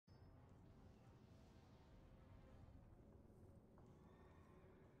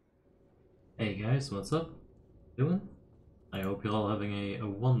Hey guys, what's up? Doing? I hope you're all having a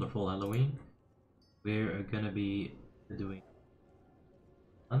wonderful Halloween. We're gonna be doing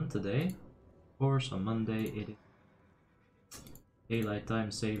fun today. Of course, on Monday it is daylight time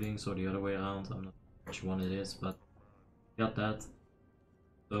savings or the other way around. I'm not sure which one it is, but got that.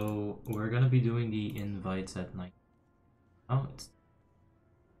 So we're gonna be doing the invites at night. Oh, I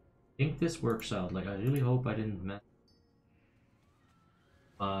think this works out. Like, I really hope I didn't mess,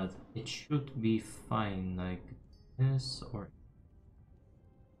 but it should be fine. Like this or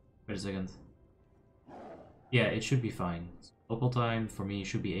wait a second. Yeah, it should be fine. Local time for me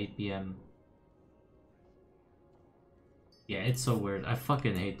should be 8 p.m. Yeah, it's so weird. I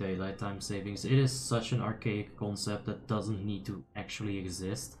fucking hate daylight time savings. It is such an archaic concept that doesn't need to actually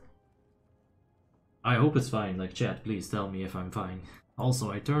exist. I hope it's fine. Like, chat, please tell me if I'm fine.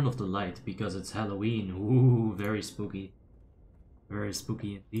 Also, I turned off the light because it's Halloween. Ooh, very spooky. Very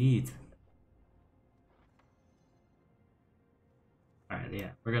spooky indeed. Alright, yeah,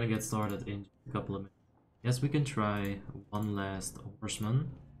 we're gonna get started in a couple of minutes. Yes, we can try one last horseman.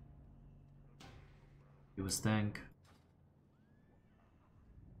 He was tank.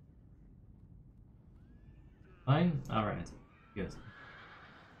 Fine? Alright, good.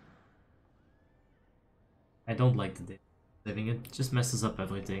 I don't like the day saving, it just messes up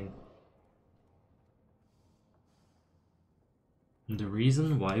everything. And the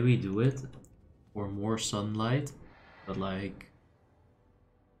reason why we do it, for more sunlight, but like,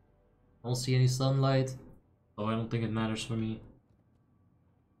 I don't see any sunlight, so I don't think it matters for me.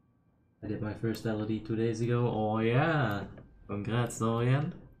 I did my first LED 2 days ago, oh yeah! Congrats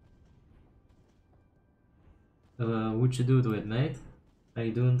Dorian! What'd you do to it, mate? How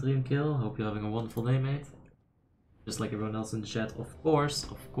you doing, Dreamkill? Hope you're having a wonderful day, mate. Just like everyone else in the chat, of course,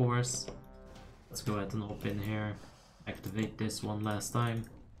 of course. Let's go ahead and hop in here. Activate this one last time.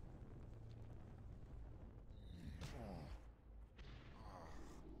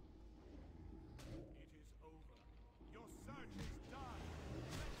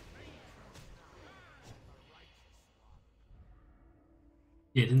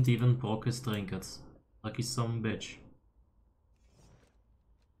 Didn't even proc his trinkets. Lucky some bitch.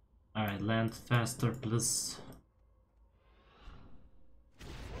 Alright, land faster, please.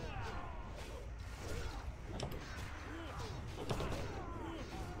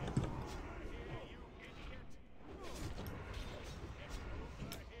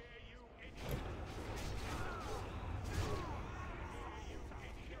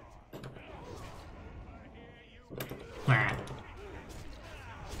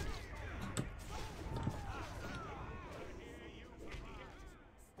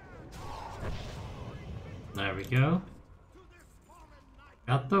 There we go.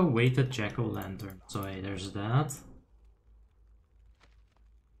 Got the weighted jack-o'-lantern. So hey, there's that.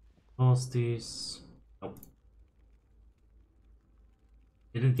 Pause these. Nope.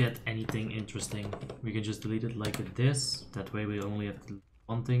 Didn't get anything interesting. We can just delete it like this. That way we only have to delete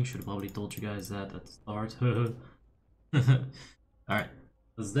one thing. Should have probably told you guys that at the start. Alright,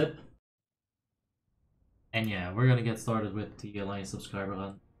 let's dip. And yeah, we're gonna get started with the Alliance subscriber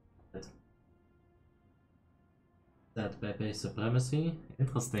run. That Pepe Supremacy.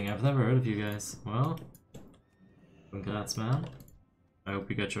 Interesting, I've never heard of you guys. Well, congrats, man. I hope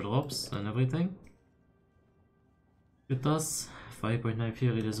you get your drops and everything. Good does. 5.9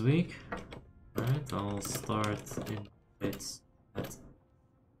 Fury this week. Alright, I'll start in bits at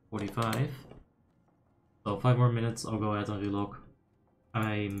 45. So 5 more minutes, I'll go ahead and relog.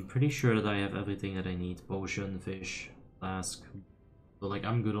 I'm pretty sure that I have everything that I need. Potion, fish, flask. So like,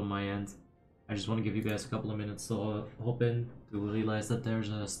 I'm good on my end. I just want to give you guys a couple of minutes to hop in to realize that there's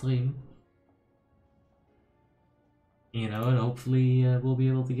a stream. You know, and hopefully we'll be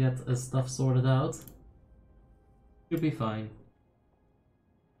able to get stuff sorted out. Should be fine.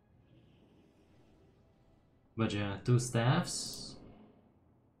 But yeah, 2 staffs.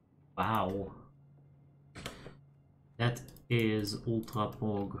 Wow. That is ultra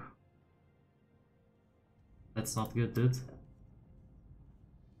prog. That's not good, dude.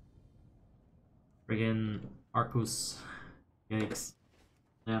 Friggin' Arcus. Yikes.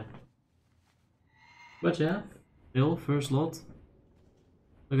 Yeah. But yeah, still, first lot.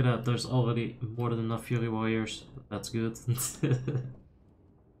 Look at that, there's already more than enough Fury Warriors. That's good.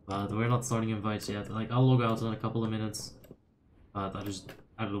 But we're not starting invites yet. Like, I'll log out in a couple of minutes. But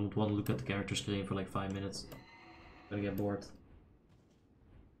I don't want to look at the character screen for like 5 minutes. I'm gonna get bored.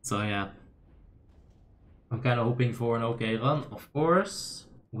 So yeah. I'm kind of hoping for an okay run, of course.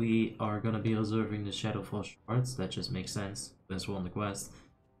 We are gonna be reserving the Shadow Frost shards. That just makes sense. Since we're on the quest.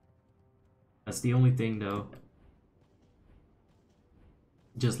 That's the only thing though.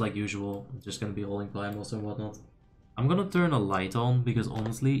 just like usual. Just gonna be rolling primals and whatnot. I'm gonna turn a light on because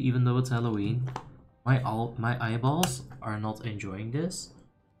honestly, even though it's Halloween, my eyeballs are not enjoying this.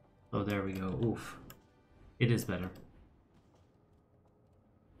 So there we go. Oof. It is better.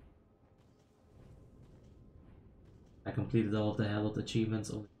 I completed all of the Hallowed achievements,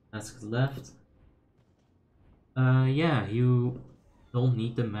 only masks left. Yeah, you don't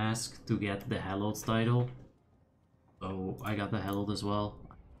need the mask to get the Hallowed title. So I got the Hallowed as well.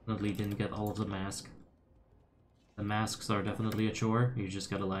 I definitely didn't get all of the mask. The masks are definitely a chore. You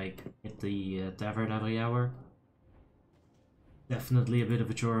just gotta like hit the tavern every hour. Definitely a bit of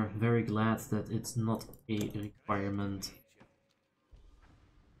a chore. Very glad that it's not a requirement.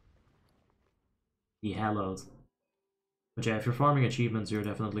 The Hallowed. But yeah, if you're farming achievements, you're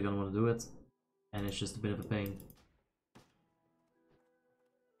definitely gonna want to do it. And it's just a bit of a pain.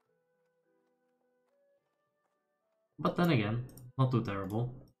 But then again, not too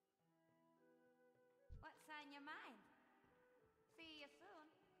terrible. What's on your mind? See you soon.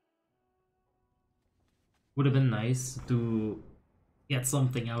 Would have been nice to get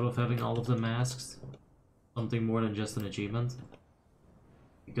something out of having all of the masks. Something more than just an achievement.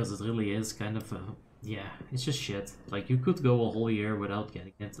 Because it really is kind of a... Yeah, it's just shit. Like, you could go a whole year without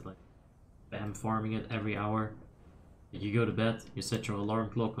getting it. Like, spam farming it every hour. You go to bed, you set your alarm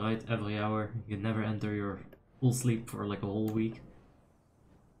clock right every hour. You never enter your full sleep for like a whole week.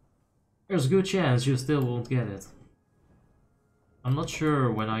 There's a good chance you still won't get it. I'm not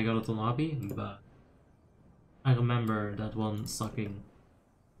sure when I got it on hobby, but I remember that one sucking.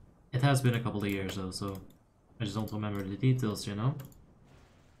 It has been a couple of years though, so I just don't remember the details, you know?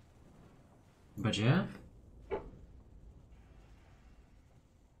 But yeah.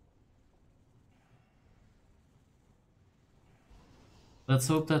 Let's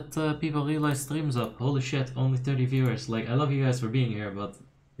hope that people realize stream's up. Holy shit, only 30 viewers. Like, I love you guys for being here, but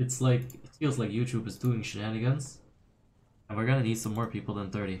it's like, it feels like YouTube is doing shenanigans. And we're gonna need some more people than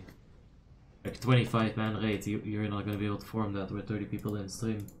 30. Like 25 man raid, you're not gonna be able to form that with 30 people in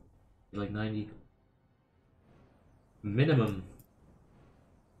stream. Like 90. Minimum.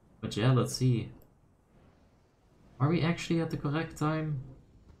 But yeah, let's see. Are we actually at the correct time?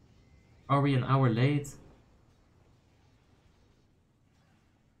 Are we an hour late?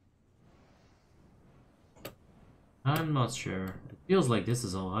 I'm not sure. It feels like this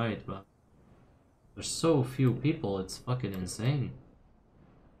is alright, but there's so few people, it's fucking insane.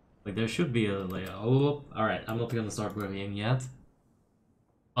 Like there should be a like, oh, alright, I'm not gonna start worrying yet.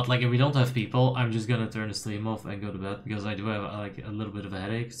 But like if we don't have people, I'm just gonna turn the stream off and go to bed because I do have like a little bit of a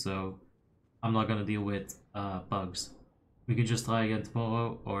headache, so I'm not gonna deal with bugs. We could just try again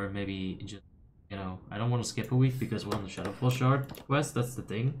tomorrow, or maybe just, you know, I don't want to skip a week because we're on the Shadowfall Shard quest, that's the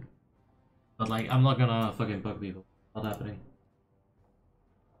thing. But like, I'm not gonna fucking bug people. Not happening.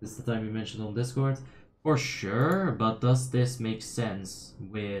 This is the time you mentioned on Discord. For sure, but does this make sense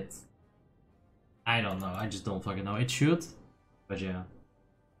with... I don't know, I just don't fucking know. It should, but yeah.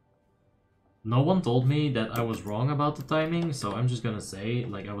 No one told me that I was wrong about the timing, so I'm just gonna say,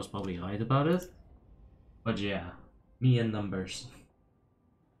 like, I was probably right about it. But yeah, me and numbers.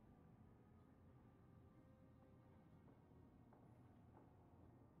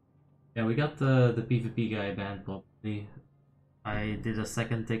 Yeah, we got the PvP guy banned probably. I did a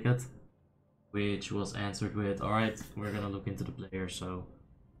second ticket, which was answered with, alright, we're gonna look into the player, so...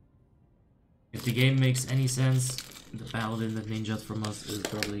 If the game makes any sense, the paladin that ninja'd from us is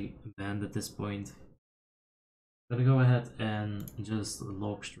probably banned at this point. Gonna go ahead and just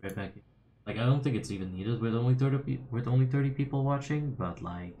log straight back in. Like, I don't think it's even needed with only 30 people watching, but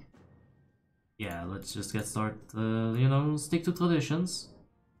like... Yeah, let's just get started, you know, stick to traditions.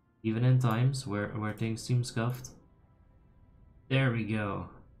 Even in times where things seem scuffed. There we go.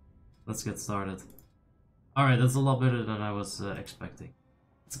 Let's get started. Alright, that's a lot better than I was expecting.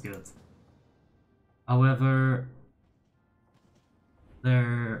 It's good. However,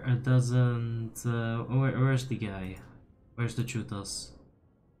 there doesn't... where's the guy? Where's the Chutas?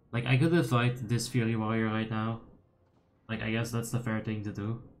 Like, I could invite this Fury Warrior right now. Like, I guess that's the fair thing to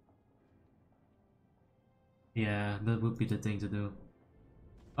do. Yeah, that would be the thing to do.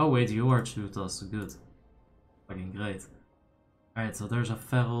 Oh wait, you are Chutas, good. Fucking great. Alright, so there's a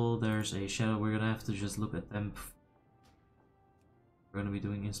Feral, there's a Shadow, we're gonna have to just look at them. We're gonna be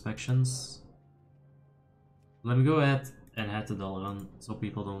doing inspections. Let me go ahead and head to Dalaran so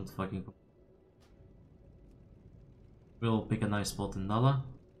people don't fucking... We'll pick a nice spot in Dala.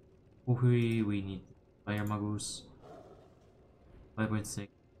 Uhui, we need Fire Magus. 5.6.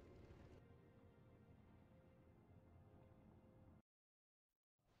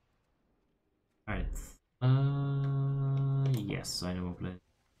 Alright. Yeah. Yes, I know we'll play.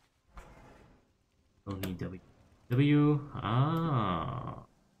 Don't need W. W. Ah.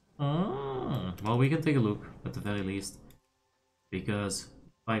 Ah. Well, we can take a look at the very least. Because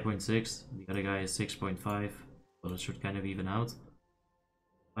 5.6, the other guy is 6.5. So it should kind of even out.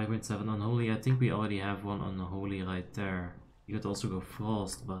 5.7 Unholy. I think we already have one Unholy right there. You could also go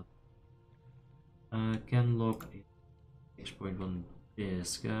Frost, but can lock 6.1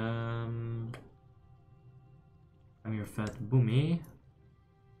 disc. I'm your fat Boomy.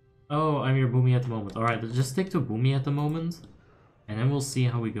 Oh, I'm your Boomy at the moment. Alright, just stick to Boomy at the moment. And then we'll see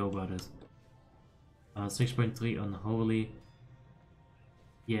how we go about it. 6.3 Unholy.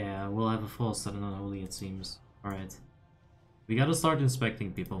 Yeah, we'll have a Frost and an Unholy, it seems. Alright. We gotta start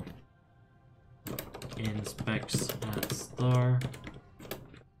inspecting people. Inspects at star.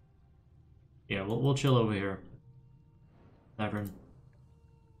 Yeah, we'll chill over here. Tavern.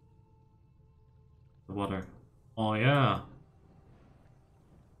 The water. Oh yeah.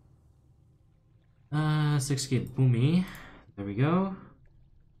 6k Boomy. There we go.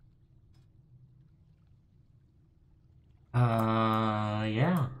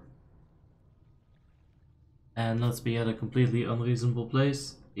 Yeah. And let's be at a completely unreasonable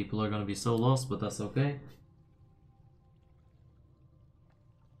place. People are gonna be so lost, but that's okay.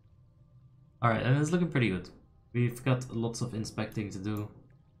 Alright, and it's looking pretty good. We've got lots of inspecting to do.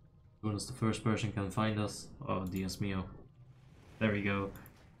 As soon as the first person can find us. Oh, Dios mio. There we go.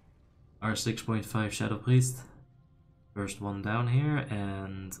 Our 6.5 Shadow Priest. First one down here,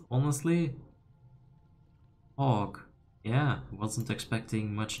 and honestly... Hog. Yeah, wasn't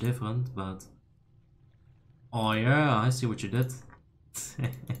expecting much different, but... Oh yeah, I see what you did.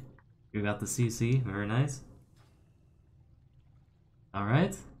 You got the CC, very nice.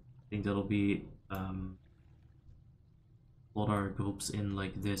 Alright, I think that'll be... plot our groups in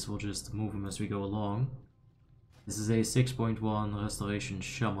like this, we'll just move them as we go along. This is a 6.1 Restoration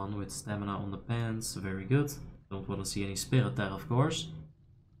Shaman with stamina on the pants, very good. Don't want to see any spirit there, of course.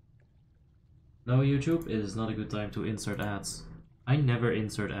 No, YouTube is not a good time to insert ads. I never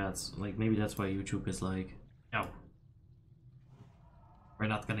insert ads, like maybe that's why YouTube is like, no. We're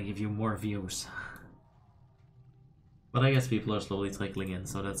not gonna give you more views. But I guess people are slowly trickling in,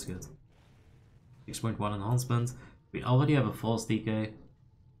 so that's good. 6.1 enhancement. We already have a false DK.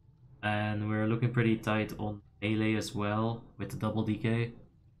 And we're looking pretty tight on melee as well, with the double DK.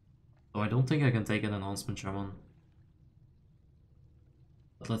 So I don't think I can take an enhancement shaman.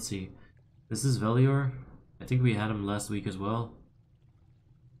 But let's see. This is Velior. I think we had him last week as well.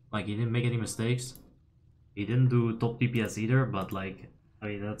 Like, he didn't make any mistakes. He didn't do top DPS either, but like, I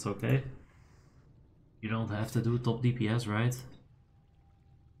mean, that's okay. You don't have to do top DPS, right?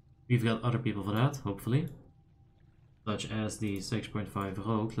 We've got other people for that, hopefully. Such as the 6.5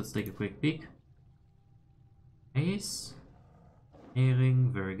 Rogue. Let's take a quick peek. Ace.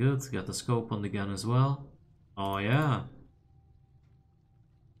 Herring, very good. Got the scope on the gun as well. Oh yeah.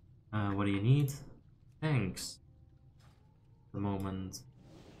 What do you need? Thanks. At the moment.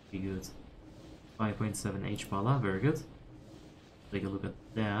 Be good. 5.7 H Pala, very good. Take a look at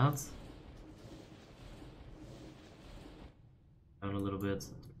that. Down a little bit.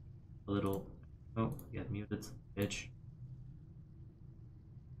 A little. Oh, get muted, bitch.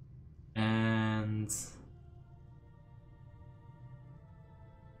 And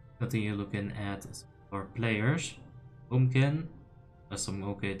continue looking at our players. Pumpkin has some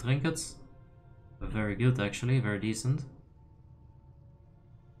okay trinkets. Very good, actually, very decent.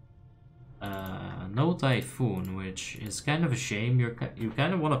 No Typhoon, which is kind of a shame. You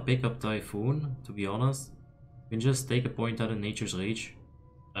kind of want to pick up Typhoon, to be honest. You can just take a point out of Nature's Reach.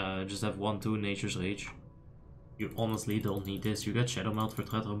 Just have 1-2 Nature's Reach. You honestly don't need this. You got Shadow Melt for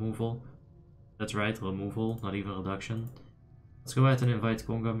threat removal. That's right, removal, not even reduction. Let's go ahead and invite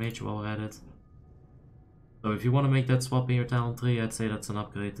Conga Mage while we're at it. So if you want to make that swap in your talent tree, I'd say that's an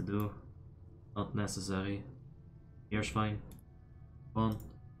upgrade to do. Not necessary. Here's fine. One.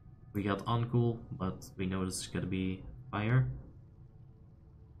 We got Uncool, but we know this is gonna be fire.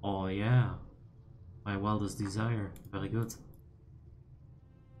 Oh yeah. My wildest desire. Very good.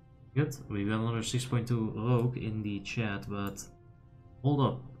 Good. We got another 6.2 Rogue in the chat, but hold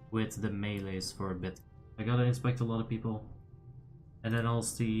up with the melees for a bit. I gotta inspect a lot of people. And then I'll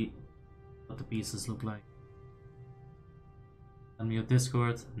see what the pieces look like. Unmute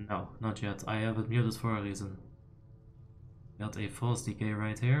Discord? No, not yet. I have it muted for a reason. Got a false decay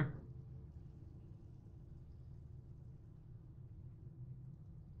right here.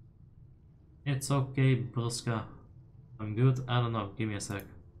 It's okay, Bruska. I'm good. I don't know. Give me a sec.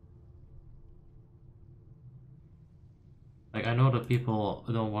 Like, I know that people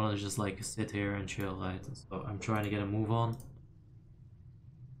don't want to just like sit here and chill, right? So I'm trying to get a move on.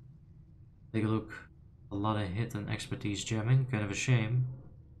 Take a look. A lot of hit and expertise jamming, kind of a shame.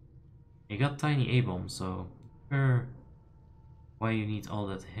 You got tiny A-bomb, so sure why you need all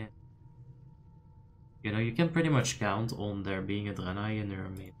that hit. You know, you can pretty much count on there being a Draenei in your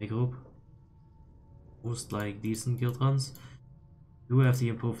melee group. Most like decent guild runs. Do have the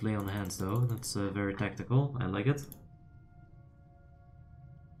improved lay on hands though, that's very tactical, I like it.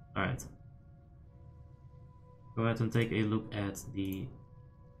 Alright. Go ahead and take a look at the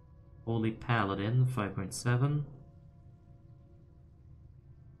Holy Paladin 5.7.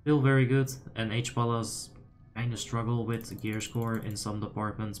 Still very good, and H-Palas kind of struggle with gear score in some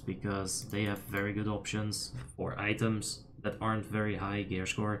departments because they have very good options for items that aren't very high gear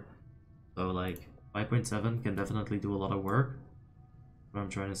score. So like 5.7 can definitely do a lot of work. What I'm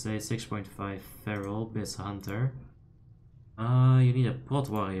trying to say, 6.5 Feral, Biz Hunter. You need a Prot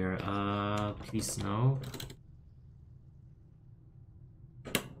Warrior. Please no.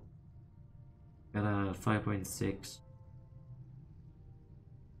 Got a 5.6.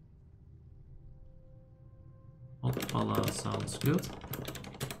 Hotpala sounds good.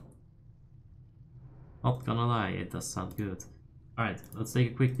 Not gonna lie, it does sound good. Alright, let's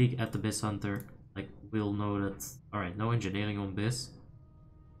take a quick peek at the Biz Hunter. Like, we'll know that... Alright, no engineering on Biz.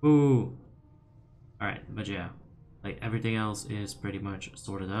 Ooh! Alright, but yeah. Like, everything else is pretty much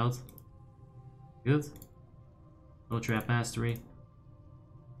sorted out. Good. No trap mastery.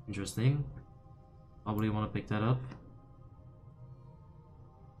 Interesting. Probably want to pick that up.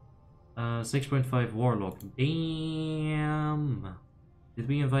 6.5 Warlock. Damn! Did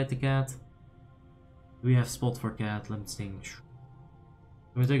we invite the cat? Do we have spot for cat? Let me think.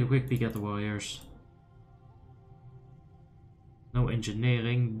 Let me take a quick peek at the warriors. No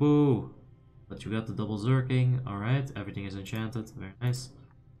engineering. Boo! But you got the double zerking. Alright, everything is enchanted. Very nice.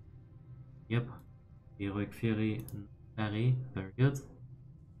 Yep. Heroic Fury and Parry. Very good.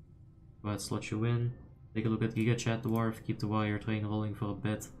 Go ahead, slot you in. Take a look at Giga Chat Dwarf. Keep the warrior train rolling for a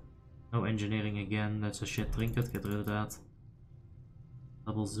bit. No engineering again. That's a shit trinket. Get rid of that.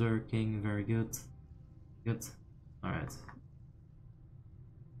 Double zerking. Very good. Good. Alright.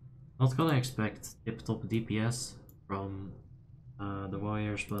 Not gonna expect tip-top DPS from the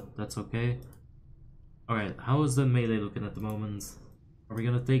warriors, but that's okay. Alright, how is the melee looking at the moment? Are we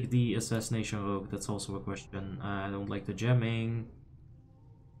gonna take the assassination rogue? That's also a question. I don't like the jamming.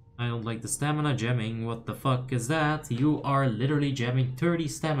 I don't like the stamina jamming. What the fuck is that? You are literally jamming 30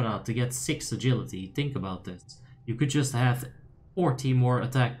 stamina to get 6 agility. Think about this. You could just have 40 more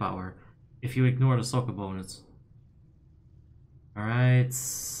attack power if you ignore the soccer bonus. Alright.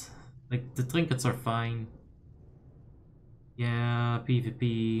 Like, the trinkets are fine. Yeah,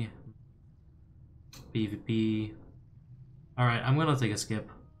 PvP. PvP. Alright, I'm gonna take a skip.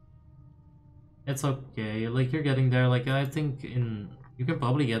 It's okay, like, you're getting there. Like, I think you can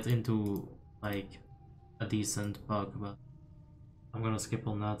probably get into, like, a decent bug, but I'm gonna skip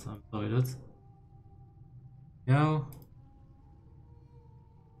on that. I'm sorry, dude. Yo.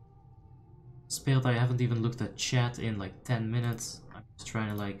 Spirit, I haven't even looked at chat in like 10 minutes. I'm just trying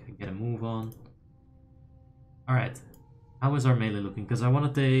to like get a move on. Alright. How is our melee looking? Because I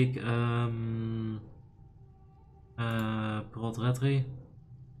want to take Protretry.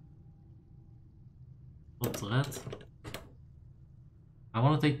 Protret. I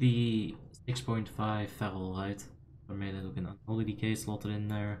want to take the 6.5 Feral, right? For melee looking. Holy Decay slotted in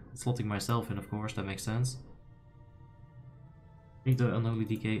there. Slotting myself in, of course, that makes sense. I think the Unholy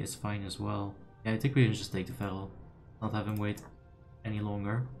Decay is fine as well. Yeah, I think we can just take the Feral. Not have him wait any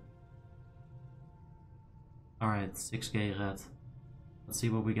longer. Alright, 6k red. Let's see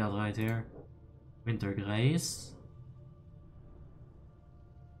what we got right here. Winter Grace.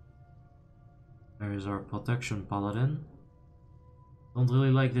 There is our Protection Paladin. Don't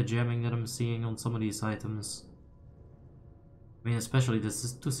really like the jamming that I'm seeing on some of these items. I mean, especially this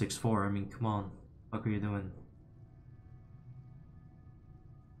is 264. I mean, come on. What are you doing?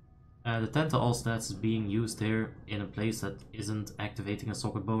 The 10 to all stats is being used here in a place that isn't activating a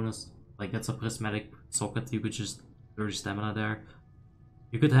socket bonus. Like, that's a prismatic socket, you could just 30 stamina there.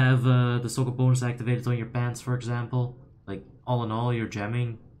 You could have the socket bonus activated on your pants, for example. Like, all in all, your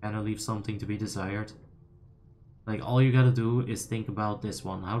jamming kind of leaves something to be desired. Like, all you gotta do is think about this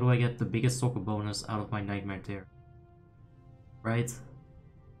one. How do I get the biggest socket bonus out of my Nightmare Tear? Right?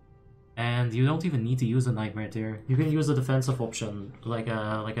 And you don't even need to use a Nightmare Tear. You can use a defensive option, like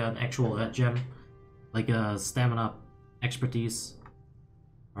an actual red gem, like a stamina expertise.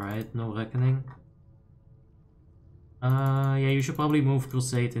 Alright, no Reckoning. Yeah, you should probably move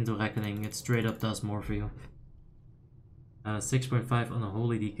Crusade into Reckoning. It straight up does more for you. 6.5 on a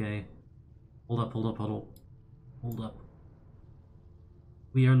Holy Decay. Hold up, hold up, hold up. Hold up.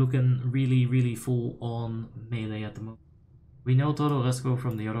 we are looking really full on melee at the moment. We know Total Resco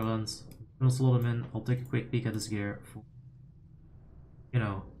from the other runs. I'm gonna slot him in. I'll take a quick peek at his gear. For, you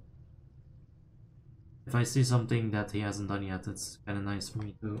know, if I see something that he hasn't done yet, it's kind of nice for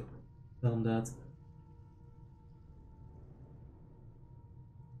me to tell him that.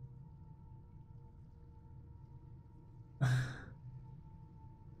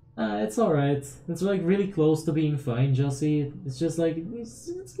 It's alright. It's like really close to being fine, Jossie. It's just like, it's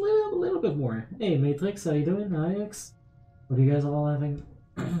a little bit more. Hey, Matrix, how you doing? Hi, X. Hope you guys are all having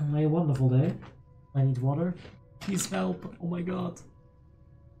a wonderful day. I need water. Please help. Oh my god.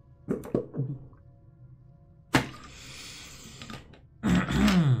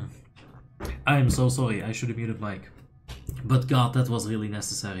 I am so sorry. I should have muted mic. But god, that was really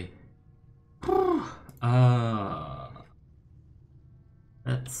necessary.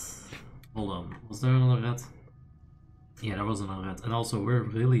 That's... Hold on. Was there another red? Yeah, there was another red. And also, we're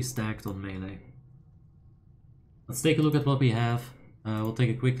really stacked on melee. Let's take a look at what we have. We'll take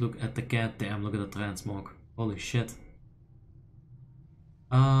a quick look at the cat. Damn, look at the transmog. Holy shit.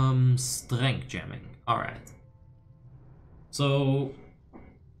 Strength jamming. Alright. So...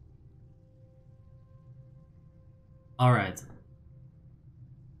 Alright.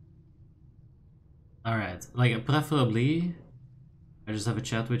 Alright. Like, preferably... I just have a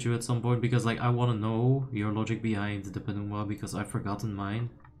chat with you at some point because like I want to know your logic behind the Penumbra because I've forgotten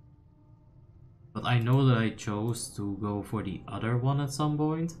mine. But I know that I chose to go for the other one at some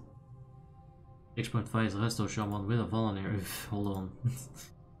point. 6.5 Resto Shaman with a Volunteer. Hold on.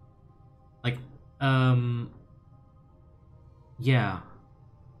 Like, yeah.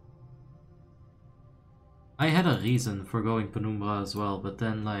 I had a reason for going Penumbra as well, but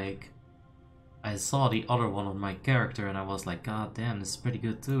then like I saw the other one on my character and I was like, god damn, this is pretty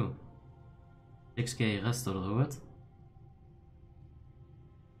good too. 6k Resto Druid.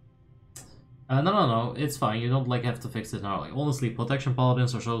 No, it's fine, you don't like have to fix it now. Like, honestly, Protection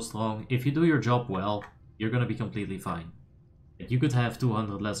Paladins are so strong. If you do your job well, you're gonna be completely fine. Like, you could have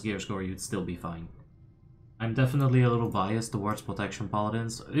 200 less gear score, you'd still be fine. I'm definitely a little biased towards Protection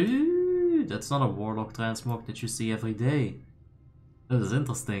Paladins. Ooh, that's not a Warlock transmog that you see every day. That is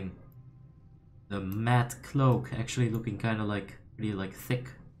interesting. The matte cloak actually looking kind of like pretty like thick.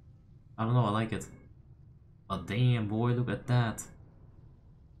 I don't know, I like it. But damn boy, look at that.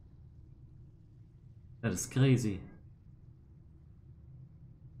 That is crazy.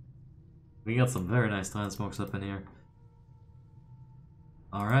 We got some very nice transmogs up in here.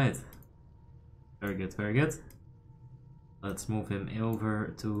 Alright. Very good, very good. Let's move him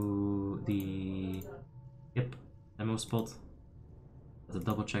over to the... Yep, ammo spot. Let's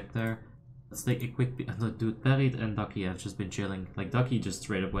double check there. Let's take a quick dude, Parried and Ducky have just been chilling. Like, Ducky just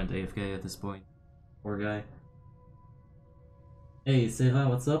straight up went AFK at this point. Poor guy. Hey, Sarah,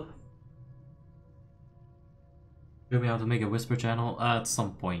 what's up? Show me how to make a whisper channel? At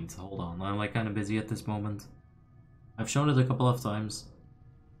some point. Hold on, I'm like kind of busy at this moment. I've shown it a couple of times.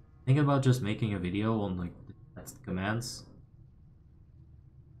 Thinking about just making a video on like the commands.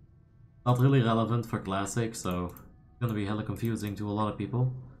 Not really relevant for Classic, so it's gonna be hella confusing to a lot of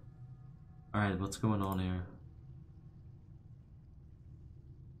people. Alright, what's going on here?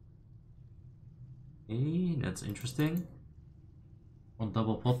 Okay, that's interesting. One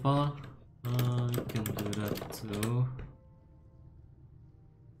double potbar. You can do that too.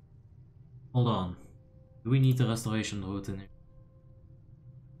 Hold on. Do we need the restoration route in here?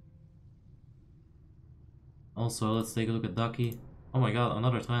 Also, let's take a look at Ducky. Oh my god,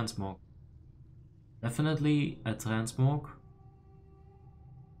 another transmog. Definitely a transmog.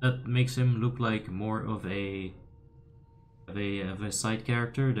 That makes him look like more of a side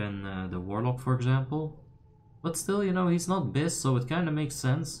character than the Warlock, for example. But still, you know, he's not Biss, so it kind of makes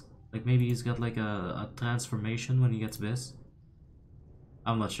sense. Like maybe he's got like a transformation when he gets Biss.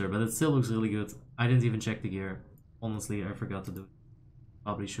 I'm not sure, but it still looks really good. I didn't even check the gear. Honestly, I forgot to do it.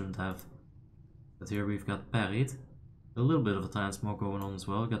 Probably shouldn't have. But here we've got Parried. A little bit of a transmog going on as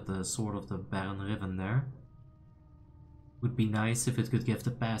well. Got the Sword of the Baron Riven there. Would be nice if it could give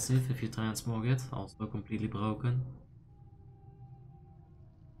the passive if you transmog it. Also completely broken.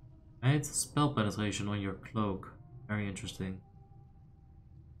 Right, spell penetration on your cloak. Very interesting.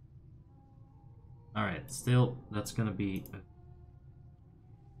 Alright, still, that's gonna be...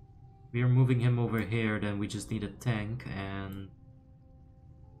 We are moving him over here, then we just need a tank, and...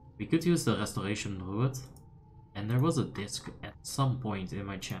 We could use the Restoration Druid. And there was a disc at some point in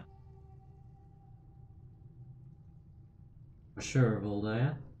my chat. For sure,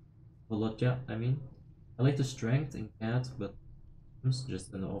 Voldaya. Volodya, I mean. I like the strength in cat, but it's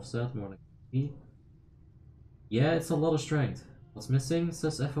just an offset more like P. Yeah, it's a lot of strength. What's missing,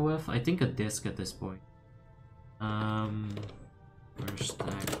 says FOF? I think a disc at this point. We're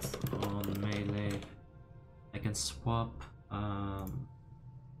stacked on melee. I can swap.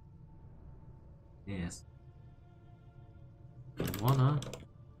 Yes.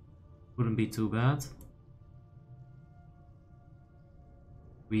 Wouldn't be too bad.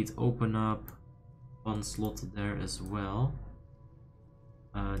 We'd open up one slot there as well.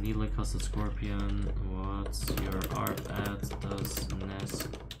 Needle encrusted scorpion. What's your art at? Does Ness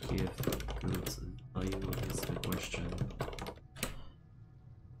give good value? Is the question.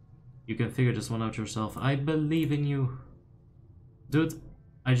 You can figure this one out yourself. I believe in you. Dude,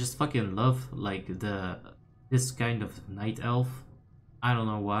 I just fucking love like this kind of night elf. I don't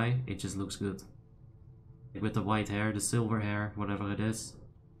know why, it just looks good. With the white hair, the silver hair, whatever it is.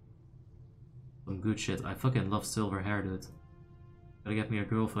 Some good shit. I fucking love silver hair, dude. Gotta get me a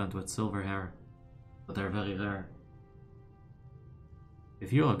girlfriend with silver hair. But they're very rare.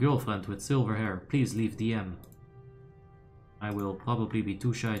 If you're a girlfriend with silver hair, please leave DM. I will probably be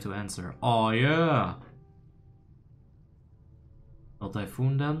too shy to answer. Oh yeah! No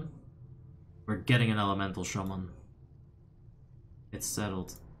Typhoon then? We're getting an elemental shaman. It's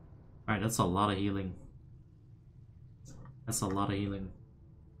settled. Alright, that's a lot of healing. That's a lot of healing.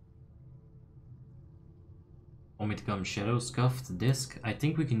 Want me to come Shadow Scuffed Disc? I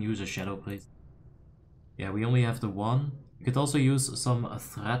think we can use a Shadow Plate. Yeah, we only have the one. You could also use some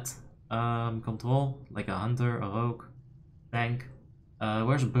threat control, like a Hunter, a Rogue, Tank.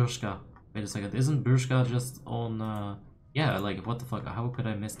 Where's Burska? Wait a second, isn't Burska just on... Yeah, like, what the fuck? How could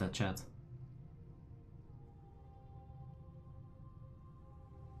I miss that chat?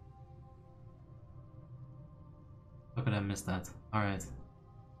 How could I miss that? Alright.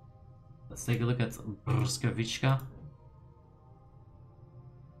 Let's take a look at Brskavichka.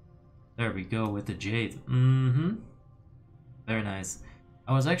 There we go with the Jade. Very nice.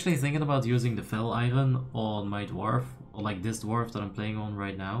 I was actually thinking about using the Fell Iron on my dwarf, or like this dwarf that I'm playing on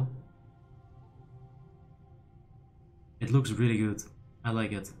right now. It looks really good. I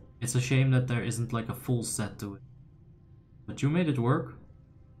like it. It's a shame that there isn't like a full set to it. But you made it work.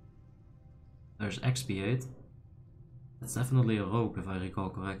 There's XP8. That's definitely a rogue if I recall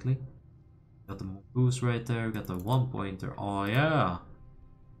correctly. Got the mongoose right there, got the one pointer. Oh yeah!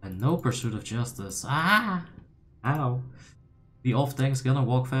 And no pursuit of justice. Ah! Ow! The off tank's gonna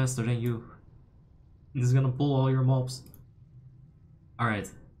walk faster than you. He's gonna pull all your mobs. Alright.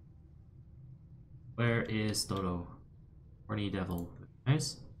 Where is Toto? Horny Devil. Very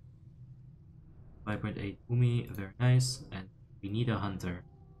nice. 5.8 Umi. Very nice. And we need a Hunter.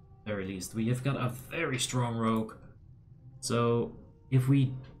 Very least. We have got a very strong rogue. So, if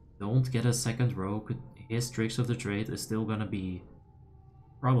we don't get a second rogue, his Tricks of the Trade is still gonna be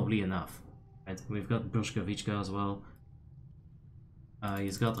probably enough. Right? We've got Brskavichka as well.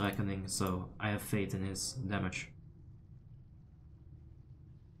 He's got Reckoning, so I have faith in his damage.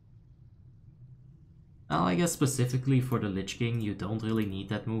 Now, I guess specifically for the Lich King, you don't really need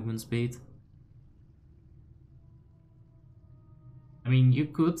that movement speed. I mean, you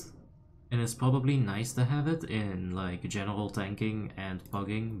could, and it's probably nice to have it in like general tanking and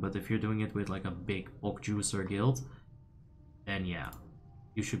pugging, but if you're doing it with like a big pog juicer guild, then yeah,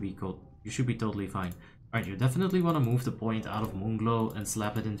 you should be totally fine. Alright, you definitely want to move the point out of Moonglow and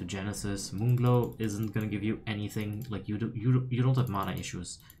slap it into Genesis. Moonglow isn't gonna give you anything, like you don't have mana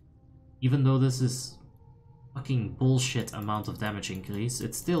issues. Even though this is fucking bullshit amount of damage increase,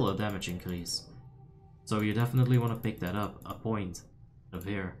 it's still a damage increase. So you definitely want to pick that up, a point of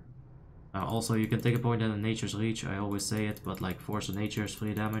here. Also, you can take a point at a Nature's Reach, I always say it, but like Force of Nature is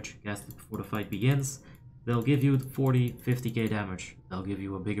free damage, cast it before the fight begins. They'll give you 40, 50k damage. They'll give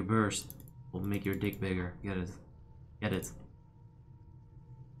you a bigger burst. Will make your dick bigger. Get it. Get it.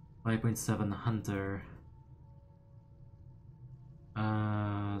 5.7 Hunter.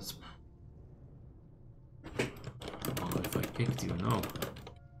 Well, if I kicked you, no.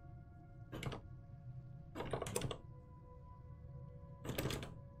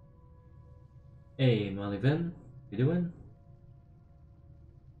 Hey, Malivin, you doing?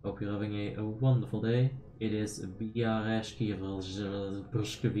 Hope you're having a wonderful day. It is Biareshki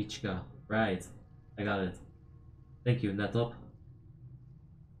Brskavichka. Right, I got it. Thank you, Netop.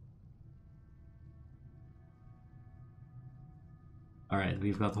 Alright,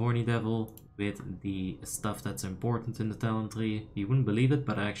 we've got Horny Devil with the stuff that's important in the talent tree. You wouldn't believe it,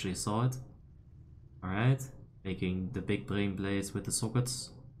 but I actually saw it. Alright, making the big brain blades with the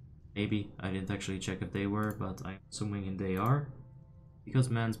sockets. Maybe, I didn't actually check if they were, but I'm assuming they are. Because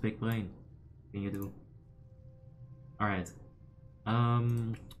man's big brain. What can you do? Alright.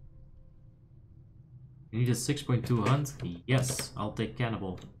 You need a 6.2 hunt? Yes, I'll take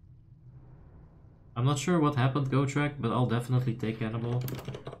Cannibal. I'm not sure what happened, Go Track, but I'll definitely take Cannibal.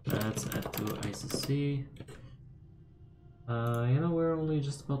 Let's add to ICC. You know, we're only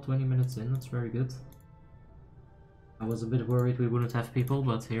just about 20 minutes in, that's very good. I was a bit worried we wouldn't have people,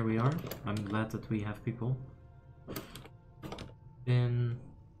 but here we are. I'm glad that we have people. In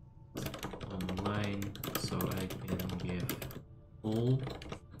online, so I can give all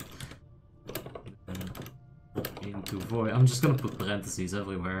into void. I'm just gonna put parentheses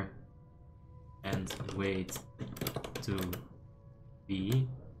everywhere and wait to be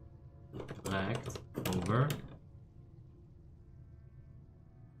dragged over.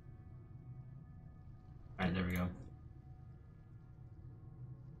 Alright, there we go.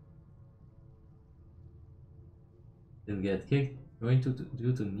 Didn't get kicked. Going to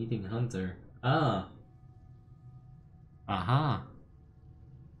due to needing hunter. Ah. Aha.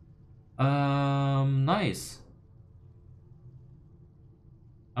 Nice.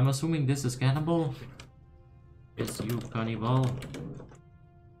 I'm assuming this is Cannibal. It's you, Cannibal.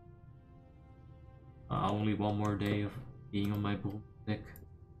 Only one more day of being on my broomstick.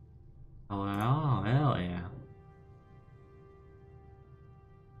 Oh, hell yeah.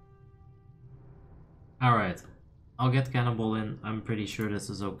 Alright. I'll get Cannibal in. I'm pretty sure this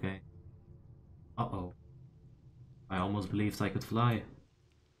is okay. Uh-oh. I almost believed I could fly.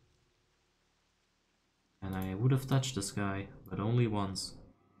 And I would have touched this guy, but only once.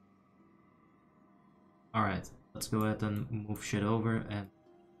 Alright, let's go ahead and move shit over and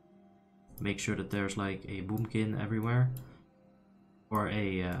make sure that there's like a boomkin everywhere. Or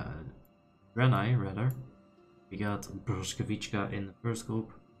a Draenei, rather. We got Bruskevichka in the first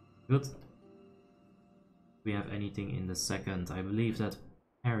group. Good. We have anything in the second. I believe that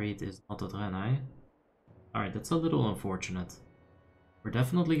Harriet is not a Draenei. Alright, that's a little unfortunate. We're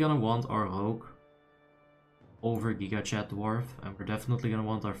definitely gonna want our Rogue over Giga Chat Dwarf, and we're definitely gonna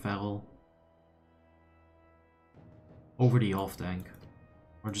want our Feral over the off-tank.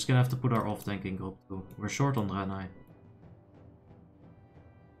 We're just gonna have to put our off-tank in group 2. We're short on Draenei.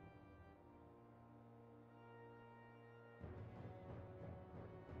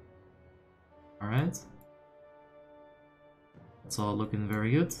 Alright. It's all looking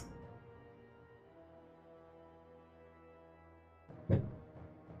very good.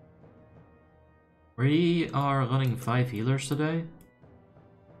 We are running 5 healers today.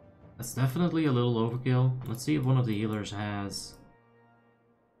 That's definitely a little overkill. Let's see if one of the healers has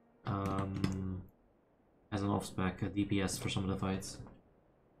an off-spec, a DPS for some of the fights.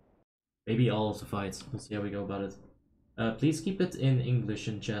 Maybe all of the fights. We'll see how we go about it. Please keep it in English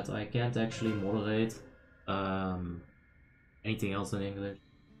in chat. I can't actually moderate anything else in English.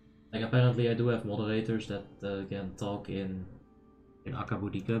 Like, apparently I do have moderators that can talk in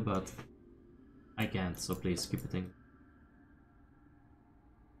Akabudika, but I can't, so please keep it in.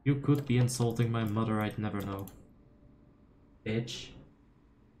 You could be insulting my mother, I'd never know. Bitch.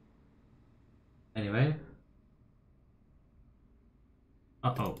 Anyway.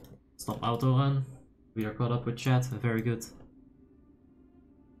 Uh-oh. Stop auto run. We are caught up with chat. Very good.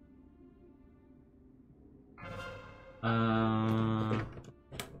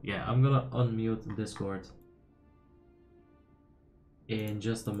 Yeah, I'm gonna unmute Discord in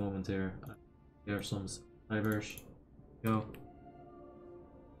just a moment here. There are some subscribers. Go.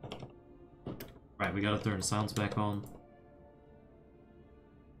 Right, we gotta turn the sounds back on.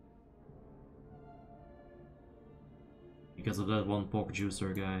 Because of that one pork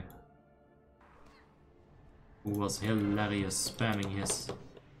juicer guy. Who was hilarious spamming his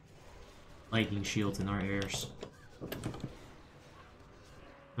lightning shield in our ears.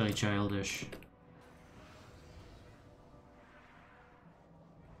 Very childish.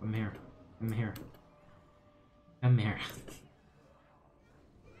 Come here. Come here. Come here.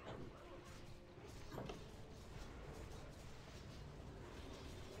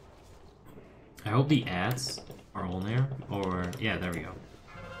 I hope the ads are on there. Or, yeah, there we go.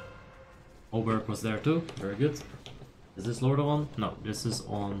 Oberg was there too. Very good. Is this Lord on? No, this is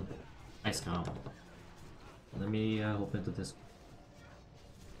on Icecrown. Let me hop into this.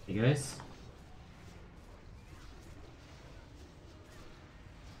 Hey guys.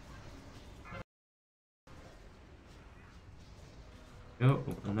 Go,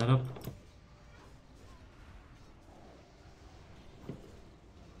 open that up.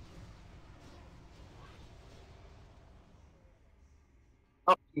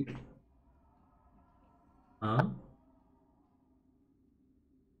 Huh?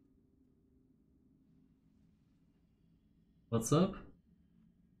 What's up?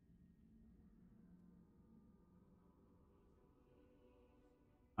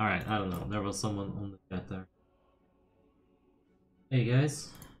 Alright, I don't know. There was someone on the chat there. Hey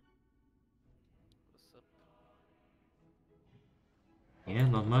guys. What's up? Yeah,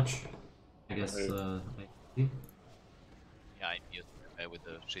 not much. I guess, Hey. I Yeah, I'm used with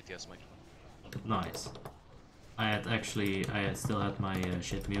the shittiest microphone. nice. I still had my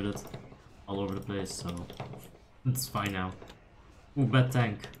shit muted all over the place, so it's fine now. Ooh, bad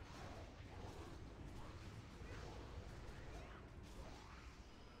tank.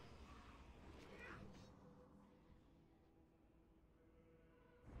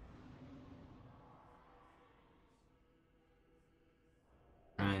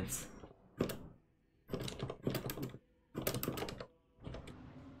 Right.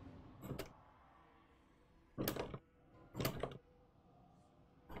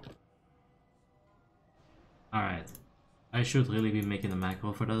 Alright. I should really be making a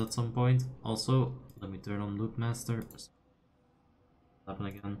macro for that at some point. Also, let me turn on Loop Master. Happen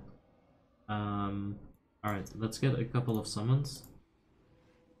again. Alright, let's get a couple of summons.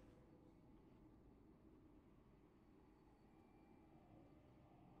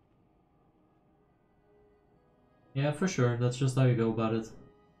 Yeah, for sure. That's just how you go about it.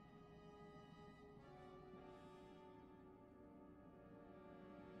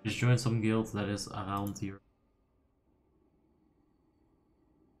 Just join some guild that is around here.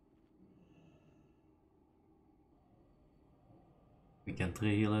 We can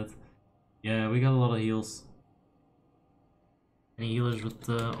 3-heal it. Yeah, we got a lot of heals. Any healers with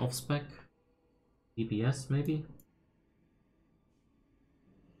off-spec? DPS, maybe?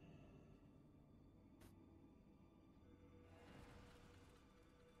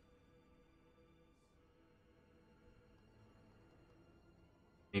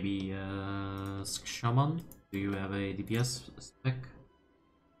 Maybe Shaman? Do you have a DPS spec?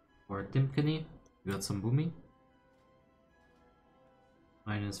 Or Timkany? You got some Boomy?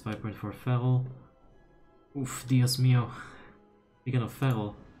 Minus 5.4 Feral. Oof, Dios mio. Speaking of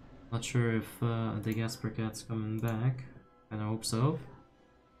Feral, not sure if the Gasper Cat's coming back. Kinda hope so.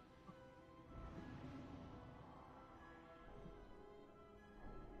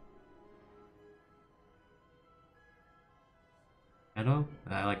 Shadow?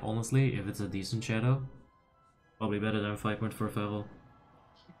 Like, honestly, if it's a decent Shadow, probably better than 5.4 Feral.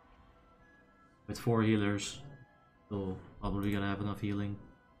 With 4 healers, so probably gonna have enough healing.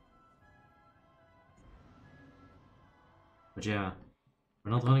 But yeah,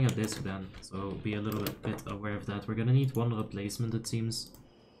 we're not running a disc then, so be a little bit aware of that. We're gonna need one replacement, it seems.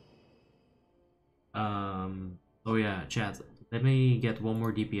 Oh yeah, chat. Let me get one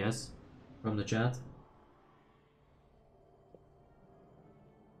more DPS from the chat.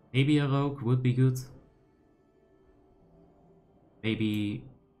 Maybe a rogue would be good. Maybe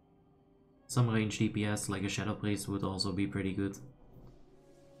some range DPS like a Shadow Priest would also be pretty good.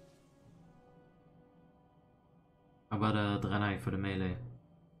 How about a Draenei for the melee?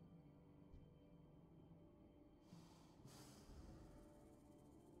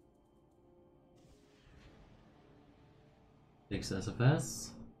 Six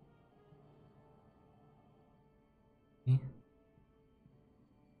SFS. Okay.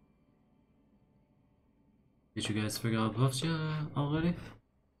 Did you guys figure out buffs already?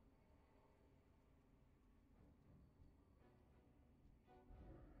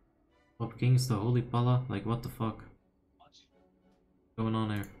 Pop King's the Holy Pala? Like, what the fuck? What's going on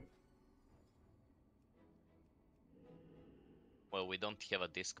here? Well, we don't have a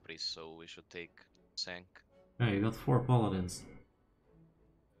disc priest, so we should take Sank. Yeah, you got 4 paladins.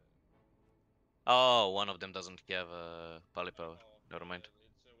 Oh, one of them doesn't have a pally power. Never mind.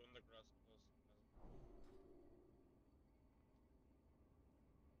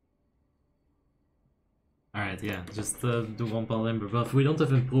 Alright, yeah, just do 1 paladin per buff. We don't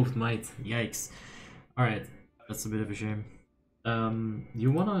have improved might. Yikes. Alright, that's a bit of a shame.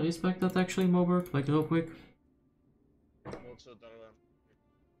 You wanna respect that actually, Moberg? Like, real quick?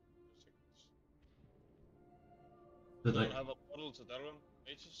 Did I have a portal to Darwin,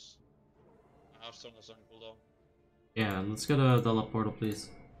 mages? I have some as on cooldown. Yeah, let's get a Della portal, please.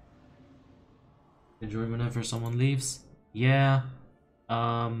 Enjoy whenever someone leaves. Yeah.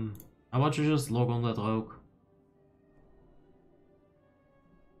 How about you just log on that rogue?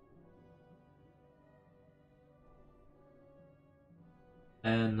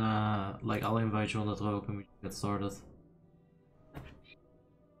 And like I'll invite you on that rogue and we can get started.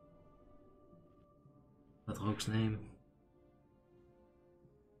 That rogue's name.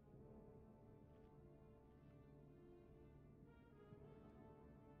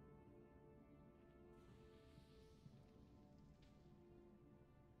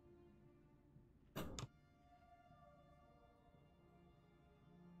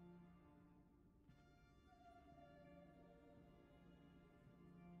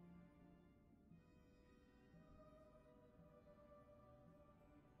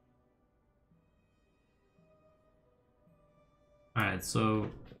 Alright, so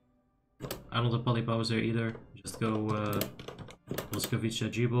I don't have poly powers here either. Just go Moscovicia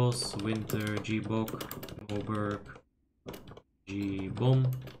G-Boss, Winter G-Bok, Moberg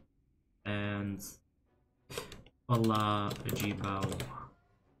G-Bomb, and Pala G-Bow.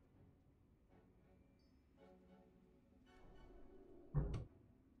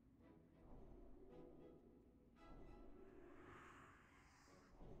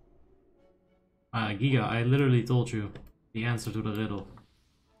 Giga, I literally told you the answer to the riddle.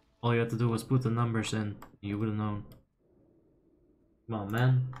 All you had to do was put the numbers in, you would have known. Come on,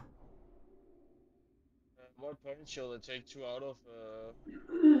 man. What point shall I take 2 out of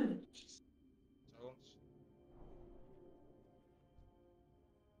stones?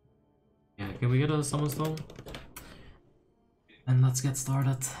 Yeah, can we get a summon stone? And let's get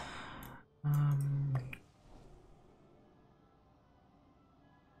started.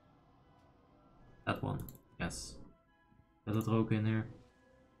 That one, yes. Get it roken in here.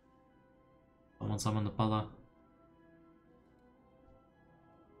 Someone summon the Pala.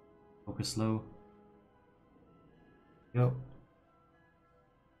 Focus slow. Yo.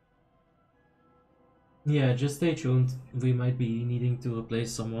 Yeah, just stay tuned. We might be needing to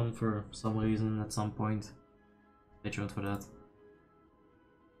replace someone for some reason at some point. Stay tuned for that.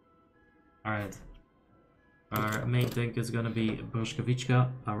 Alright. Our main tank is gonna be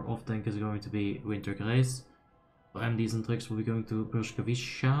Brushkovichka. Our off tank is going to be Winter Grace. For MDs and tricks, we'll be going to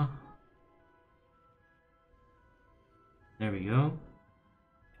Brushkovichka. There we go.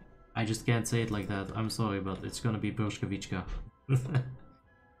 I just can't say it like that. I'm sorry, but it's gonna be Brushkovichka.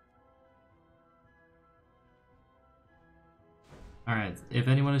 Alright, if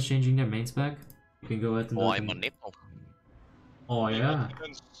anyone is changing their main spec, you can go ahead and Oh, I'm on nipple. Oh yeah.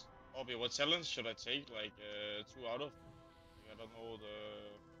 Obi, what challenge should I take? Like 2 out of? I don't know the.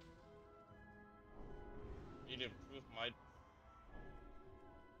 Really improve my.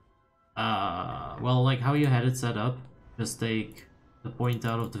 Well, like how you had it set up, just take the point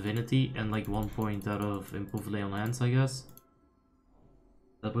out of Divinity and like 1 point out of Improve Lay on Hands, I guess.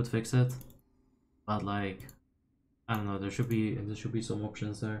 That would fix it. But like, I don't know, there should be some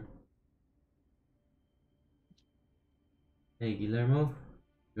options there. Hey Guillermo,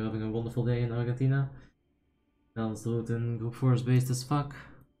 you're having a wonderful day in Argentina. Balanced route in Group 4 is based as fuck.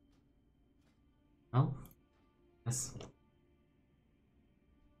 Well, yes.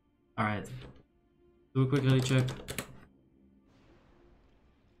 Alright. Do a quick ready check. Of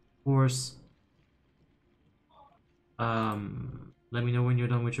course. Let me know when you're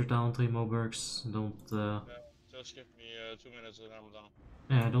done with your talent tree, Mobergs. Don't Just give me 2 minutes and I'm done.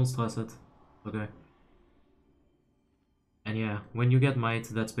 yeah, don't stress it. Okay. And yeah, when you get might,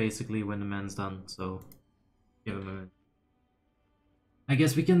 that's basically when the man's done, so give him a minute. I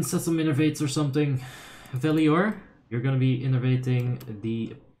guess we can set some innervates or something. Velior, you're gonna be innervating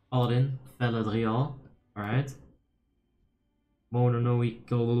the Paladin, Veladriel, alright? Mononoe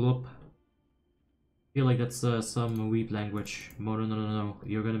Golop. I feel like that's some weep language. No.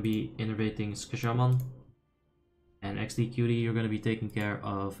 You're gonna be innervating Skashaman. And XD Cutie, you're gonna be taking care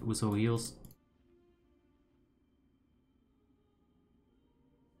of Uso Heals.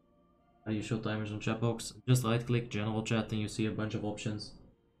 How do you show timers on chat box? Just right click general chat and you see a bunch of options.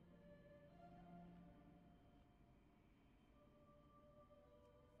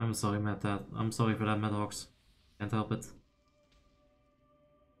 I'm sorry, Matt. I'm sorry for that, Madhawks. Can't help it.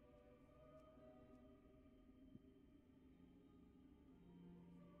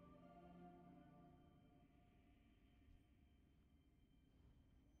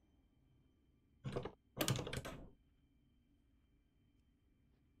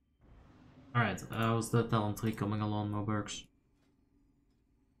 Alright, how's the talent tree coming along, Mobergs?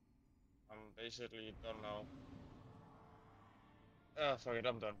 I'm basically done now. Ah, fuck it,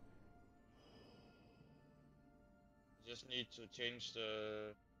 I'm done. Just need to change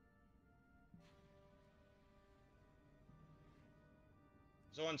the.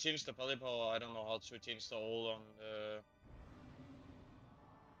 Someone changed the poly power. I don't know how to change the all on the.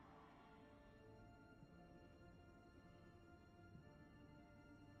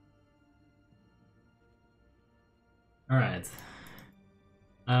 Alright.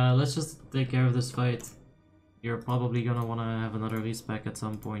 Let's just take care of this fight. You're probably gonna wanna have another respec at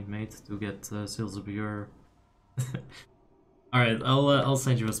some point, mate, to get Seals of Pure. Alright, I'll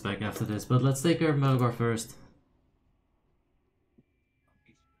send you a spec after this, but let's take care of Melgar first.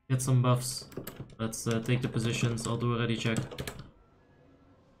 Get some buffs. Let's take the positions. I'll do a ready check.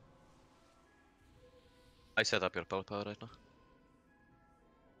 I set up your power right now.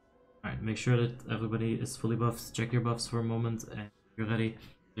 Alright, make sure that everybody is fully buffed. Check your buffs for a moment and you're ready.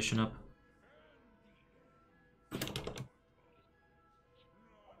 Position up.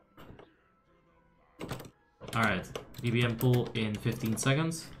 Alright, BBM pull in 15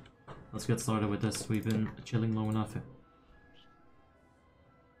 seconds. Let's get started with this. We've been chilling long enough.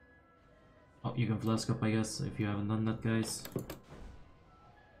 Oh, you can flask up, I guess, if you haven't done that, guys.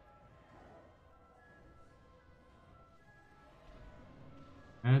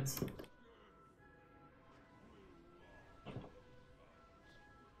 Right.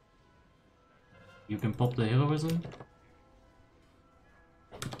 You can pop the heroism.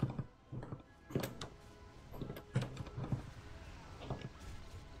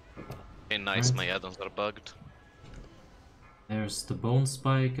 Okay, nice, Right. my add-ons are bugged. There's the Bone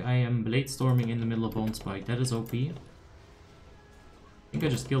Spike. I am Blade Storming in the middle of Bone Spike. That is OP. I think I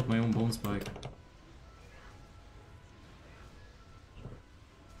just killed my own Bone Spike.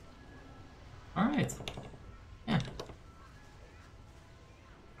 Alright. Yeah.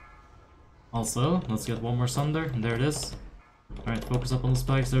 Also, let's get one more Sunder. And there it is. Alright, focus up on the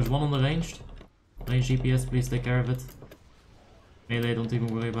spikes. There's one on the ranged. Range GPS, please take care of it. Melee, don't even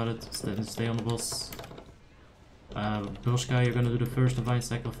worry about it. Stay on the boss. Brushka, you're gonna do the first Divine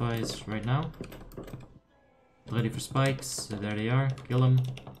Sacrifice right now. Ready for spikes. There they are. Kill them.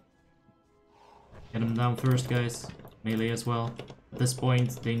 Get them down first, guys. Melee as well. At this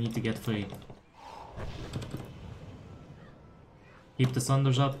point, they need to get free. Keep the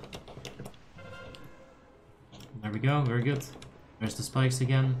Sunders up. There we go, very good. There's the spikes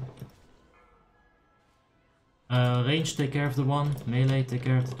again. Range, take care of the one. Melee, take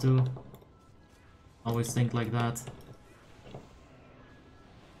care of the two. Always think like that.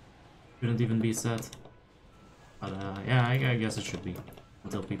 Shouldn't even be said. But yeah, I guess it should be.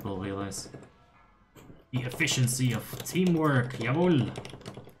 Until people realize the efficiency of teamwork. Jawohl!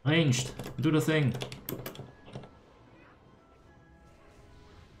 Ranged, do the thing.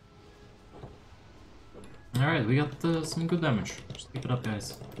 Alright, we got some good damage. Just keep it up,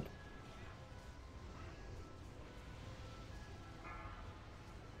 guys.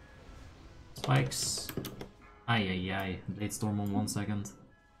 Spikes. Ay ay ay. Blade Storm on 1 second.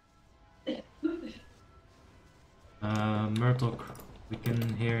 Murtok, we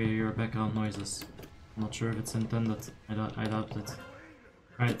can hear your background noises. I'm not sure if it's intended. I doubt it.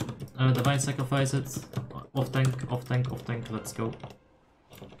 Alright, Divine Sacrifice it. Off tank, off tank, off tank. Let's go.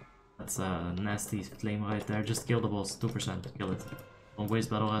 That's a nasty flame right there. Just kill the boss. 2%. Kill it. Don't waste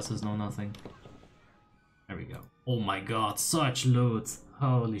battle asses, no nothing. There we go. Oh my god, such loot.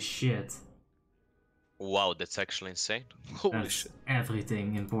 Holy shit. Wow, that's actually insane. Holy That's shit.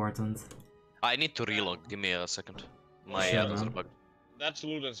 everything important. I need to reload, give me a second. My Sure, add-ons are man. bugged. That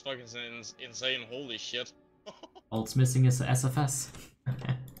loot is fucking insane. Holy shit. All it's missing is SFS.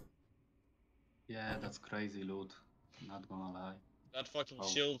 Yeah, that's crazy loot. Not gonna lie. That fucking Oh.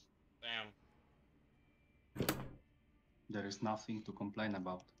 shield. Damn. There is nothing to complain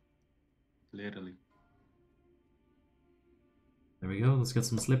about. Literally. There we go, let's get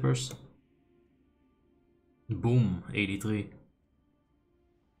some slippers. Boom, 83.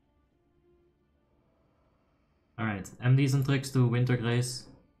 Alright, MDs and tricks to Winter Grace.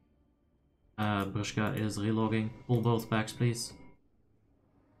 Brushka is relogging. Pull both packs, please.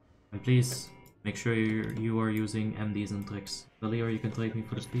 And please, make sure you are using MDs and tricks. Billy, or you can trade me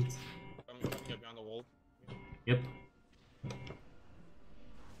for the speed. Come get behind the wall. Yep.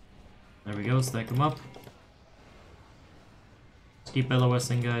 There we go, stack them up. Just keep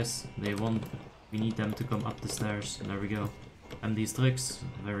LOSing, guys. They want... We need them to come up the stairs. There we go. And these tricks,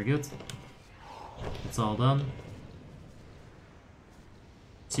 very good. It's all done.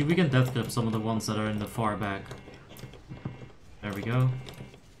 See, we can death grip some of the ones that are in the far back. There we go.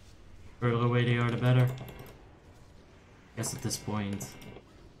 Further away they are, the better. Guess at this point,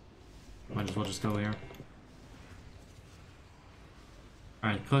 might as well just go here.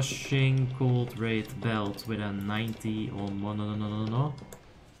 Alright, crushing cold rate belt with a 90 on one. No.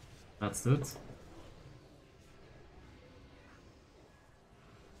 That's good.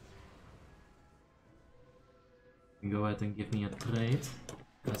 You can go ahead and give me a trade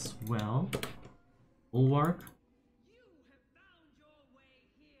as well. Bulwark.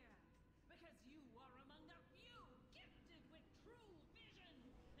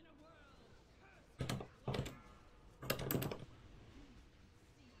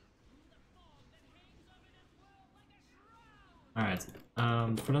 Alright,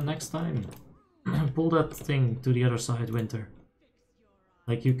 for the next time, pull that thing to the other side, Winter.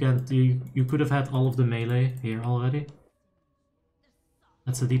 Like you can't, you could have had all of the melee here already.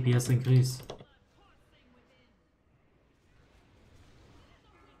 That's a DPS increase.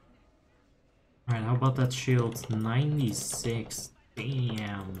 Alright, how about that shield? 96.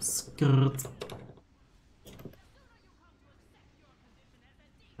 Damn, skirt.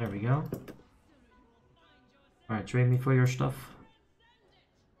 There we go. Alright, trade me for your stuff.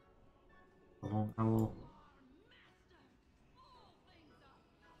 I will.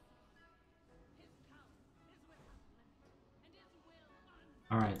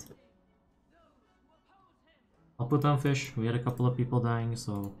 Alright. I'll put down fish. We had a couple of people dying,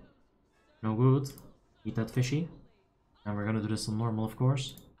 so no good. Eat that fishy. And we're gonna do this on normal, of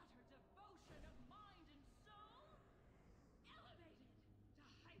course.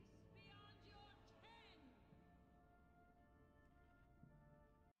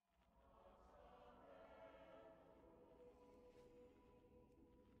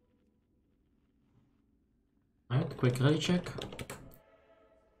 Alright, quick ready check.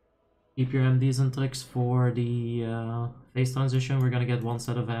 Keep your MDs and tricks for the phase transition. We're gonna get one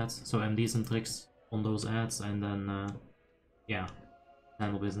set of ads, so MDs and tricks on those ads, and then yeah,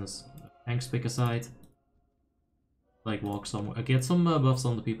 handle business. Tanks pick a side. Like walk somewhere. Get some buffs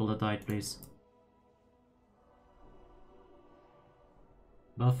on the people that died, please.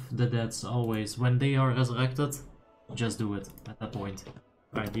 Buff the deads always. When they are resurrected, just do it at that point.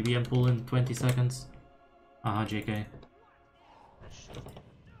 Alright, DBM pull in 20 seconds. Aha, JK.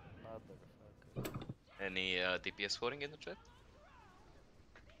 Any DPS scoring in the chat?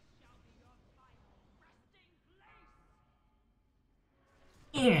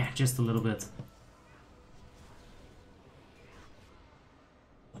 Yeah, just a little bit.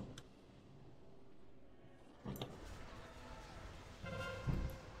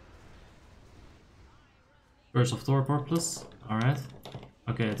 Curse of Torpor plus. Alright.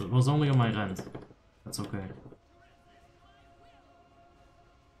 Okay, it was only on my rend. That's okay.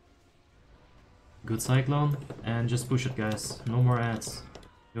 Good Cyclone. And just push it, guys. No more ads.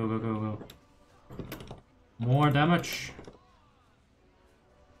 Go, go, go, go. More damage.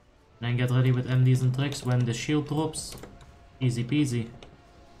 Then get ready with MDs and tricks when the shield drops. Easy peasy.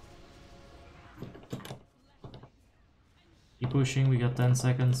 Keep pushing, we got 10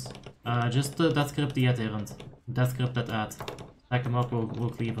 seconds. Just death grip the adherent. Death grip that ad. Stack him up, we'll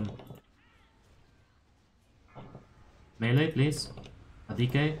cleave him. Melee, please. A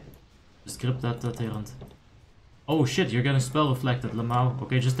DK. Just grip that adherent. Oh shit, you're getting spell reflected, Lamau.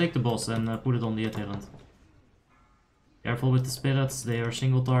 Okay, just take the boss and put it on the adherent. Careful with the spirits, they are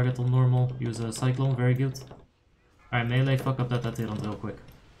single target on normal. Use a cyclone, very good. Alright, melee, fuck up that adherent real quick.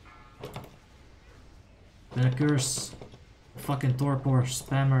 Then a curse. Fucking torpor,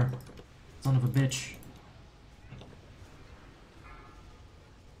 spammer. Son of a bitch.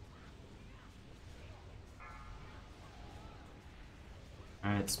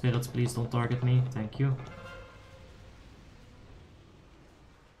 Alright, spirits, please don't target me. Thank you.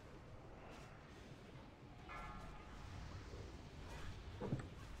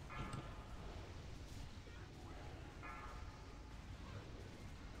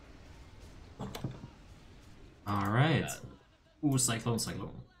 Alright. Ooh, cyclone, cyclone.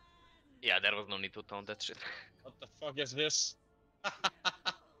 Yeah, there was no need to taunt that shit. What the fuck is this?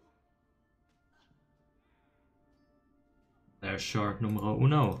 There's shark numero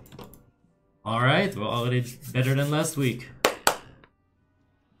uno. Alright, we're already better than last week.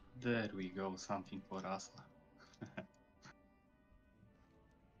 There we go, something for us.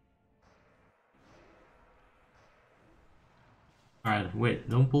 Alright, wait,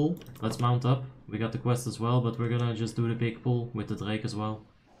 don't pull. Let's mount up. We got the quest as well, but we're gonna just do the big pull with the Drake as well.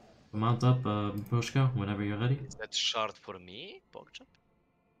 So mount up, Pushka, whenever you're ready. Is that shard for me, Pogchop?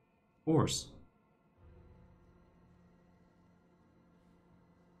 Of course.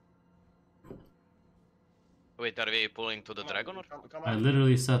 Wait, are we pulling to the dragon or? Come I on.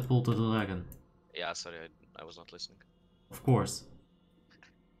 literally said pull to the dragon. Yeah, sorry, I was not listening. Of course.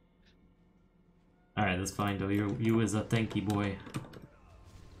 Alright, that's fine though. You is a tanky boy.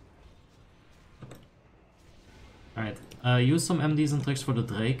 Alright, use some MDs and tricks for the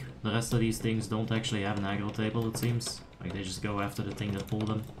Drake. The rest of these things don't actually have an aggro table, it seems. Like, they just go after the thing that pulled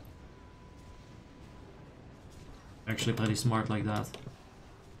them. Actually pretty smart like that.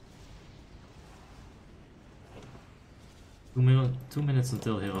 2 minutes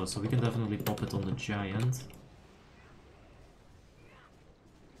until hero, so we can definitely pop it on the giant.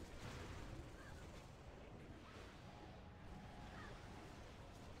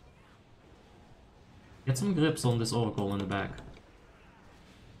 Get some grips on this oracle in the back.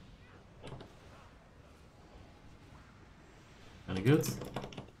 Very good.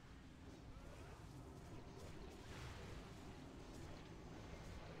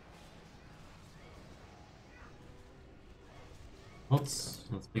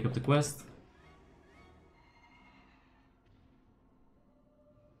 Let's pick up the quest.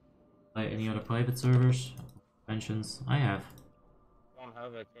 Play any other private servers? Mentions? I have. Don't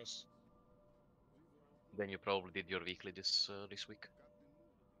have a quest. Then you probably did your weekly this week.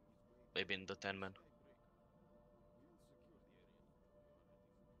 Maybe in the 10 man.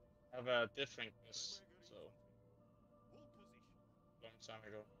 I have a different quest, so long time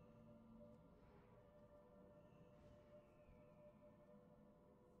ago.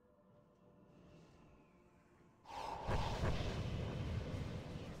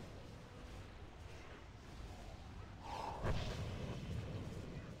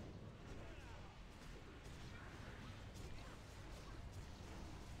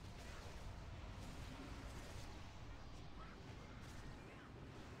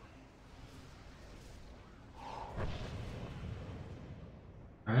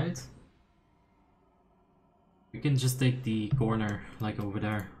 Alright. We can just take the corner, like over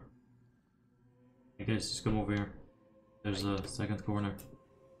there. I guess just come over here. There's a second corner.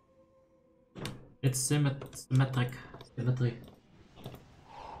 It's symmetric. Symmetry.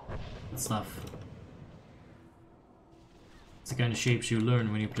 Good stuff. It's the kind of shapes you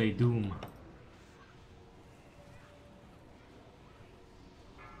learn when you play Doom.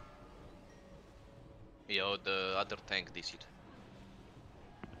 Yo, the other tank DC'd.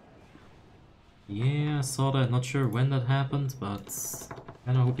 Yeah, I saw that. Not sure when that happened, but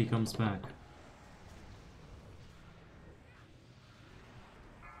I hope he comes back.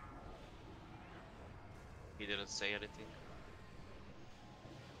 He didn't say anything.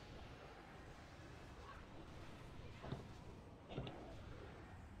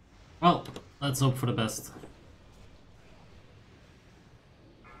 Well, let's hope for the best.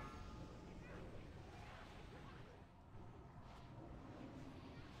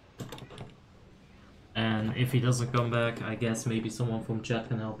 And if he doesn't come back, I guess maybe someone from chat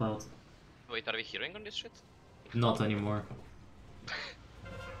can help out. Wait, are we hearing on this shit? Not anymore.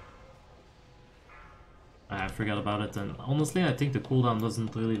 I forgot about it, and honestly I think the cooldown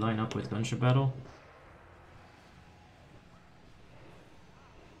doesn't really line up with gunship battle.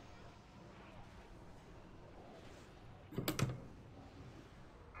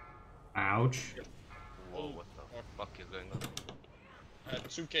 Ouch. Whoa, what the fuck is going on?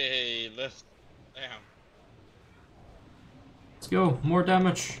 2k left. Damn. Let's go, more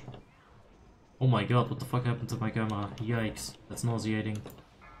damage. Oh my god, what the fuck happened to my camera? Yikes, that's nauseating.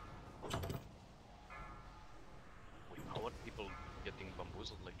 Wait, how are people getting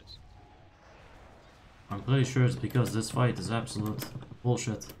bamboozled like this? I'm pretty sure it's because this fight is absolute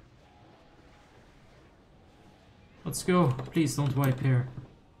bullshit. Let's go, please don't wipe here.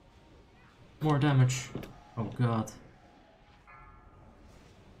 More damage. Oh god.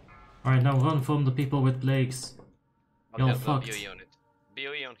 Alright, now run from the people with plagues. I'll You're get the fucked. BOE on it.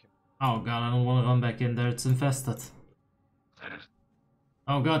 BOE on him. Oh god, I don't want to run back in there, it's infested.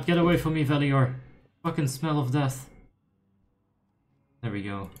 Oh god, get away from me, Valior. Fucking smell of death. There we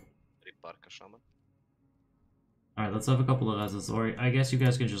go. Riparka shaman. Alright, let's have a couple of reses, or I guess you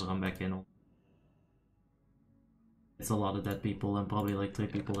guys can just run back in. It's a lot of dead people and probably like 3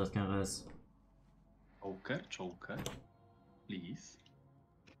 people that can res. Choker, please.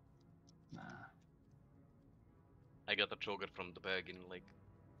 Nah. I got a choker from the bag in like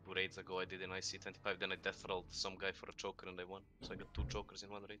 2 raids ago. I did an IC25, then I death rolled some guy for a choker and I won. So I got 2 chokers in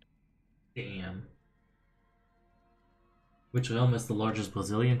 1 raid. Damn. Which realm is the largest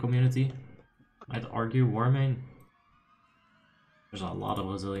Brazilian community? I'd argue Warmane. There's a lot of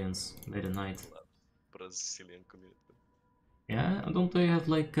Brazilians late at night. Brazilian community. Yeah, don't they have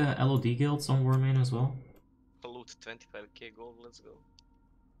like LOD guilds on Warmane as well? Loot 25k gold, let's go.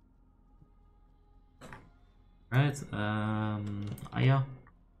 Right, Aya.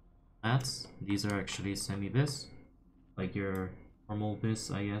 Mats, these are actually semi-bis. Like your normal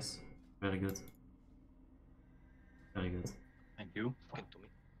bis, I guess. Very good. Very good. Thank you. Fucking to me.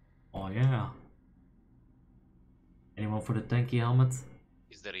 Oh yeah. Anyone for the tanky helmet?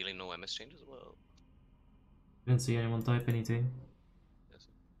 Is there really no MS changes? Well, Didn't see anyone type anything. yes.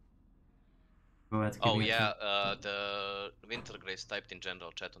 Go ahead. Oh yeah, the Wintergrace typed in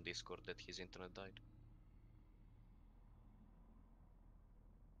general chat on Discord that his internet died.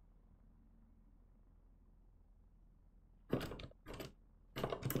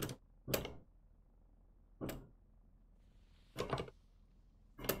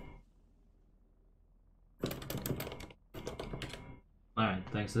 Alright,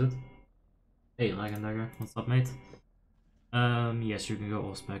 thanks dude. Hey Dagger, what's up mate? Yes, you can go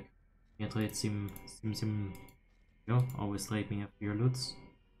off spec. Yeah, trade sim. Yo, always trade me after your loots.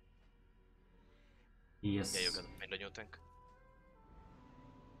 Yes. Yeah, you gotta find a new tank.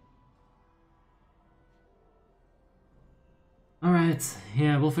 Alright,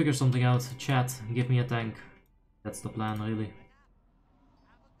 yeah, we'll figure something out. Chat, give me a tank. That's the plan, really.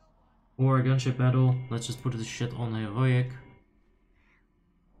 For a gunship battle, let's just put this shit on heroic.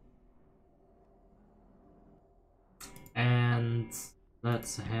 And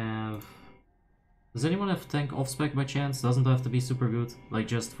let's have... Does anyone have tank off-spec by chance? Doesn't have to be super good, like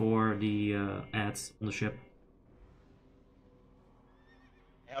just for the ads on the ship.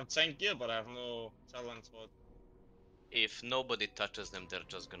 I have tank gear, but I have no talent for it. If nobody touches them, they're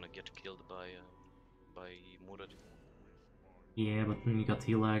just gonna get killed by Murad. Yeah, but then you got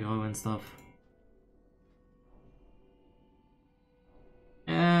heal aggro and stuff.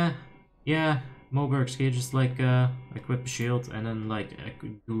 Yeah, Moberg's Cage just like equip shield and then like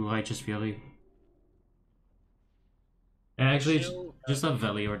do Righteous Fury. Actually, just have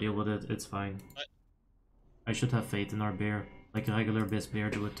Valley or deal with it, it's fine. I should have faith in our bear. Like a regular Biz player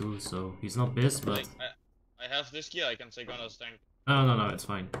do it too, so he's not Biz, but... Like, I have this gear, I can take on as tank. Oh, no, it's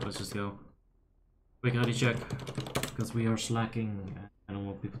fine. Let's just go. Quick ready check, because we are slacking. I don't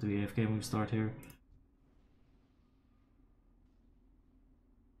want people to be AFK when we start here.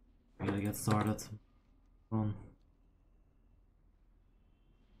 We gotta get started. Come on.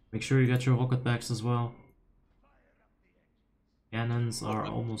 Make sure you get your rocket packs as well. Cannons are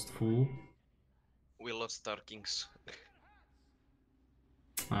almost full. We lost our kings.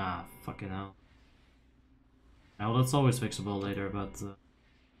 Ah, fucking hell. Now that's always fixable later, but...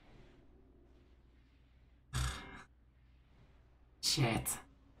 Shit.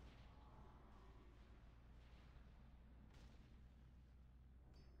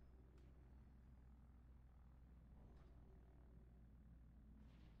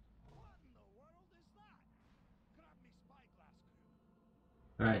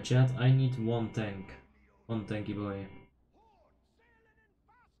 Alright, chat, I need one tank. One tanky boy.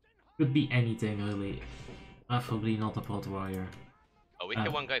 Could be anything, really. Preferably not a Prot Warrior. Oh, we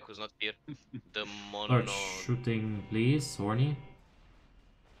have one guy who's not here. The Start shooting, please, Horny.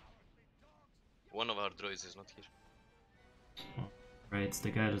 One of our droids is not here. Right, the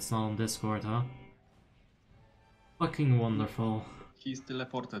guy that's not on Discord, huh? Fucking wonderful. He's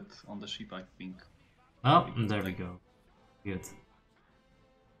teleported on the ship, I think. Oh, there we go. Good.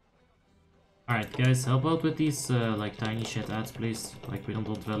 Alright, guys, help out with these, like, tiny shit ads, please. Like, we don't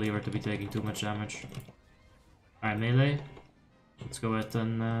want Valier to be taking too much damage. Alright, melee. Let's go ahead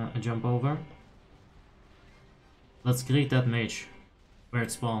and jump over. Let's greet that mage. Where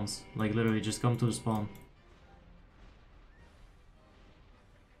it spawns. Like, literally, just come to the spawn.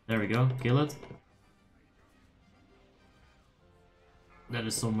 There we go, kill it. That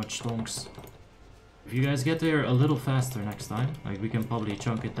is so much stonks. If you guys get there a little faster next time, like, we can probably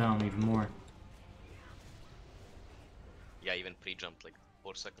chunk it down even more. Yeah, even pre-jumped like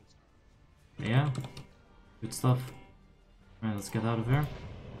 4 seconds. Yeah, good stuff. Alright, let's get out of here.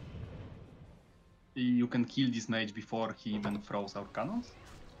 You can kill this mage before he even throws our cannons?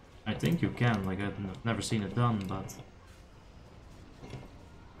 I think you can, like I've never seen it done, but...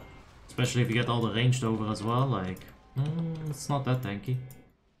 Especially if you get all the ranged over as well, like... it's not that tanky.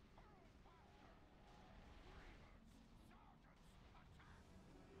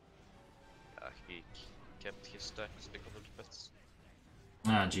 He kept his stacks because of the pets.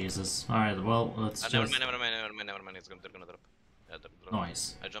 Ah, Jesus. Alright, well, let's just... Never mind, they're gonna drop. Yeah, they're dropping.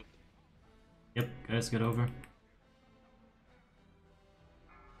 Nice. I jumped. Yep, guys, get over.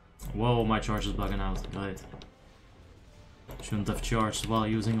 Whoa, my charge is bugging out. Right. Shouldn't have charged while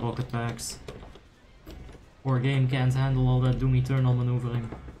using rocket packs. Poor game can't handle all that doom eternal maneuvering.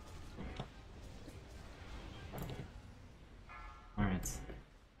 Alright.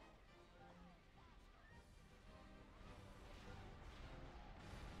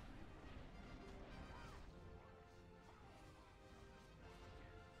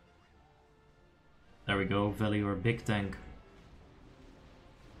 There we go, value our big tank.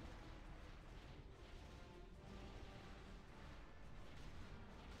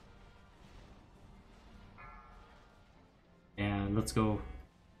 And let's go.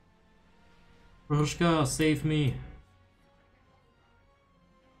 Rushka, save me!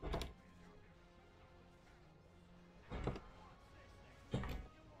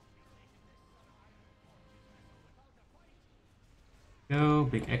 Go,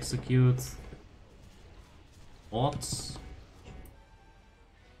 big execute. What?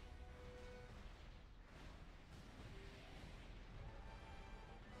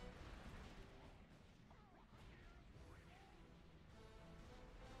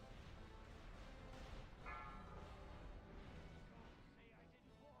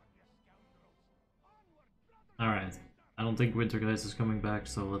 Alright, I don't think Wintergeist is coming back,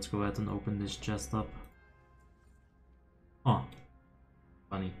 so let's go ahead and open this chest up. Oh,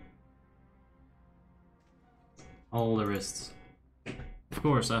 funny. All the wrists. of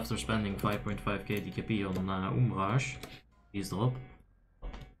course, after spending 5.5k DKP on Umraj, please drop.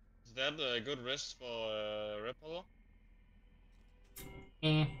 Is that a good rest for Repolo?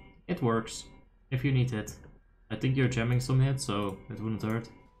 It works. If you need it. I think you're jamming some hits, so it wouldn't hurt.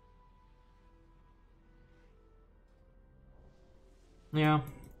 Yeah.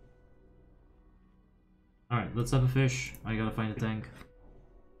 Alright, let's have a fish. I gotta find a tank.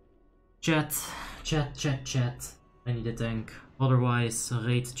 Chat. I need a tank. Otherwise,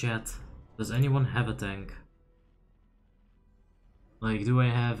 rate chat. Does anyone have a tank? Like, do I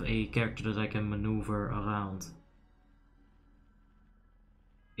have a character that I can maneuver around?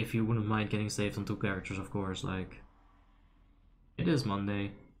 If you wouldn't mind getting saved on 2 characters, of course, like... It is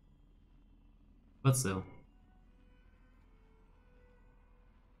Monday. But still.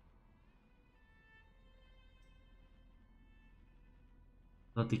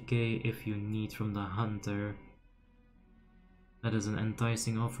 $30k if you need from the hunter. That is an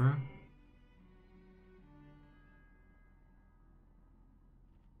enticing offer.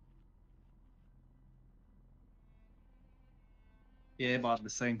 Yeah, but at the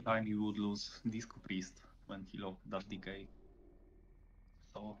same time you would lose Disco Priest when he locked that decay.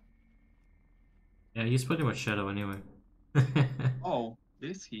 So... Yeah, he's pretty much Shadow anyway. Oh,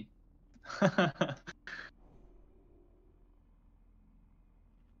 is he?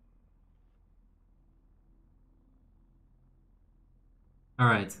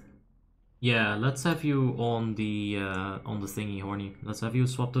 Alright. Yeah, let's have you on the thingy, Horny. Let's have you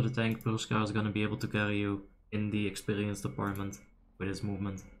swap to the tank. Purskar is gonna be able to carry you in the experience department with his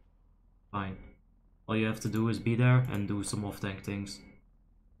movement. Fine. All you have to do is be there and do some off-tank things.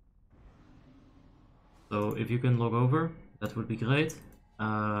 So if you can log over, that would be great.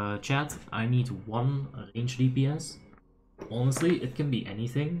 Chat, I need 1 range DPS. Honestly, it can be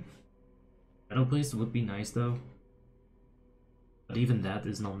anything. Shadow Priest would be nice though. But even that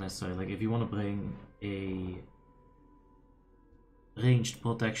is not necessary. Like, if you want to bring a ranged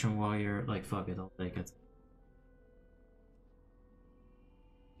protection warrior, like, fuck it, I'll take it.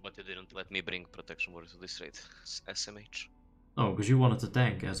 But you didn't let me bring protection warrior to this rate. SMH. Oh, because you wanted to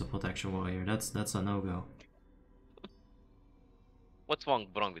tank as a protection warrior. That's a no-go. What's wrong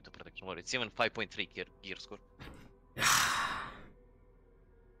with the protection warrior? It's even 5.3 gear score.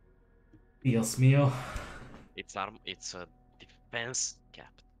 Dios mío. It's a defense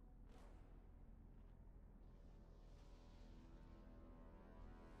cap.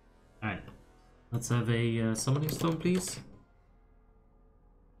 Alright. Let's have a summoning stone, please.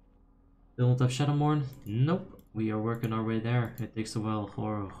 Don't have Shadowmourne? Nope. We are working our way there. It takes a while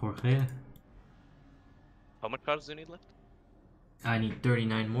for Jorge. How much cards do you need left? I need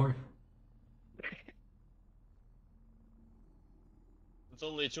 39 more. It's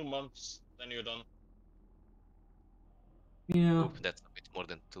only 2 months, then you're done. Yeah. Oof, that's a bit more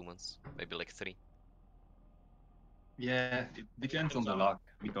than 2 months. Maybe like 3. Yeah, it depends on the luck,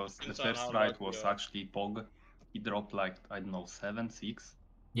 because the Depends on first how ride lucky was you are. actually Pog. He dropped like, I don't know, 7, 6.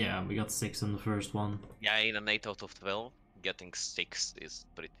 Yeah, we got 6 in the first one. Yeah, in an 8 out of 12, getting 6 is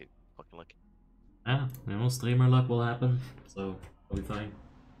pretty fucking lucky. Ah, you know, streamer luck will happen, so I'll be fine.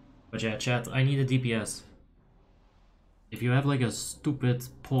 But yeah, chat, I need a DPS. If you have like a stupid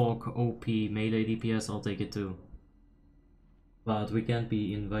Pog OP melee DPS, I'll take it too. But we can't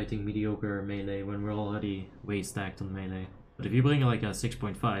be inviting mediocre melee when we're already way stacked on melee. But if you bring like a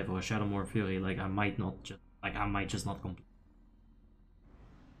 6.5 or a Shadowmourne Fury, like I might just not complete.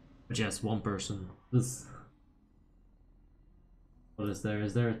 But yes, 1 person. This. What is there?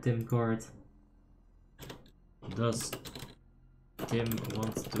 Is there a Tim card? Does Tim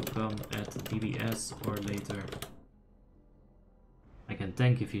want to come at DBS or later? I can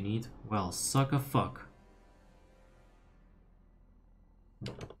tank if you need. Well, suck a fuck.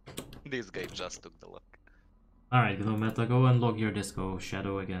 This guy just took the luck. Alright, Gnometa, go and log your disco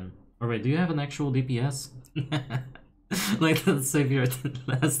shadow again. Alright, do you have an actual DPS? Like, let's save your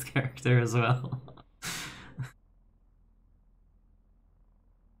last character as well.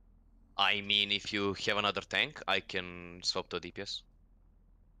 I mean, if you have another tank, I can swap to DPS.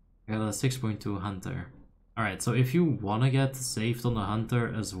 I got a 6.2 hunter. Alright, so if you wanna get saved on the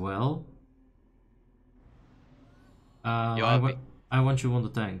hunter as well, I want you on the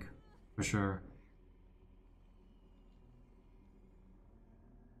tank, for sure.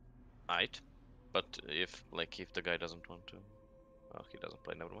 Right. But if the guy doesn't want to, well, he doesn't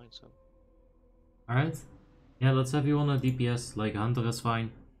play, never mind. So. Alright. Yeah, let's have you on a DPS, like hunter is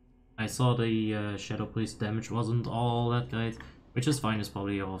fine. I saw the Shadow Priest damage wasn't all that great, which is fine, it's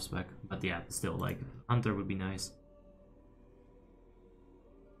probably your off spec. But yeah, still, like, hunter would be nice.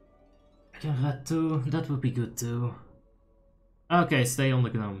 Yeah, that too, that would be good too. Okay, stay on the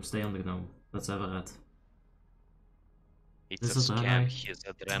gnome. Stay on the gnome. Let's have a rat. It's This a is scam. Draenei. He's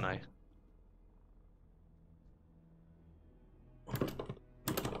a Draenei.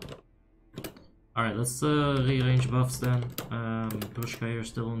 Alright, let's rearrange buffs then. Pushka here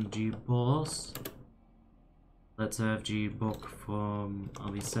still on G boss. Let's have G Bok from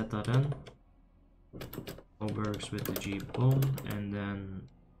Aliseta then. Obergs with the G bomb, and then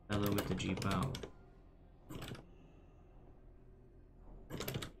Ella with the G bow.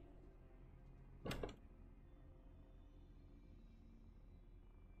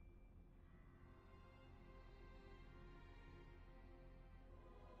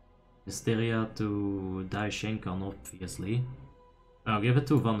 Hysteria to Dai Shenkan, obviously. I'll give it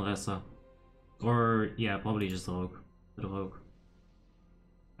to Van Ressa. Or, yeah, probably just Rogue. The Rogue.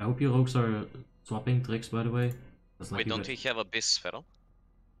 I hope your Rogues are swapping tricks, by the way. Wait, don't we have a Beast Feral?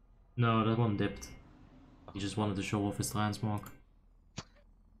 No, that one dipped. He just wanted to show off his transmog.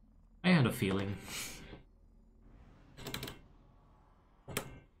 I had a feeling.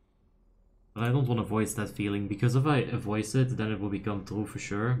 But I don't want to voice that feeling, because if I voice it, then it will become true for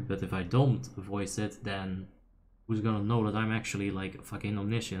sure. But if I don't voice it, then who's gonna know that I'm actually like fucking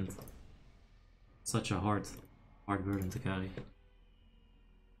omniscient? Such a hard burden to carry.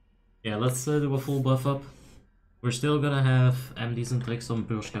 Yeah, let's do a full buff up. We're still gonna have MDs and tricks on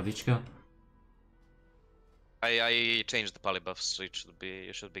Burshkavichka. I changed the poly buffs, so you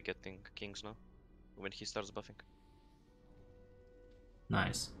should be getting kings now when he starts buffing.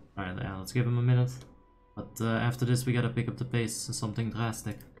 Nice. Alright, yeah, let's give him a minute. But after this we gotta pick up the pace to something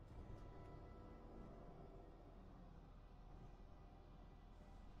drastic.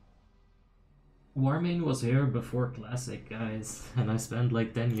 Warmane was here before Classic, guys, and I spent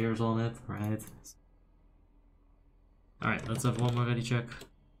like 10 years on it, right? Alright, let's have one more ready check.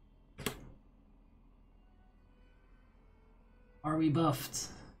 Are we buffed?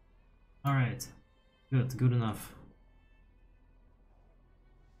 Alright. Good enough.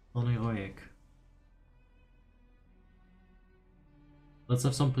 Non-heroic. Let's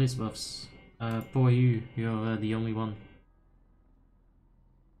have some priest buffs. Poor you, you're the only one.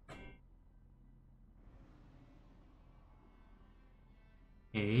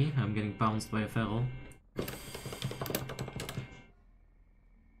 Hey, I'm getting pounced by a feral.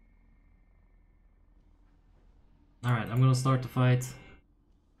 Alright, I'm gonna start the fight.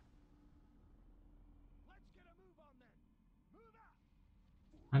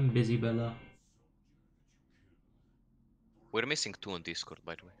 I'm busy, Bella. We're missing 2 on Discord,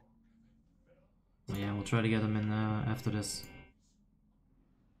 by the way. So yeah, we'll try to get them in after this.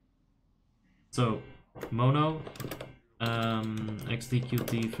 So, Mono,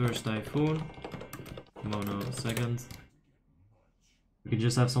 XTQT first Typhoon, Mono second. We can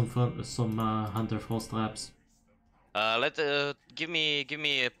just have some fun, some Hunter Frost traps. Give me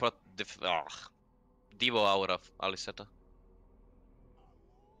a Devo Aura, Aliseta.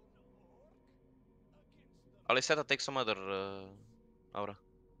 Aliseta, take some other aura.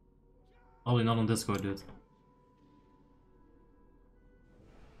 Probably not on Discord, dude.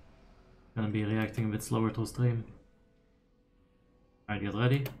 Gonna be reacting a bit slower to stream. Alright, get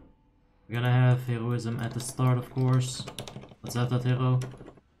ready. We're gonna have heroism at the start, of course. Let's have that hero.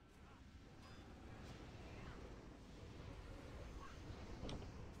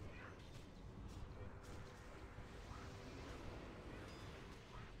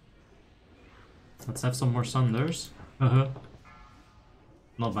 Let's have some more Sunders.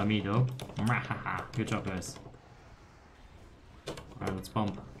 Not by me though. Good job, guys. Alright, let's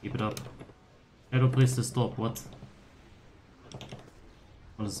pump. Keep it up. Hero please to stop. What?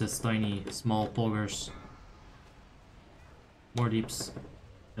 What is this tiny, small poggers? More deeps.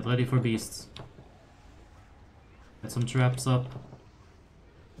 Get ready for beasts. Get some traps up.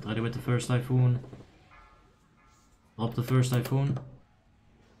 Get ready with the first Typhoon. Drop the first Typhoon.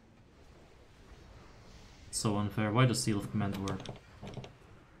 So unfair. Why does Seal of Command work?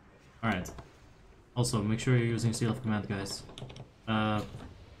 Alright. Also, make sure you're using Seal of Command, guys.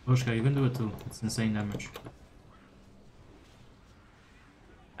 Pushka, you can do it too. It's insane damage.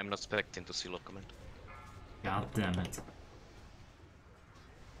 I'm not expecting to Seal of Command. God damn it.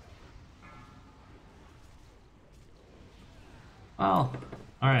 Well,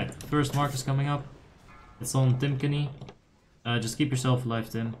 alright. First mark is coming up. It's on Timkany. Just keep yourself alive,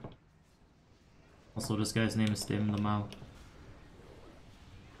 Tim. Also, this guy's name is Tim the Mao.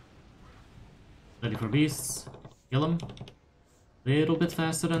 Ready for beasts. Kill him. Little bit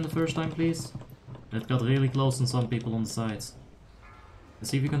faster than the first time, please. It got really close on some people on the sides. Let's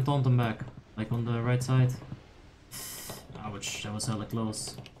see if you can taunt them back. Like on the right side. Ouch, that was hella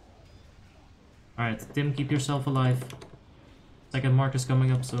close. Alright, Tim, keep yourself alive. Second mark is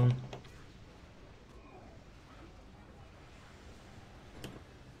coming up soon.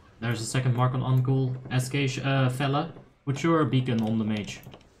 There's a second mark on Uncool. SK fella, put your beacon on the mage.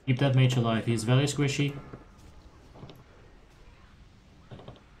 Keep that mage alive, he's very squishy.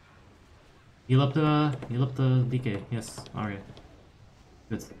 Heal up the DK, yes, alright.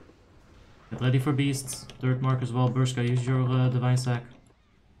 Good. Get ready for beasts. Third mark as well, Burska, use your divine sack.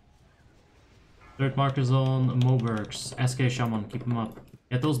 Third mark is on Mobergs. SK Shaman, keep them up.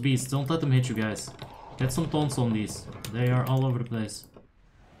 Get those beasts, don't let them hit you guys. Get some taunts on these, they are all over the place.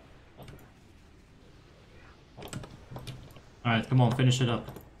 Alright, come on, finish it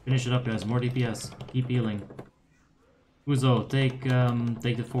up. Finish it up, guys. More DPS. Keep healing. Uzo, take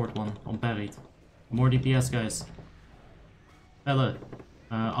the fourth one on parried. More DPS, guys. Fella,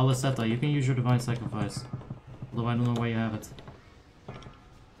 Aliceta, you can use your Divine Sacrifice. Although I don't know where you have it.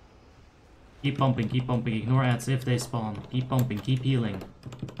 Keep pumping, ignore ads if they spawn. Keep pumping, keep healing.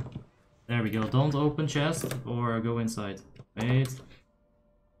 There we go, don't open chest or go inside. Wait.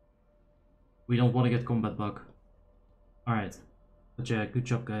 We don't want to get combat bug. Alright. But yeah, good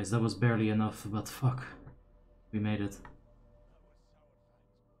job guys, that was barely enough, but fuck. We made it.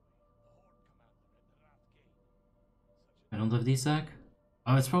 I don't have DSAC?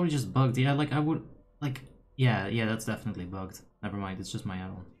 Oh, it's probably just bugged. Yeah, like I would... Like... Yeah, that's definitely bugged. Never mind, it's just my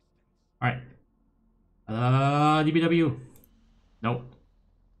add-on. Alright. DBW. Nope.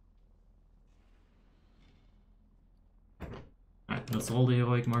 Alright, let's hold the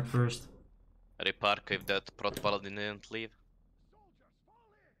heroic mark first. Repark if that Prot Paladin didn't leave.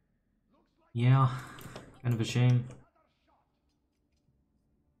 Yeah, kind of a shame.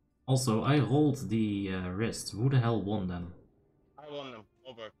 Also, I rolled the wrists. Who the hell won them? I won them.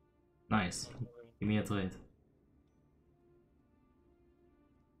 Over. Nice. Give me a trade.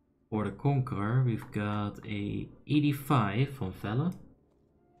 For the Conqueror, we've got a 85 from Vela.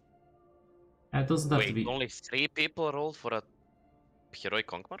 It doesn't have to be... only 3 people rolled for a heroic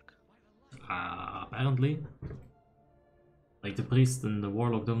conk mark? Apparently. Like the priest and the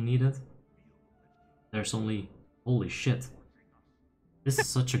warlock don't need it. There's only... Holy shit. This is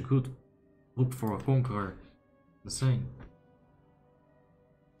such a good group for a Conqueror. Insane.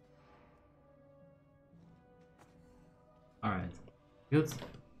 Alright. Good.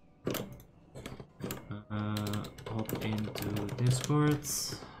 Hop into Discord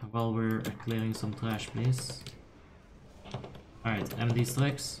while we're clearing some trash, please. Alright, MD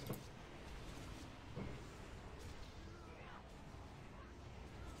strikes.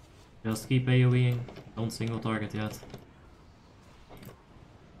 Just keep AoEing, don't single target yet.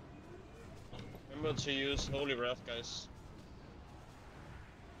 Remember to use Holy Wrath, guys.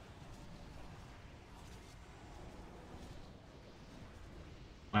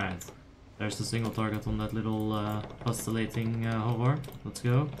 Alright, there's the single target on that little postulating horror. Let's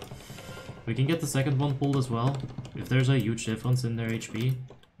go. We can get the second one pulled as well. If there's a huge difference in their HP, I think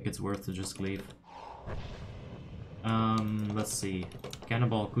it's worth to just cleave. Let's see.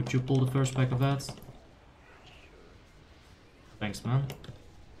 Cannonball, could you pull the first pack of that? Thanks, man.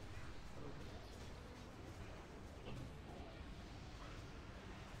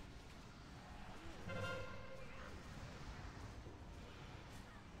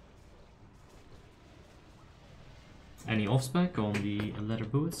 Any off-spec on the leather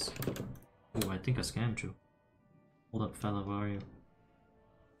boots? Oh, I think I scammed you. Hold up, fella, where are you?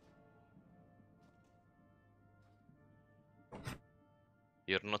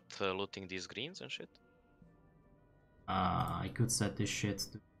 You're not looting these greens and shit? I could set this shit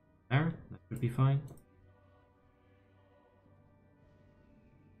to there, that should be fine.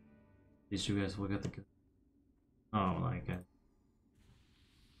 At least you guys will get the... Oh, like it.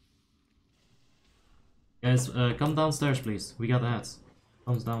 Guys, come downstairs please, we got ads.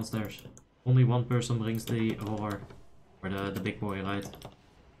 Comes downstairs. Only one person brings the horror. Or the big boy, right?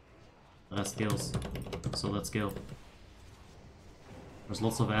 The rest kills. So let's kill. There's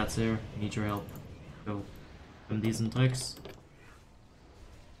lots of ads here, need your help. Go. Some decent tricks.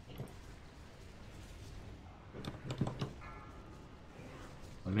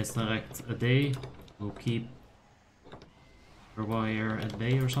 I misdirect a day. We'll keep her wire at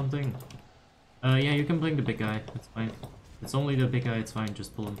bay or something. Yeah, you can bring the big guy, it's fine. It's only the big guy, it's fine,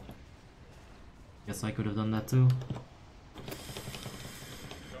 just pull him. Guess I could have done that too.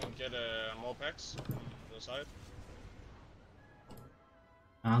 Don't get more packs on the side.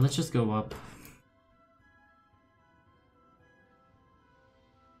 Let's just go up.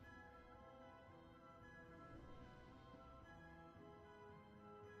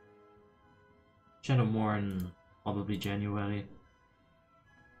 Shadowmourne, probably January.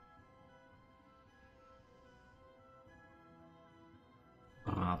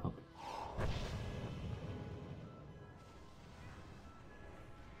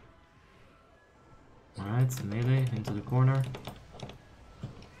 Alright, melee into the corner.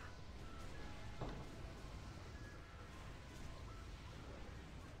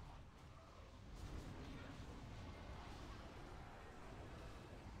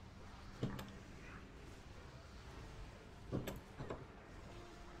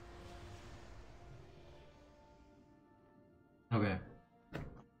 Okay.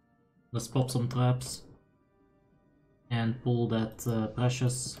 Let's pop some traps. And pull that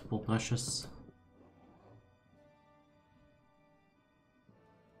precious. Pull precious.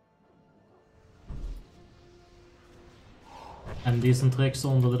 And decent tricks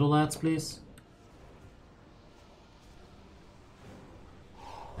on the little lads, please.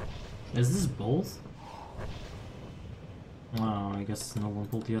 Is this both? Oh, I guess no one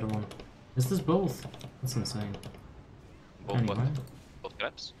pulled the other one. Is this both? That's insane. Both Anyway. what? Both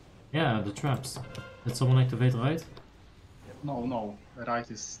traps? Yeah, the traps. Did someone activate right? No, right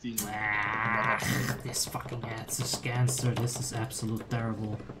is still. This fucking adds a scancer. This is absolute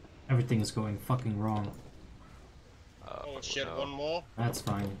terrible. Everything is going fucking wrong. Oh shit, no. one more. That's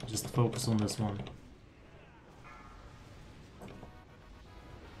fine. Just focus on this one.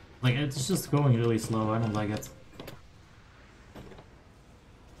 Like, it's just going really slow. I don't like it.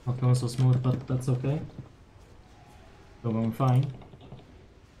 Not going so smooth, but that's okay. Still going fine.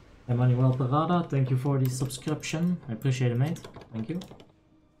 Emmanuel Parada, thank you for the subscription. I appreciate it, mate. Thank you.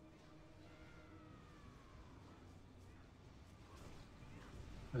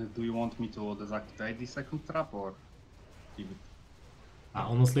 Do you want me to deactivate the second trap or keep it?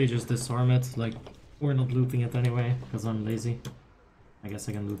 Honestly, just disarm it. Like, we're not looting it anyway, because I'm lazy. I guess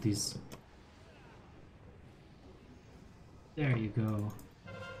I can loot these. There you go.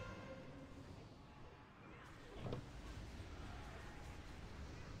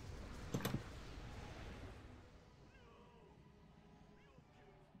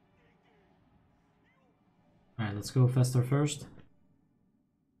 Alright, let's go faster first.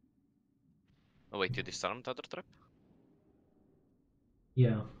 Oh wait, you disarmed the other trap?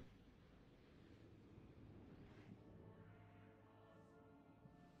 Yeah.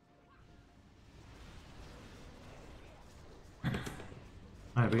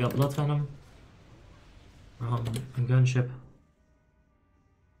 Alright, we got Blood Venom. And Gunship.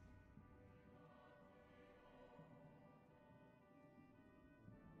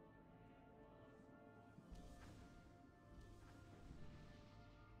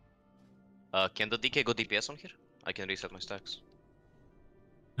 Can the DK go DPS on here? I can reset my stacks.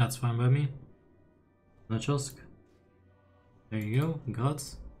 That's fine by me. Lechosk. There you go,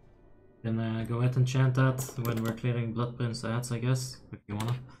 Guts. Then go ahead and chant that when we're clearing Blood Prince ads, I guess, if you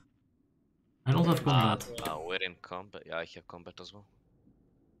wanna. I don't have combat. We're in combat. Yeah, I have combat as well.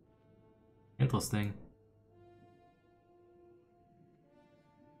 Interesting.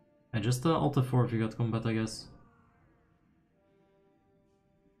 And just Alt F4 if you got combat, I guess.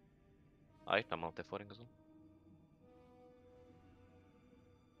 Alright, I'm out F4ing as well.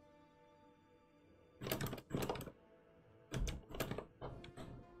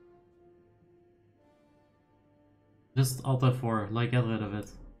 Just Alt F4, like, get rid of it.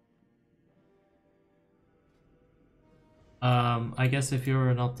 I guess if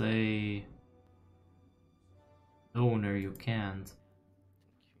you're not a owner, you can't.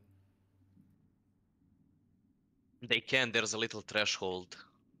 They can, there's a little threshold.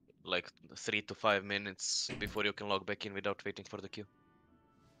 Like 3 to 5 minutes before you can log back in without waiting for the queue.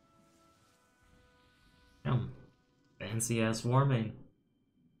 Damn. Fancy ass Warmane.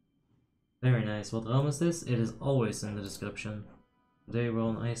 Very nice. What realm is this? It is always in the description. Today we're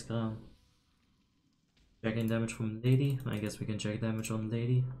on Icecrown. Checking damage from Lady. I guess we can check damage on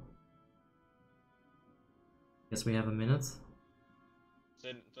Lady. Guess we have a minute.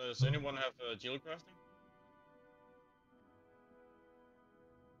 Does anyone have gel crafting?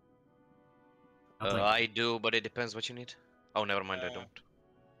 I do, but it depends what you need. Oh, never mind, I Yeah. don't.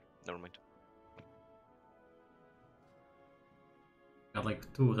 Never mind. Got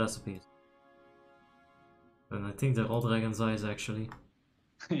like 2 recipes. And I think they're all Dragon's Eyes actually.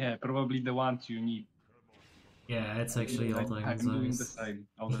 Yeah, probably the ones you need. Yeah, it's actually all I'm Dragon's doing the Eyes. same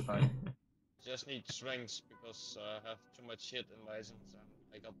all the time. Just need strengths because I have too much shit in license and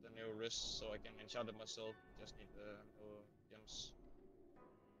I got the new wrist so I can enchant it myself. Just need the new gems.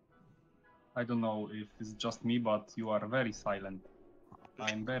 I don't know if it's just me, but you are very silent.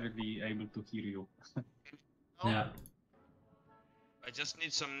 I'm barely able to hear you. Yeah. I just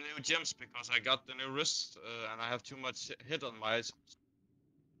need some new gems because I got the new wrist and I have too much hit on my eyes.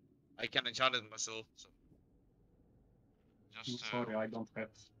 I can enchant it myself. So. Just, Sorry, I don't have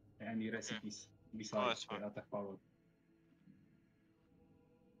any recipes besides it's fine. the attack power.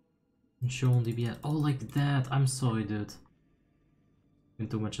 And show on DBS. Oh, like that. I'm sorry, dude. Been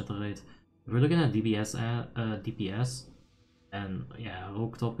too much at the rate. We're looking at DPS, and yeah,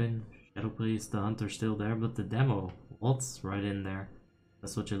 Rogue Toppin, Shadow Priest, the Hunter's still there, but the demo, what's right in there?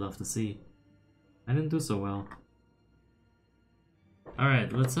 That's what you love to see. I didn't do so well.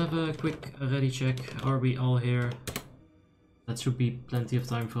 Alright, let's have a quick ready check. Are we all here? That should be plenty of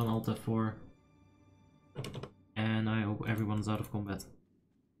time for an Alt F4. And I hope everyone's out of combat.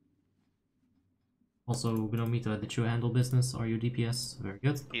 Also, Gnomita, did you handle business? Are you DPS? Very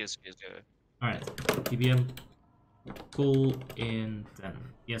good. Yes, yeah. Alright, TBM. Pull in 10.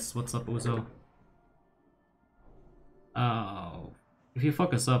 Yes, what's up, Uzo? Oh. If you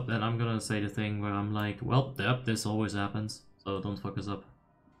fuck us up, then I'm gonna say the thing where I'm like, well, yep, this always happens, so don't fuck us up.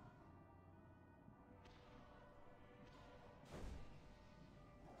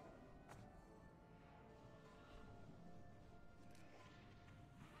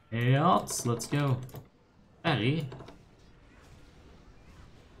 Yachts, let's go. Harry.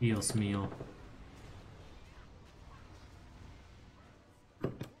 Dios mío.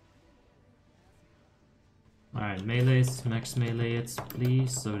 Alright, melees, max melee it,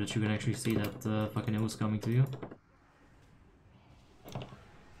 please, so that you can actually see that fucking it was coming to you.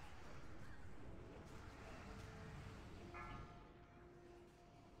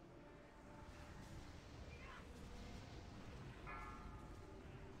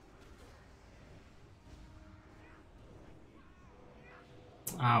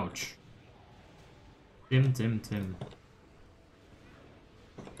 Ouch. Tim.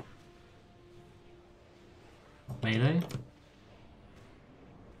 Melee.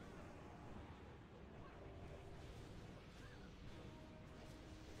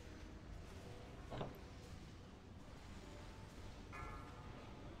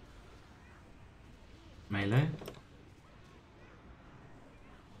 Melee.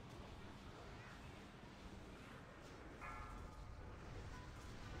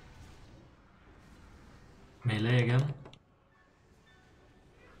 Melee again.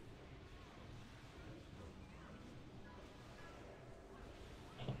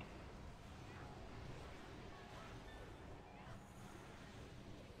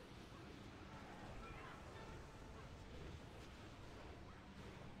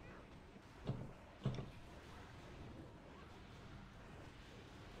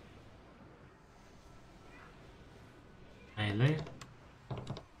 Melee.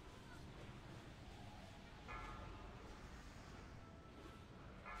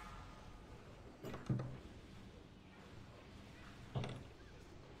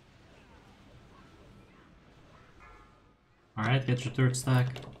 Alright, get your third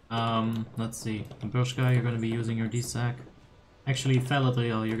stack. Let's see. Bershka, you're gonna be using your D-stack. Actually,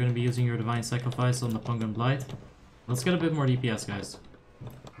 Faladriel, you're gonna be using your Divine Sacrifice on the Pungan Blight. Let's get a bit more DPS, guys.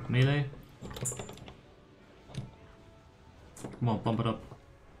 Melee. Come on, pump it up.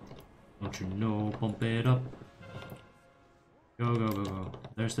 Don't you know, pump it up. Go.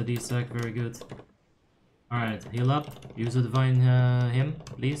 There's the D-stack, very good. Alright, heal up. Use a Divine Hymn,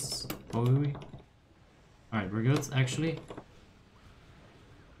 please. Alright, we're good, actually.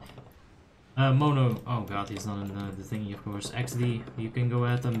 Mono. Oh god, he's not in the thingy, of course. XD, you can go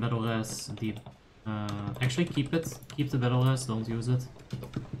ahead and battle res deep. Actually, keep it. Keep the battle res, don't use it.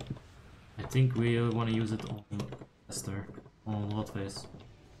 I think we want to use it on Esther. On Rotface.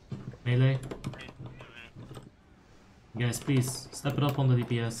 Melee. Guys, please, step it up on the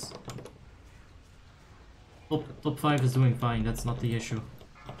DPS. Top 5 is doing fine, that's not the issue.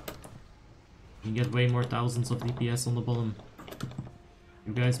 You can get way more thousands of DPS on the bottom.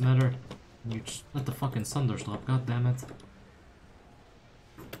 You guys matter. You just let the fucking Sunders drop, god damn it.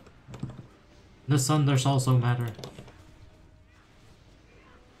 The Sunders also matter.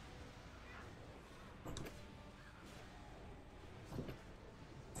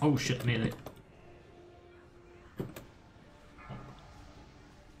 Oh shit, melee.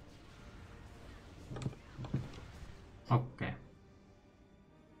 Okay.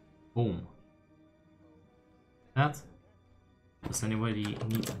 Boom. That. Does anybody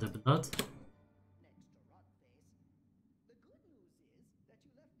need the blood?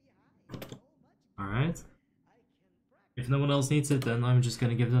 Alright. If no one else needs it, then I'm just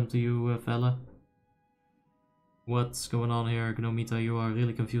gonna give them to you, fella. What's going on here, Gnomita? You are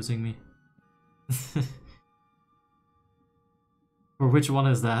really confusing me. For which one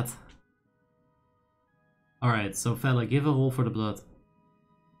is that? Alright, so fella, give a roll for the blood.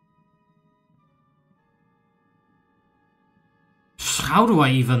 How do I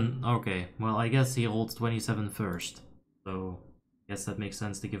even... Okay, well, I guess he rolled 27 first. So, I guess that makes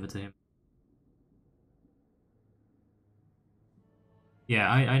sense to give it to him. Yeah,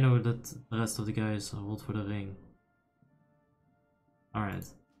 I know that the rest of the guys hold for the ring. Alright.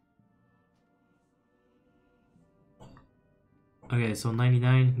 Okay, so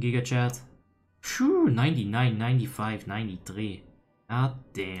 99 giga chat. Phew, 99, 95, 93. God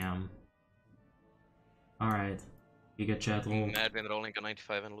damn. Alright. Giga chat roll. Mad when rolling a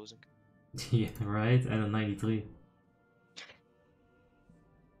 95 and losing. Yeah, right? And a 93.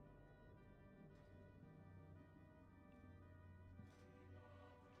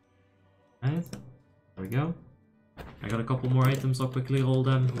 Right, there we go. I got a couple more items, I'll quickly roll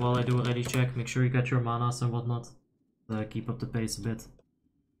them while I do a ready check. Make sure you get your manas and whatnot. Keep up the pace a bit.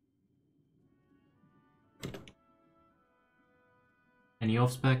 Any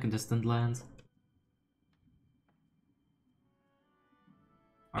off-spec, distant land?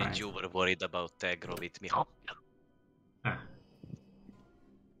 And Alright. you were worried about aggro with me. Ah.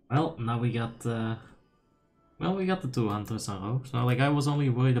 Well, now we got well, we got the 2 hunters in a row. So like I was only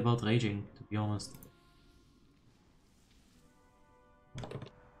worried about raging, to be honest.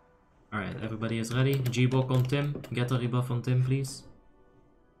 Alright, everybody is ready. G-Bok on Tim. Get a rebuff on Tim, please.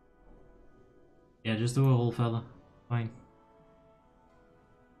 Yeah, just do a roll, fella. Fine.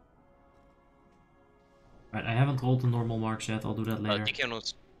 Right, I haven't rolled the normal marks yet. I'll do that later. DK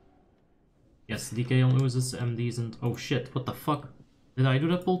knows. Yes, DK on oozes, MDs and... Oh shit, what the fuck? Did I do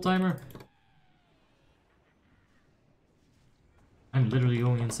that pull timer? I'm literally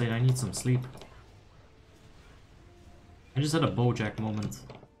going insane. I need some sleep. I just had a Bojack moment.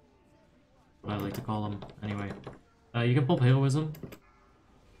 What I like to call them. Anyway. You can pop heroism.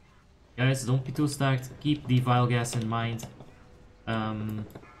 Guys, don't be too stacked. Keep the vile gas in mind.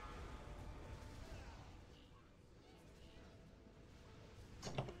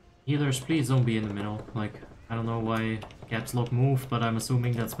 Healers, please don't be in the middle. Like, I don't know why caps lock move, but I'm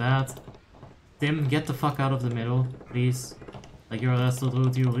assuming that's bad. Tim, get the fuck out of the middle, please. Like, you're a wrestled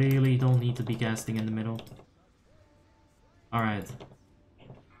route, you really don't need to be casting in the middle. Alright.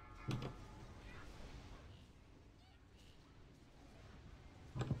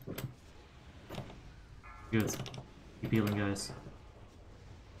 Good. Keep healing, guys.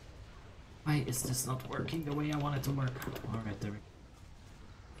 Why is this not working the way I want it to work? Alright, there we go.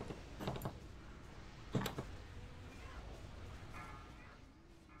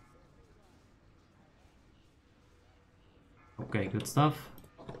 Okay, good stuff.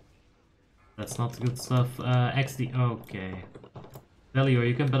 That's not good stuff. XD. Okay. Velior,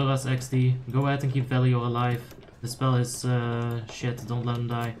 you can battle us XD. Go ahead and keep Velior alive. Dispel his shit. Don't let him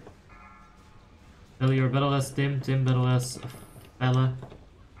die. Velior, battle us Tim. Tim, battle us Fella.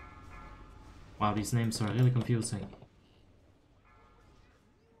 Wow, these names are really confusing.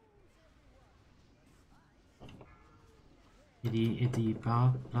 Itty,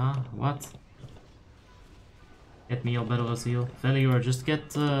 ba, what? Get me, I'll battle us heal. Velior, just get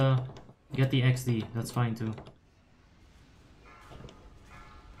the XD. That's fine too.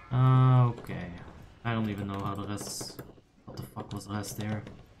 Okay. I don't even know how the rest... What the fuck was the rest there?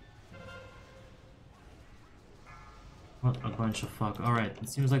 What a bunch of fuck. Alright, it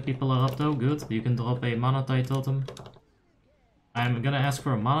seems like people are up though. Good. You can drop a mana tide totem. I'm gonna ask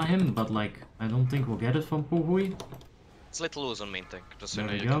for a mana hymn, but like, I don't think we'll get it from Puhui. It's little loose on main tank, just so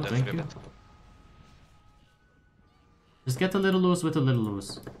There you we know go, you can thank definitely you. bet. Just get a little loose with a little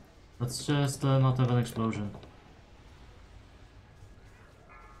loose. Let's just not have an explosion.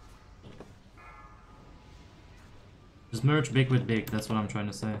 Just merge big with big, that's what I'm trying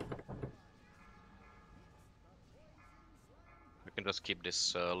to say. You can just keep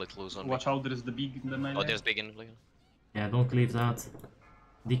this little loose on Watch out, there is the big in the melee. Oh, there's big in. Yeah, don't cleave that.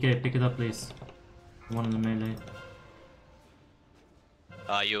 DK, pick it up please. The one in the melee.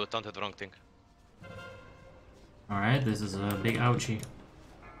 You taunted the wrong thing. Alright, this is a big ouchie.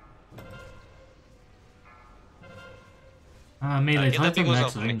 Melee, Get try the to big ooze max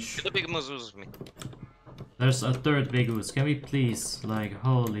off me. range. Get the big ooze off me. There's a third big ooze. Can we please? Like,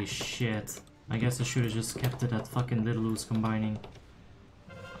 holy shit. I guess I should have just kept it at fucking little ooze combining.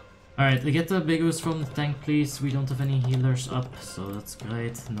 Alright, get the big ooze from the tank, please. We don't have any healers up, so that's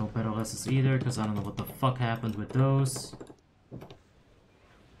great. No battle resses either, because I don't know what the fuck happened with those.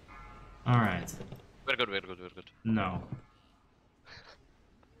 Alright. We're good, we're good, we're good. No.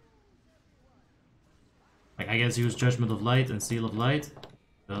 Like, I guess use Judgment of Light and Seal of Light,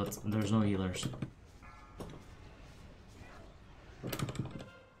 but there's no healers.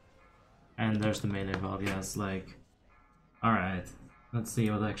 And there's the melee valve, yes, like... Alright, let's see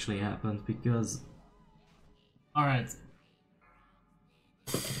what actually happened, because... Alright.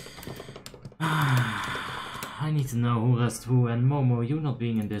 I need to know who rests who, and Momo, you not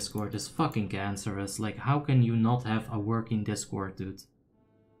being in Discord is fucking cancerous. Like, how can you not have a working Discord, dude?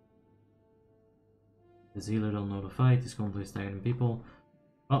 This healer don't know the fight, he's constantly staggering people.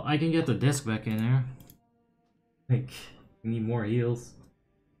 Well, I can get the disc back in here. Like, we need more heals.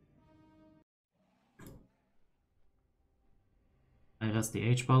 I rest the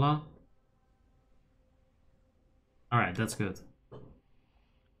H-Pala. Alright, that's good.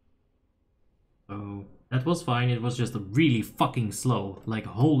 So, that was fine, it was just really fucking slow. Like,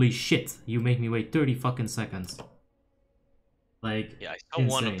 holy shit, you made me wait 30 fucking seconds. Like, Yeah, I saw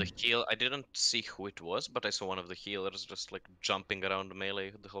one of the insane. heal. I didn't see who it was, but I saw one of the healers just like jumping around the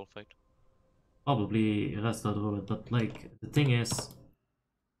melee the whole fight. Probably rest of the road, but like, the thing is...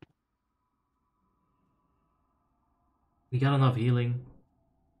 We got enough healing.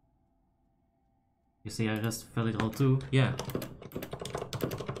 You see, I rest Velidrol too. Yeah.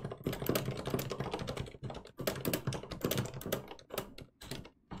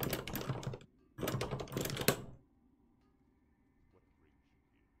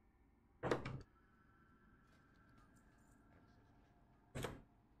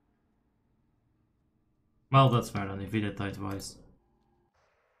 Well, that's fair then, if he did die twice.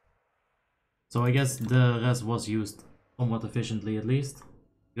 So I guess the rest was used somewhat efficiently at least.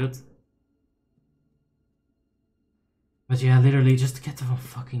 Good. But yeah, literally just get them on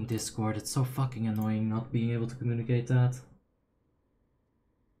fucking Discord. It's so fucking annoying not being able to communicate that.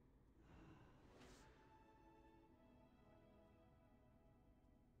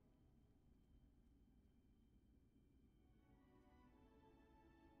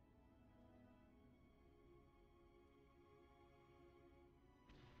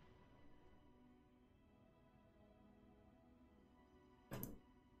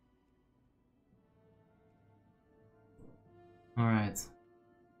 Alright.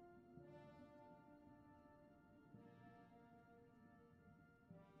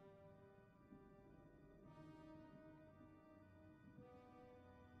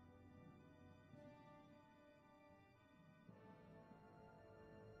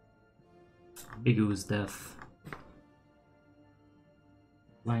 Big Ooze death.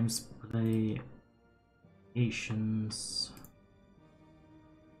 Lime spray. Patience.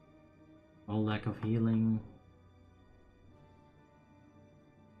 All lack of healing.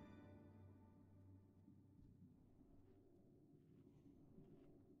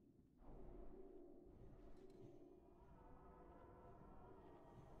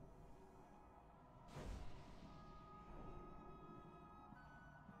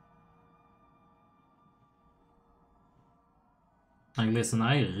 Like, listen,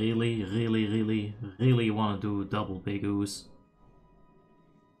 I really want to do double Big Ooze.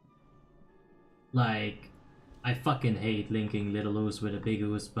 Like, I fucking hate linking Little Ooze with a Big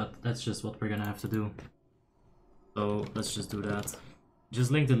Ooze, but that's just what we're gonna have to do. So, let's just do that.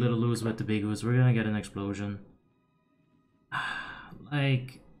 Just link the Little Ooze with the Big Ooze, we're gonna get an explosion.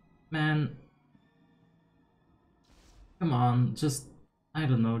 Like, man... Come on, just... I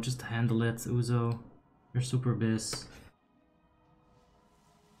don't know, just handle it, Uzo. You're super biz.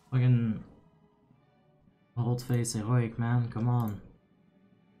 Fucking... Old face heroic, man, come on.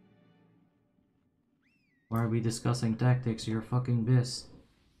 Why are we discussing tactics? You're fucking biz.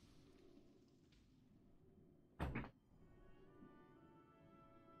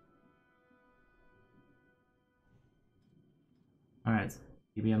 Alright,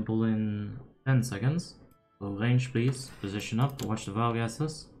 EBM pull in 10 seconds. So range please, position up, watch the Val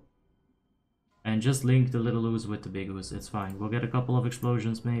gases. And just link the Little Ooze with the Big Ooze, it's fine. We'll get a couple of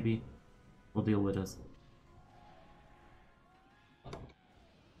explosions maybe. We'll deal with it.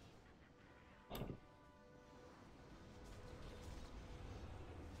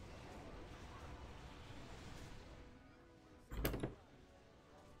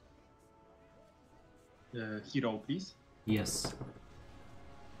 Hero, please. Yes.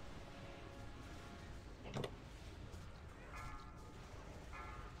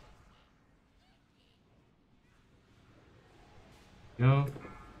 Go.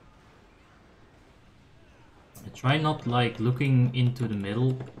 Try not like looking into the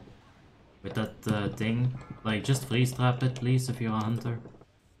middle with that thing. Like just freeze trap it please if you're a hunter.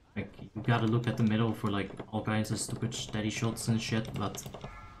 Like you gotta look at the middle for like all kinds of stupid steady shots and shit, but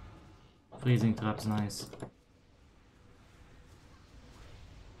freezing trap's nice.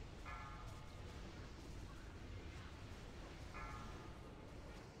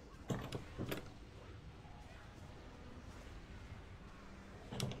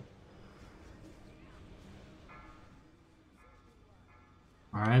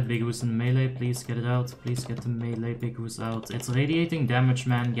 Alright, Big Ooze in the melee, please get it out. Please get the melee Big Ooze out. It's radiating damage,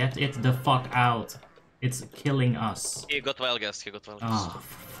 man. Get it the fuck out. It's killing us. He got wild gas, he got wild gas. Oh,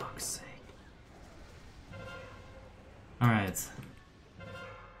 for fuck's sake. Alright.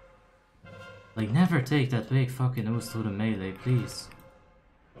 Like, never take that big fucking ooze through the melee, please.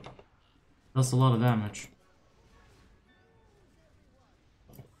 That's a lot of damage.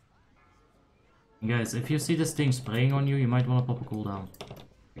 And guys, if you see this thing spraying on you, you might want to pop a cooldown.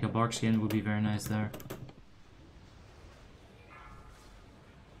 Like a bark skin would be very nice there.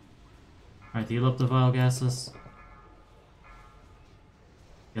 Alright, heal up the vile gases.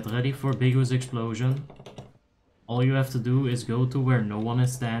 Get ready for Big Oo's explosion. All you have to do is go to where no one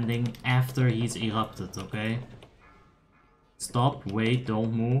is standing after he's erupted, okay? Stop, wait,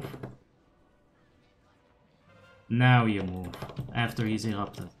 don't move. Now you move, after he's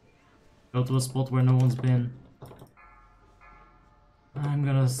erupted. Go to a spot where no one's been. I'm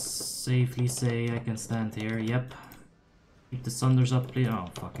gonna safely say I can stand here, yep. Keep the Sunders up, please. Oh,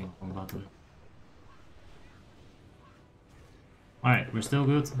 fucking wrong button. Alright, we're still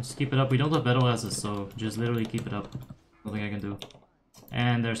good. Just keep it up. We don't have battle asses, so just literally keep it up. Nothing I can do.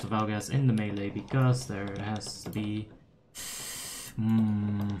 And there's the Valgas in the melee because there has to be...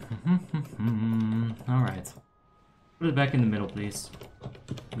 Alright. Put it back in the middle, please.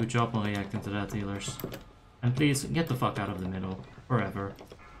 Good job on reacting to that, healers. And please, get the fuck out of the middle. Forever.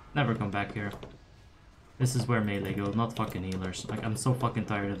 Never come back here. This is where melee goes, not fucking healers. Like, I'm so fucking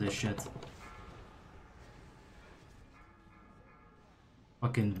tired of this shit.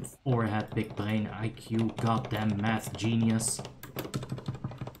 Fucking forehead, big brain, IQ, goddamn math genius.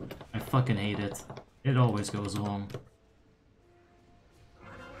 I fucking hate it. It always goes wrong.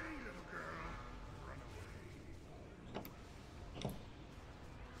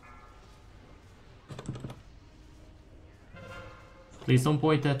 Please don't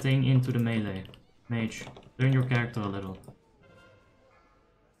point that thing into the melee. Mage, turn your character a little.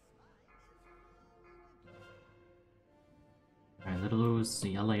 Alright, little ooze,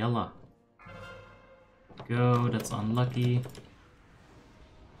 yalla yalla. Go, that's unlucky.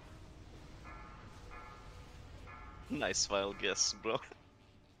 Nice wild guess, bro.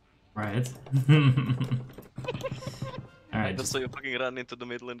 Right. I Alright, just saw you fucking run into the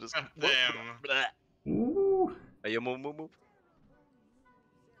middle and just... Damn. Ooh. You move.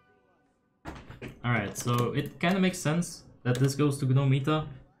 Alright, so it kind of makes sense that this goes to Gnome Meta.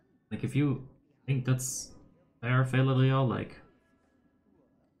 Like, if you think that's fair, Felariel, like...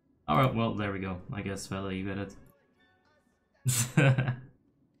 Alright, well, there we go. I guess, Fela, you get it.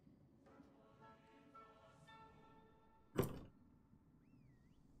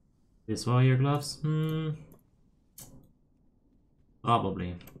 This warrior gloves?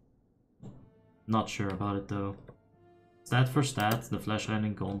 Probably. Not sure about it, though. Stat for stat, the Flesh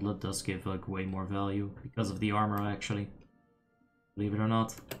Rending Gauntlet does give like way more value because of the armor, actually. Believe it or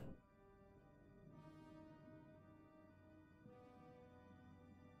not.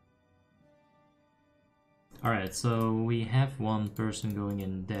 Alright, so we have one person going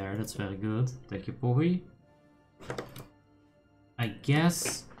in there, that's very good. Thank you, Pohi. I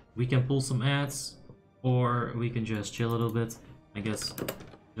guess we can pull some ads, or we can just chill a little bit. I guess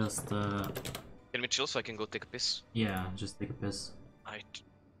just Can we chill so I can go take a piss? yeah, just take a piss. Right.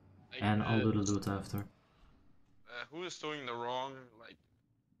 And I'll do the loot after. Who is doing the wrong, like,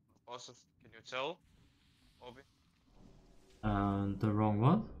 bosses? Can you tell, Obi? The wrong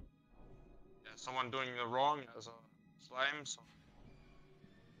what? Yeah, someone doing the wrong as a slime, so...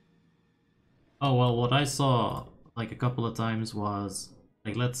 Oh, well, what I saw, like, a couple of times was,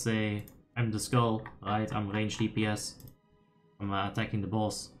 like, let's say I'm the skull, right? I'm range DPS. I'm attacking the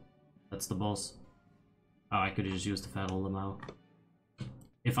boss. That's the boss. Oh, I could have just used the Feral Lamau.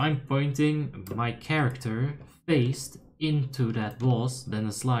 If I'm pointing my character faced into that boss, then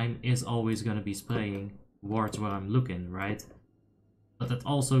the slime is always gonna be spraying towards where I'm looking, right? But that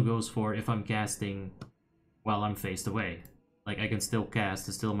also goes for if I'm casting while I'm faced away. Like, I can still cast,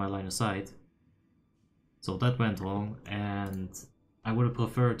 it's still my line of sight. So that went wrong, and I would have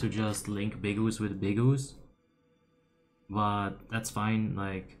preferred to just link Big Ooze with Big Ooze. But that's fine,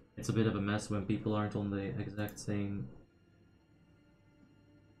 like, it's a bit of a mess when people aren't on the exact same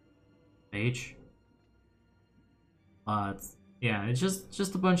page. But yeah, it's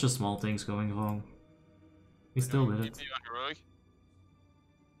just a bunch of small things going wrong. We still did it.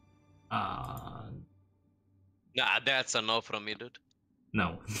 Nah, that's a no from me, dude.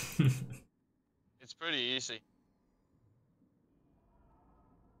 No. It's pretty easy.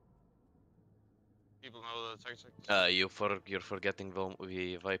 People know the tactics. You're forgetting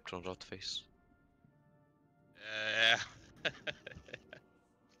we wiped on Rotface. Yeah.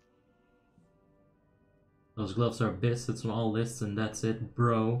 Those gloves are bits, it's from all lists, and that's it,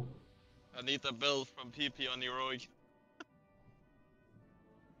 bro. I need a build from PP on Heroic.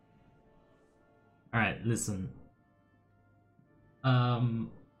 Alright, listen.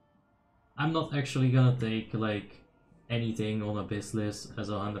 I'm not actually gonna take like anything on Abyss list as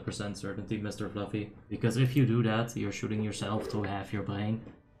 100% certainty, Mr. Fluffy. Because if you do that, you're shooting yourself to half your brain.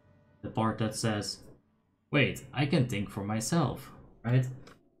 The part that says, wait, I can think for myself, right?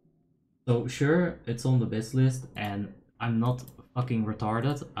 So sure, it's on the Abyss list, and I'm not fucking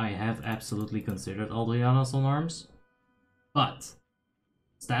retarded. I have absolutely considered Aldrianos on arms. But,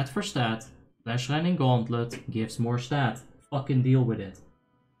 stat for stat, Flash Lightning Gauntlet gives more stat. Fucking deal with it.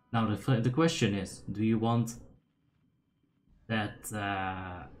 Now the question is, do you want that?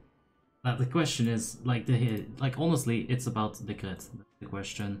 The question is like honestly, it's about the crit. That's the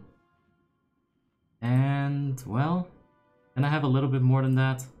question. And well, can I have a little bit more than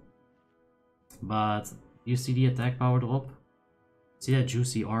that? But you see the attack power drop? See that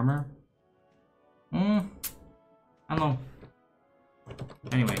juicy armor? I don't know.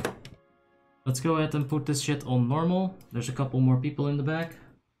 Anyway, let's go ahead and put this shit on normal. There's a couple more people in the back.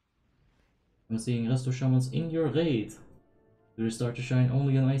 I'm seeing Resto Shamans in your raid. Do they start to shine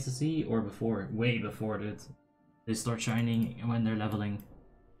only on ICC or before? Way before, dude. They start shining when they're leveling.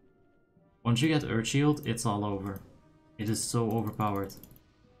 Once you get Earth Shield, it's all over. It is so overpowered.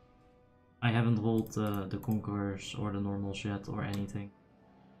 I haven't rolled the Conquerors or the normals yet or anything.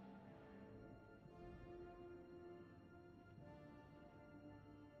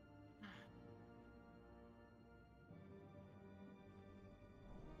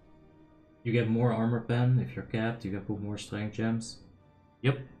 You get more armor pen if you're capped, you can put more strength gems.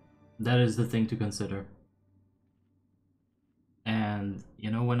 Yep, that is the thing to consider. And you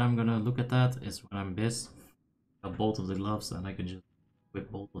know when I'm gonna look at that is when I'm Biz. Got both of the gloves and I can just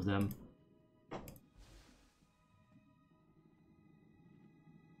whip both of them.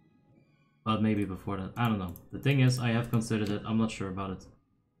 But maybe before that, I don't know. The thing is, I have considered it, I'm not sure about it.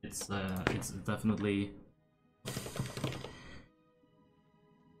 It's definitely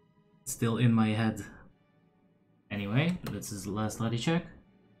still in my head. Anyway, this is the last ready check.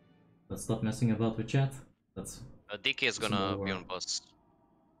 Let's stop messing about with chat. Let's. DK is gonna be on boss.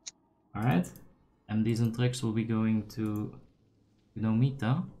 Alright. MDs and tricks will be going to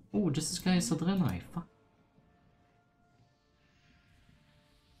Gnomita. Oh, this guy is a Draenei. Fuck.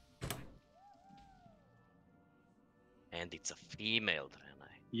 And it's a female Draenei.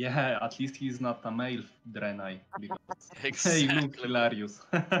 Yeah, at least he's not a male Draenei, because they Exactly. look hilarious.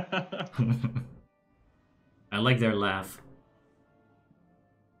 I like their laugh.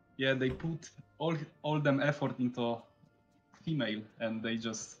 Yeah, they put all them effort into female, and they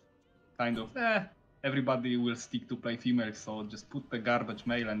just kind of, everybody will stick to play female, so just put the garbage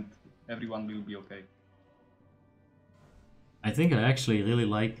male and everyone will be okay. I think I actually really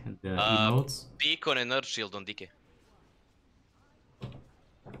like the emotes. Beacon and Earth Shield on DK.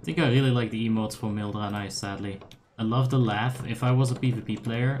 I think I really like the emotes for Mildranai, sadly. I love the laugh. If I was a PvP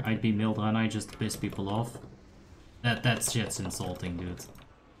player, I'd be Mildranai just to piss people off. That shit's insulting, dude.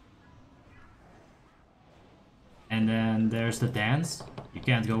 And then there's the dance. You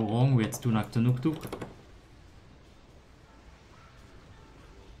can't go wrong with Tunak Tunuk Tuk.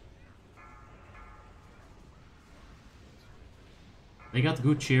 They got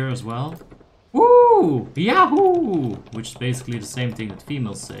good cheer as well. Woo! Yahoo! Which is basically the same thing that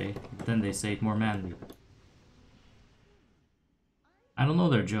females say, but then they say it more manly. I don't know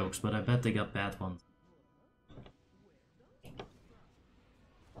their jokes, but I bet they got bad ones.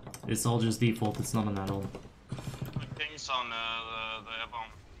 It's all just default, it's not an add-on. Kings on the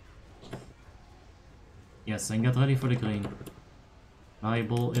airborne. Yes, and get ready for the green.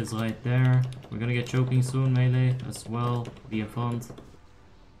 Valuable is right there. We're gonna get choking soon, melee as well. Be in front.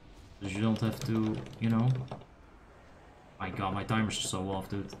 Because you don't have to, you know. My god, my timer's so off,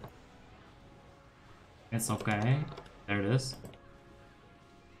 dude. It's okay. There it is.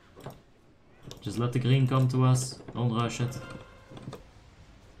 Just let the green come to us. Don't rush it.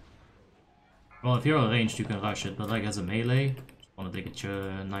 Well, if you're ranged, you can rush it, but like as a melee, just wanna take it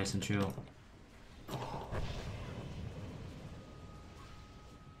nice and chill.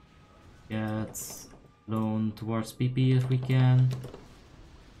 Get blown towards PP if we can.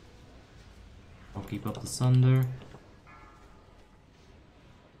 I'll keep up the Sunder.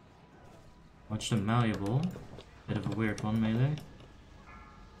 Watch the Malleable. Bit of a weird one, melee.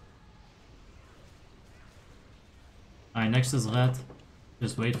 Alright, next is red.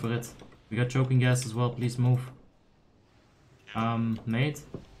 Just wait for it. We got choking gas as well, please move. Mate?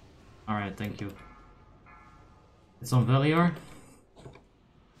 Alright, thank you. It's on Valior.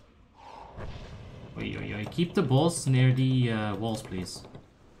 Oi, keep the boss near the walls, please.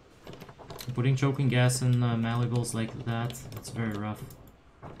 Putting choking gas in malleables like that, it's very rough.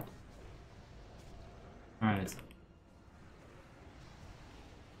 Alright.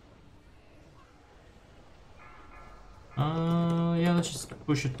 let's just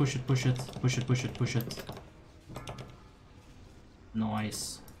push it, push it, push it, push it, push it, push it.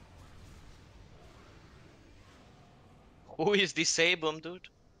 Nice. Who is this Abum, dude?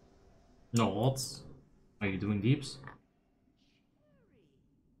 No, what? Are you doing deeps?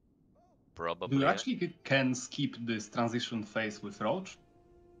 Probably. Do you Yeah. actually can skip this transition phase with Roach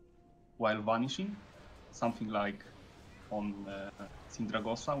while vanishing? Something like on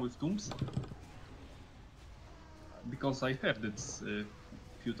Sindragosa with Tombs? Because I heard it a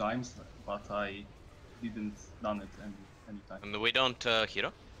few times, but I didn't done it any time. And we don't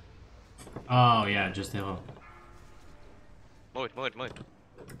hero? Oh yeah, just hero. Move it, move it, move it.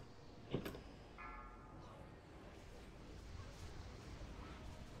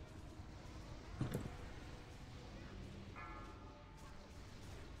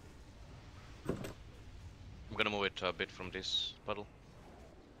 I'm gonna move it a bit from this puddle.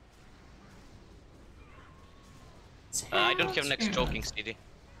 I don't have next choking CD.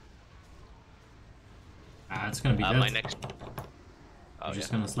 Ah, it's gonna be dead. My next. Oh, I'm just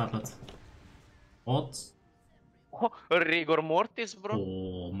yeah. gonna slap it. What? Oh, rigor mortis, bro.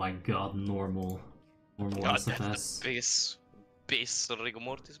 Oh my god, normal. Normal God, SFS. that's the base rigor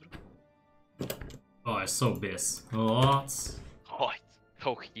mortis, bro. Oh, it's so bis. What? Oh, it's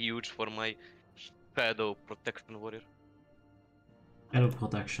so huge for my shadow protection warrior. Shadow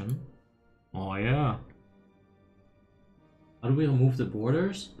protection. Oh yeah. How do we remove the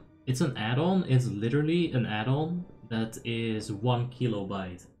borders? It's an add-on. It's literally an add-on that is 1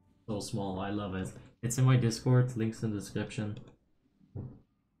 kilobyte. So small, I love it. It's in my Discord, links in the description.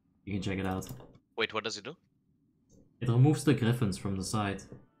 You can check it out. Wait, what does it do? It removes the griffins from the side.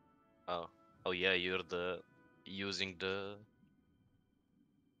 Oh, oh yeah, you're using the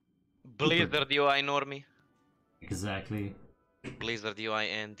Blizzard UI normie. Exactly. Blizzard UI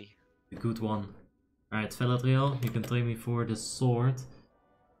Andy. A good one. Alright, Veladriel, you can trade me for the sword.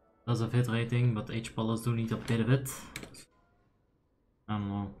 Does have hit rating, but H-Pallets do need a bit of it. I don't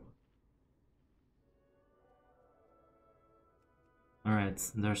know. Alright,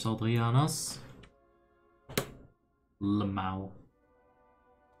 there's Adriana's. Lemau.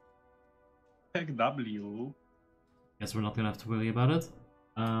 Tech W. Guess we're not gonna have to worry about it.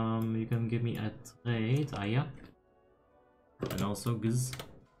 You can give me a trade, Aya. And also Giz.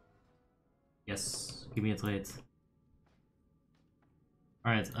 Yes, give me a trade.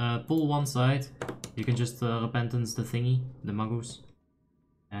 Alright, pull one side. You can just repentance the thingy, the Magus.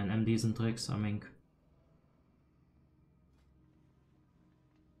 And MDs and tricks, I mean.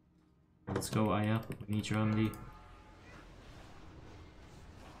 Let's go, Aya. We need your MD.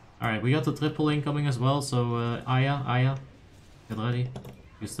 Alright, we got the triple incoming as well, so Aya, get ready.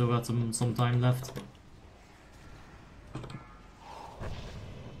 You still got some time left.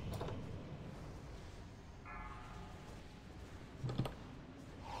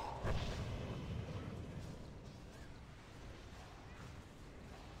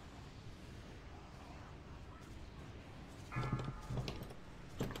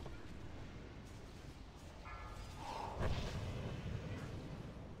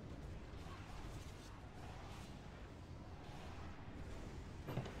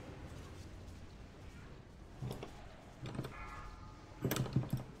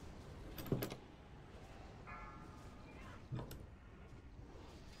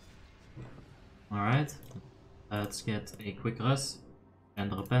 Alright, let's get a quick rest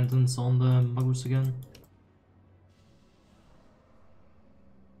and repentance on the Magus again.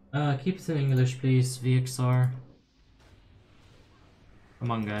 Keep it in English please, VXR.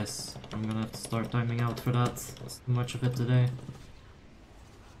 Come on guys, I'm gonna have to start timing out for that. It's too much of it today.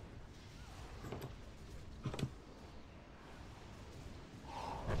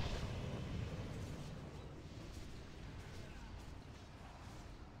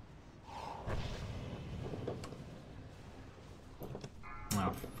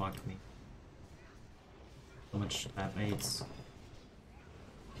 Oh, fuck me. So much tap 8s.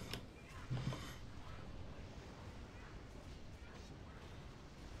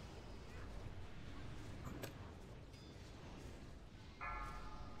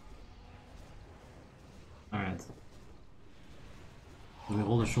 Alright. Do we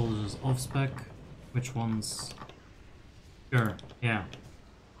roll the shoulders off spec? Which ones? Sure, yeah.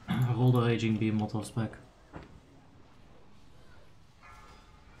 Roll the raging beam mod off spec.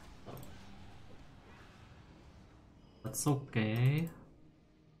 That's okay.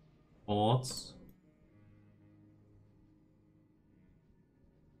 Odds.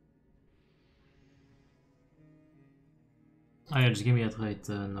 Oh yeah, just give me a trade,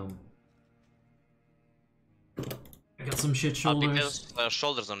 no. I got some shit shoulders.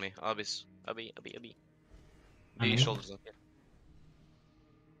 Shoulders on me, Abis. Abi. I mean? Shoulders on me.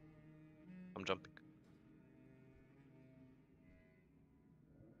 I'm jumping.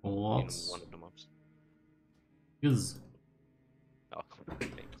 What? In one of the mobs. Yes. Oh,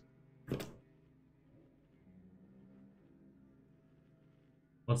 thanks.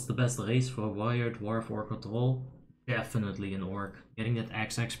 What's the best race for Warrior, Dwarf, or Control? Definitely an Orc. Getting that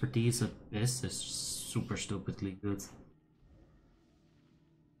Axe expertise at this is super stupidly good.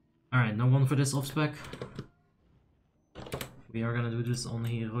 Alright, no one for this off-spec. We are gonna do this on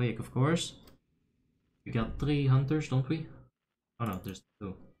Heroic, of course. We got 3 Hunters, don't we? Oh no, there's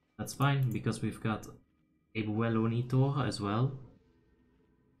 2. That's fine, because we've got Abuelo Nitor as well.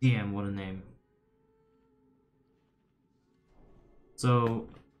 Damn, what a name. So,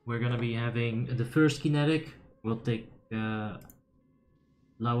 we're gonna be having the first kinetic. We'll take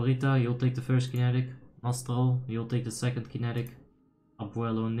Laurita, you'll take the first kinetic. Mastral, you'll take the second kinetic.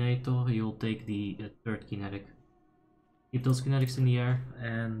 Abuelo Nitor, you'll take the third kinetic. Keep those kinetics in the air,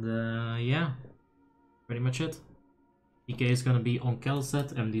 and yeah, pretty much it. PK is gonna be on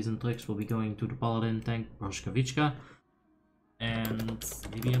Kelset, MDs and Tricks will be going to the Paladin tank Broshkovichka, and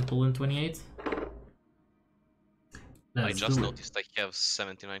DBM pull in 28. I just noticed I have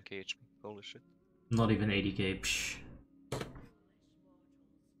 79k HP. Holy shit. Not even 80k. Psh.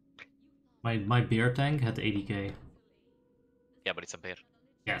 My bear tank had 80k. Yeah, but it's a bear.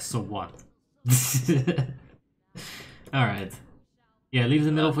 Yeah, so what? Alright. Yeah, leave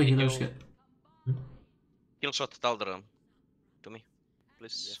the middle for healers. Kill shot Taldaram to me,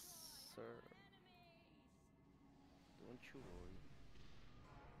 please. Yes, sir. Don't you worry.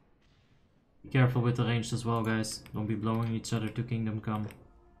 Be careful with the range as well, guys. Don't be blowing each other to Kingdom Come.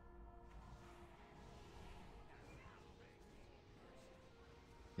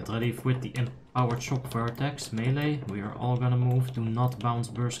 Get ready with the empowered shock for attacks. Melee. We are all gonna move. Do not bounce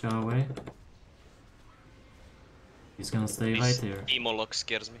Burska away. He's gonna stay right here. Emo lock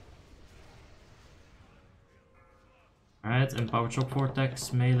scares me. Alright, empowered shock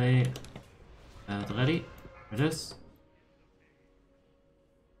vortex, melee. Ready? For this.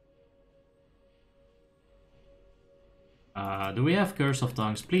 Do we have Curse of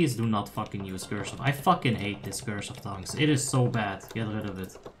Tongues? Please do not fucking use Curse of... I fucking hate this Curse of Tongues. It is so bad. Get rid of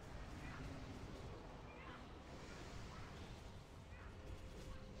it.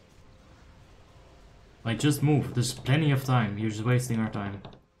 Like, just move. There's plenty of time. You're just wasting our time.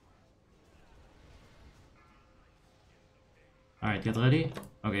 Alright, get ready.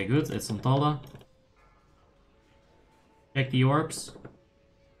 Okay, good. It's on Talda. Check the orbs.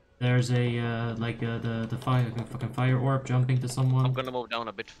 There's a, the fucking fire orb jumping to someone. I'm gonna move down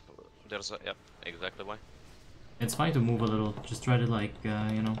a bit. There's a, yeah, exactly why. It's fine to move a little. Just try to, like,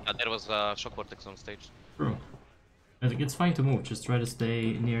 you know. There was a shock vortex on stage. True. It's fine to move. Just try to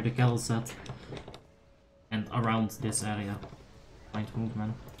stay near the kettle set. And around this area. Fine to move,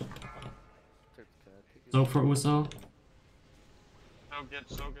 man. So for Uso. So good,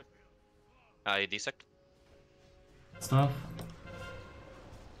 so good. I dissect. Stuff.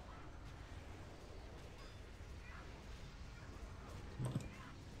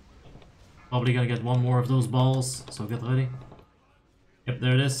 Probably gonna get one more of those balls, so get ready. Yep,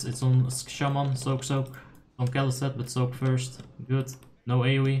 there it is. It's on Shaman, soak. On Kaliset, but soak first. Good. No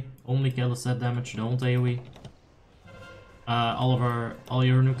AoE, only Kaliset damage, don't AoE. All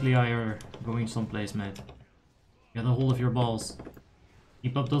your nuclei are going someplace, mate. Get a hold of your balls.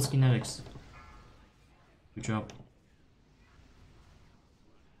 Keep up those kinetics. Good job.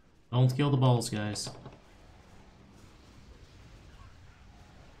 Don't kill the balls, guys.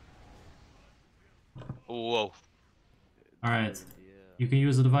 Whoa. Alright. You can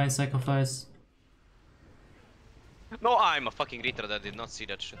use a Divine Sacrifice. No, I'm a fucking retard. I did not see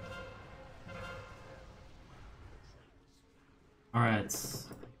that shit. Alright.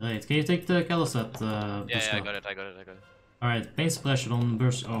 Great. Can you take the Kaliset, Yeah, I got it. Alright, pain suppression on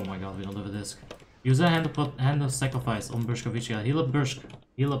Bursk. Oh my god, we don't have a disc. Use a hand of sacrifice on Burskovichka. Heal up Bursk.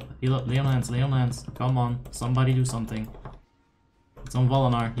 Heal up. Lay on hands. Come on. Somebody do something. It's on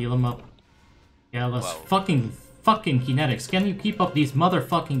Volinar. Heal him up. Yeah, let's fucking kinetics. Can you keep up these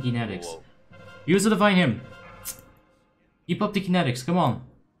motherfucking kinetics? Whoa. Use a divine him. Keep up the kinetics, come on.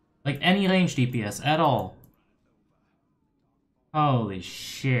 Like any range DPS at all. Holy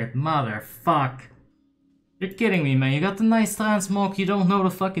shit, motherfuck. You're kidding me, man. You got the nice transmog, you don't know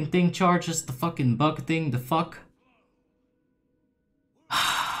the fucking thing charges, the fucking bug thing, the fuck.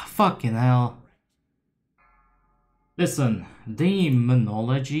 Fucking hell. Listen,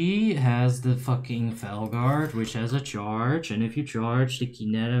 Demonology has the fucking Felguard, which has a charge, and if you charge, the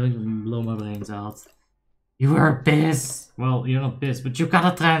kinetic will blow my brains out. You are a biz! Well, you're not biz, but you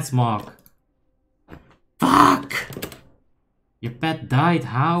got a transmog. Fuck! Your pet died?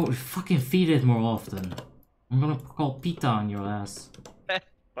 How? Fucking feed it more often. I'm gonna call PETA on your ass.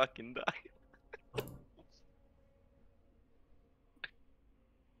 Fucking die.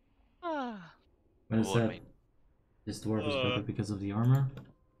 Ah. What is that? Warmane. This dwarf is better because of the armor?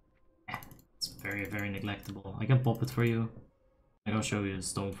 It's very, very neglectable. I can pop it for you. I can show you the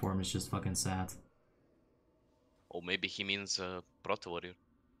stone form, it's just fucking sad. Or maybe he means Proto Warrior.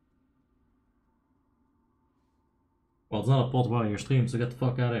 Well, it's not a pot while you're stream, so get the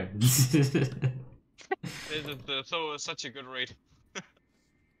fuck out of here. This is such a good raid.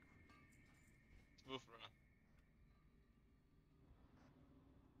 Smooth run.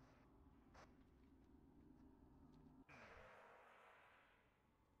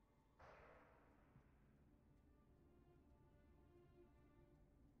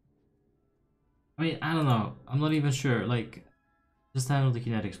 I mean, I don't know. I'm not even sure. Like, just handle the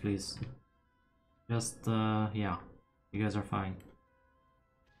kinetics, please. Just, yeah. You guys are fine.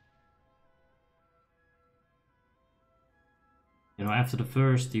 You know, after the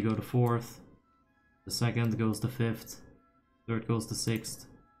first, you go to fourth. The second goes to fifth. Third goes to sixth.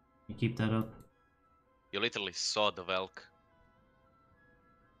 You keep that up. You literally saw the Velk.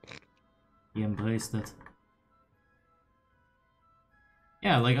 He embraced it.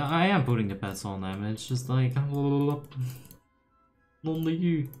 Yeah, like, I am putting the pets on them. It's just like, only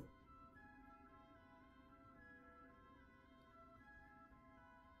you.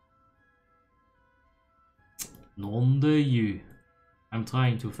 Nonde you. I'm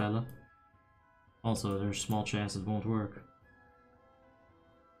trying to, fella. Also, there's a small chance it won't work.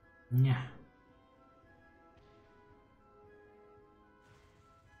 Yeah.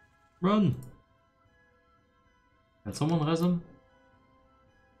 Run! Can someone res him?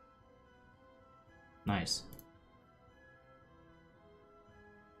 Nice.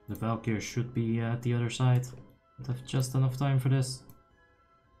 The Valkyrie should be at the other side. I have just enough time for this.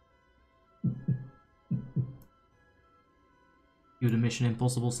 Cue the Mission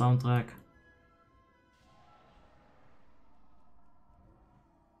Impossible soundtrack.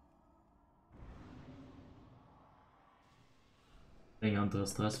 Playing Hunter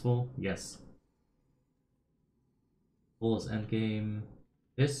is stressful? Yes. Full as endgame.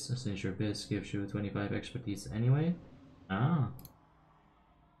 This, since your biz gives you 25 expertise anyway. Ah.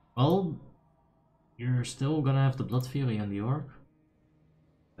 Well, you're still gonna have the Blood Fury and the Orc.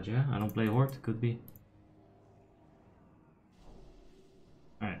 But yeah, I don't play Horde, could be.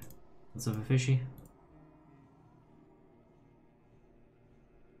 Alright, let's have a fishy.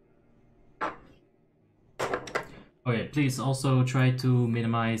 Okay, please also try to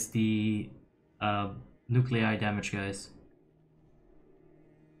minimize the nuclei damage, guys.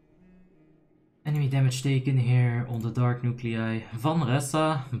 Enemy damage taken here on the dark nuclei. Van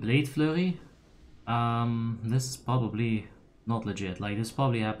Ressa, Blade Flurry. This is probably not legit. Like, this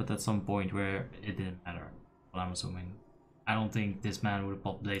probably happened at some point where it didn't matter. What I'm assuming. I don't think this man would have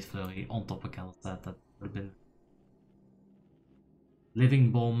popped Blade Flurry on top of Kalistad. That would have been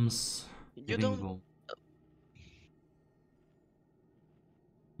living bombs. You don't. Bomb.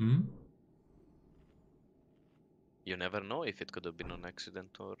 Hmm? You never know if it could have been an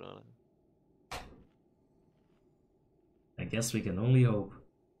accident or. I guess we can only hope.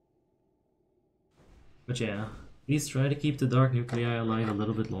 But yeah, please try to keep the dark nuclei alive a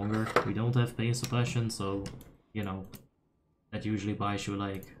little bit longer. We don't have pain suppression, so, you know, that usually buys you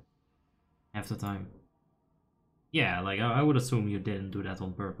like half the time. Yeah, like I would assume you didn't do that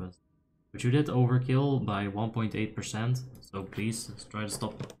on purpose. But you did overkill by 1.8%, so please try to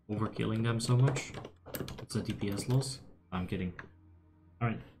stop overkilling them so much. It's a DPS loss. I'm kidding.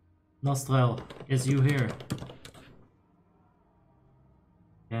 Alright. Nostrel, is you here?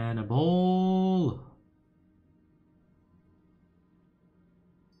 Cannibal!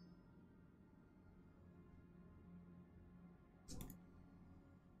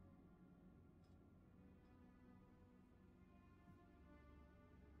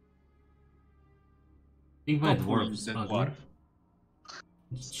 I think my Stop dwarf bullying is that ugly. dwarf.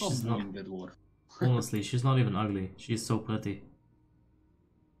 She's Stop not, bullying that dwarf. honestly, she's not even ugly. She's so pretty.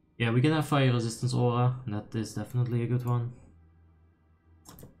 Yeah, we can have fire resistance aura. That is definitely a good one.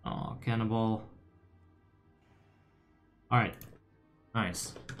 Oh, cannibal. Alright.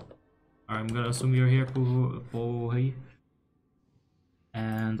 Nice. Alright, I'm gonna assume you're here, Pohi.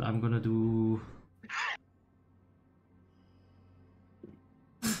 And I'm gonna do...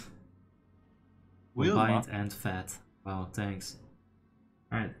 Combined and fat. Wow, thanks.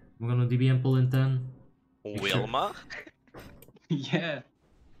 Alright, we're gonna DBM pull in 10. Wilma? Yeah.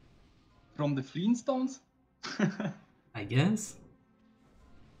 From the Flintstones? I guess?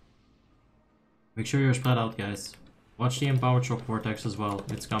 Make sure you're spread out, guys. Watch the empowered shock vortex as well.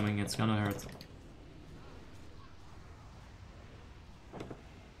 It's coming, it's gonna hurt.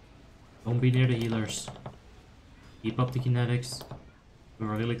 Don't be near the healers. Keep up the kinetics. We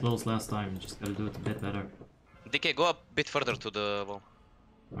were really close last time, just gotta do it a bit better. DK, go a bit further to the wall.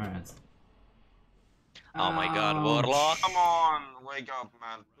 Alright. Oh my god, Ouch. Warlock! Come on, wake up,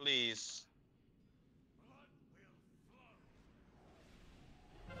 man, please.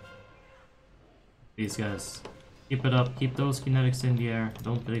 These guys. Keep it up, keep those kinetics in the air,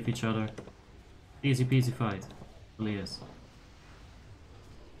 don't leave each other. Easy peasy fight. Really is.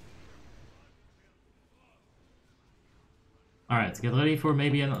 Alright, get ready for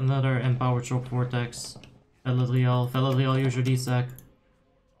maybe another empowered shock vortex. Veladriel, use your D-sack.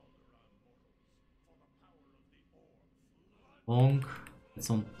 Bonk. It's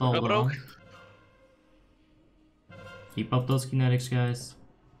on Talderan. Keep up those kinetics, guys.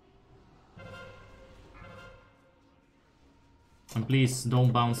 And please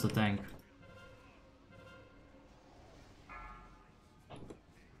don't bounce the tank.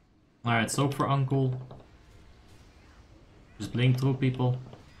 Alright, soak for Uncle. Just blink through people.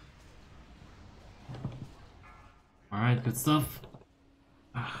 Alright, good stuff.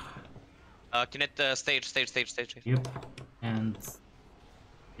 Can it stage. Yep. And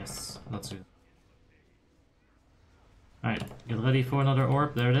yes, that's good. Alright, get ready for another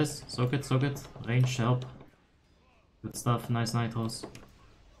orb. There it is. Soak it. Range help. Good stuff, nice nitros.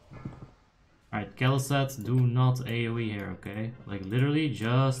 Alright, Caliset, do not AoE here, okay? Like literally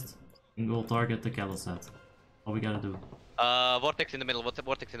just single target the Caliset. All we gotta do. Vortex in the middle,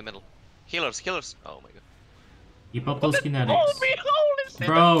 vortex in the middle. Healers. Oh my god. Keep up those kinetics. Holy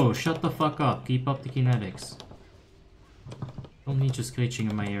Bro, shut the fuck up. Keep up the kinetics. Don't need you screeching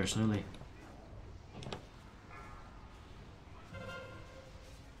in my ears, really.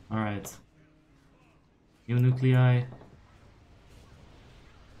 Alright. New nuclei.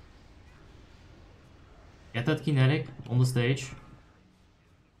 Get that kinetic on the stage.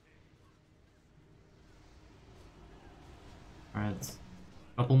 Alright.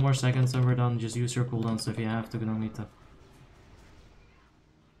 Couple more seconds and we're done. Just use your cooldowns if you have to, don't need to.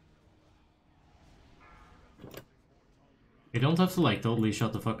 You don't have to like totally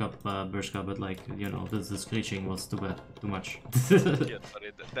shut the fuck up, Bershka, but like, you know, the screeching was too much. Yeah,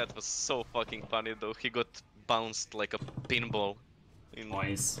 sorry, that was so fucking funny though. He got bounced like a pinball in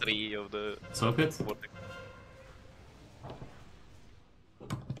Nice. 3 of the Soak it. vortex.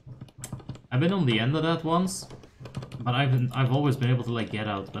 I've been on the end of that once, but I've always been able to like get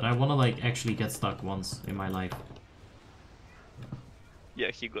out, but I wanna like actually get stuck once in my life.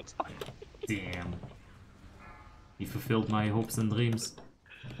 Yeah, he got stuck. Damn. He fulfilled my hopes and dreams.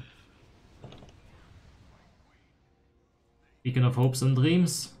 Speaking of hopes and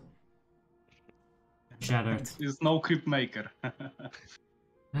dreams, shattered. Is no creep maker.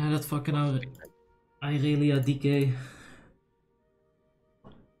 That fucking out. Irelia DK.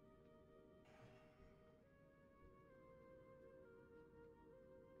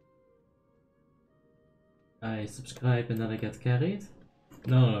 I subscribe and then I get carried?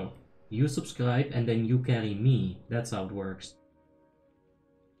 No. You subscribe and then you carry me. That's how it works.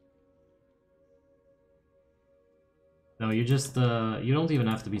 No, you just, you don't even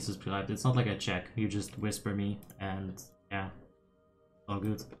have to be subscribed. It's not like a check. You just whisper me and, yeah. All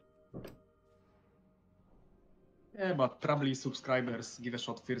good. Yeah, but probably subscribers give a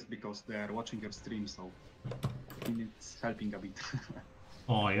shot first because they are watching your stream, so I think it's helping a bit.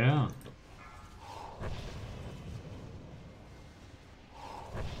 Oh, yeah.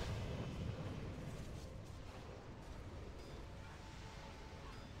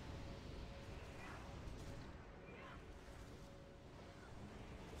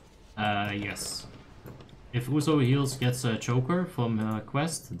 Yes. If Uso Heals gets a choker from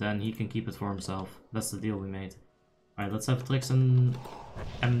Quest, then he can keep it for himself. That's the deal we made. Alright, let's have tricks and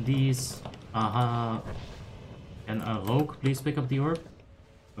MDs. Aha. And a Rogue, please pick up the orb.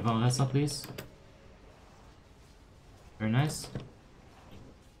 Vanessa, please. Very nice.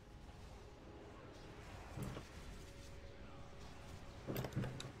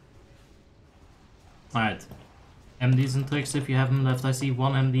 Alright. MDs and tricks if you have them left. I see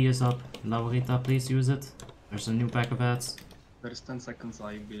one MD is up. Laurita, please use it. There's a new pack of ads. There's 10 seconds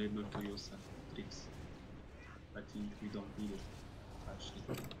I'll be able to use tricks. I think we don't need it, actually.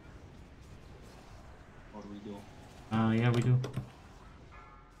 Or we do. Yeah, we do.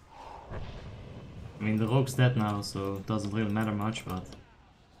 I mean, the rogue's dead now, so it doesn't really matter much, but...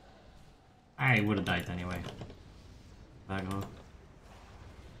 I would've died anyway. Aggro.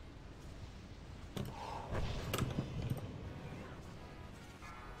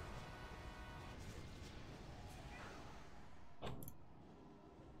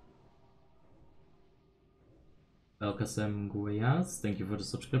 Belkasem Guyas, thank you for the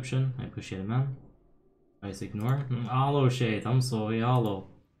subscription. I appreciate it, man. Nice ignore. Hello, Shade. I'm sorry. Hello.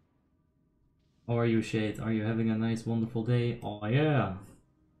 How are you, Shade? Are you having a nice, wonderful day? Oh, yeah.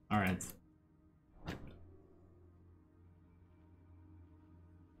 Alright.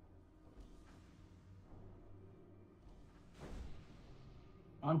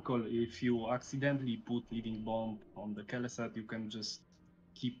 Uncle, if you accidentally put living bomb on the Kelesat, you can just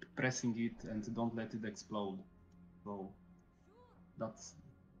keep pressing it and don't let it explode. So that's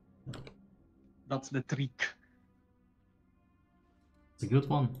the trick. It's a good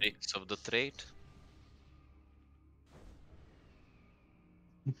one. Tricks of the trade.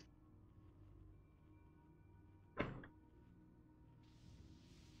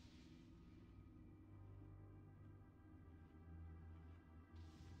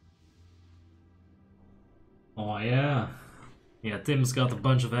 Oh, yeah. Yeah, Tim's got a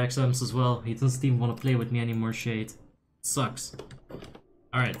bunch of XMs as well. He doesn't even want to play with me anymore, Shade. Sucks.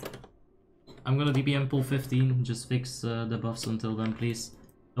 Alright. I'm gonna DBM pull 15. Just fix the buffs until then, please.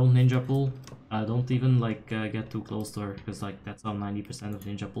 Don't ninja pull. Don't even like get too close to her, because like that's how 90% of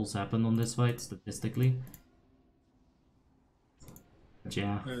ninja pulls happen on this fight, statistically. But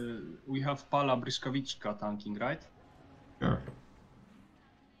yeah. We have Pala Bryskavichka tanking, right? Sure.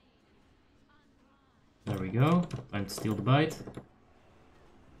 There we go. Time to steal the bite.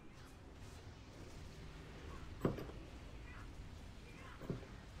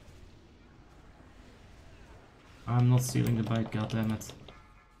 I'm not stealing the bite, goddammit.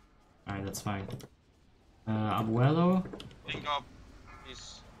 Alright, that's fine. Abuelo, Link up,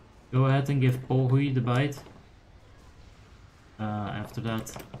 please. go ahead and give Pohui the bite. After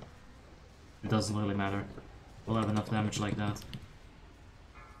that, it doesn't really matter. We'll have enough damage like that.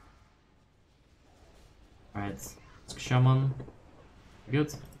 Alright, Shaman.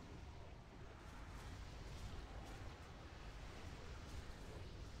 Good.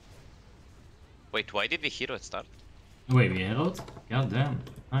 Wait, why did we hero at start? Wait, we heroed? God damn,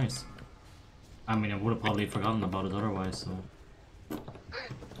 nice. I mean, I would have probably forgotten about it otherwise, so...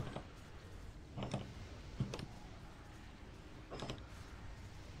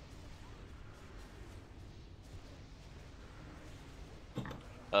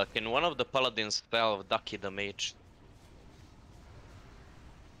 Can one of the paladins spell Ducky the Mage?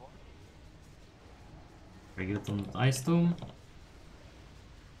 Very good on Ice Tomb.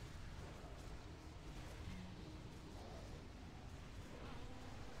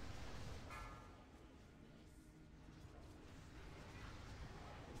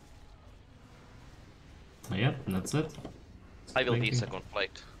 Yep, that's it. I will be Blinking. second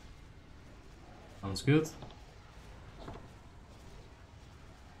flight. Sounds good.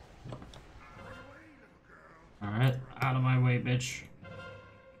 Alright, out of my way, bitch.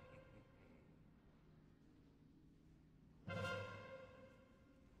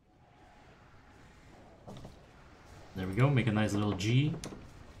 There we go, make a nice little G.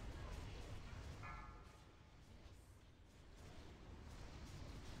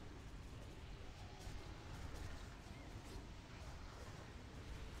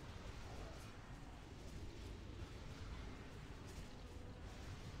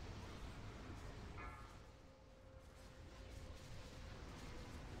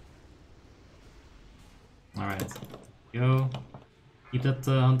 Alright, go. Keep that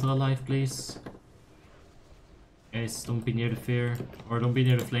hunter alive, please. Guys, don't be near the fear, or don't be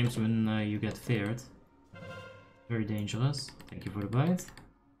near the flames when you get feared. Very dangerous. Thank you for the bite.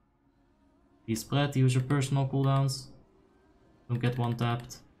 Be spread, use your personal cooldowns. Don't get one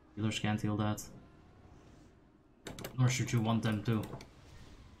tapped. Healers can't heal that. Nor should you want them to.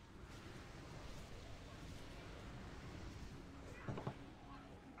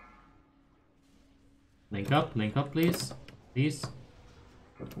 Link up, please. Please.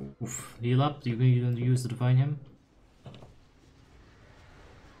 Oof. Heal up, you can use the Divine Hymn.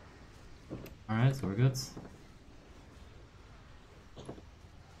 Alright, we're good.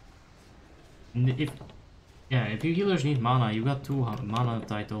 And if you healers need mana, you got 2 mana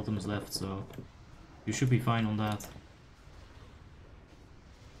tight totems left, so you should be fine on that.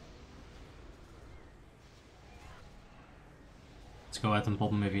 Let's go ahead and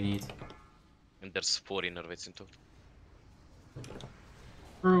pop them if you need. And there's 4 inner weights in total.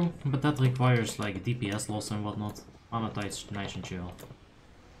 True, but that requires like DPS loss and whatnot. Mana tight's nice and chill.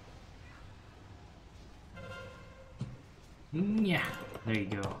 Yeah, there you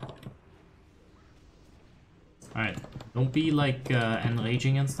go. Alright, don't be like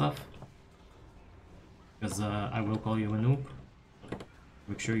enraging and stuff. Because I will call you a noob.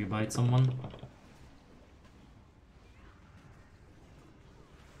 Make sure you bite someone.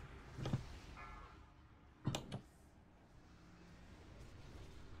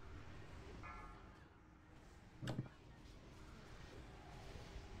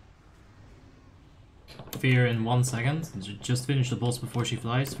 Fear in 1 second. Just finish the boss before she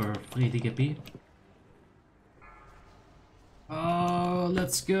flies for 3 DKP. Oh,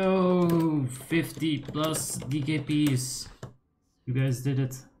 let's go! 50 plus DKPs. You guys did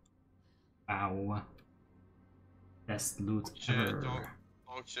it. Ow. Best loot Shit, ever.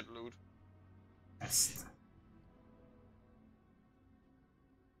 oh shit, loot. Best.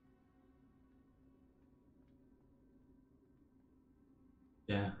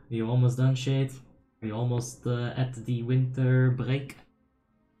 Yeah, you almost done, Shade? Are you almost at the winter break?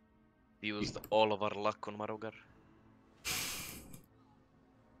 Used all of our luck on Marogar.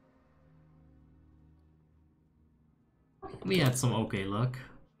 We had some okay luck.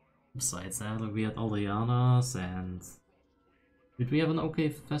 Besides that, like, we had Aldrianas and... Did we have an okay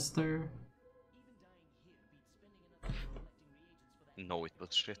Fester? No, it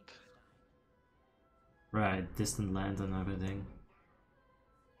was shit. Right, distant land and everything.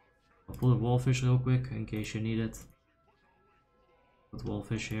 I'll pull a wallfish real quick in case you need it. Put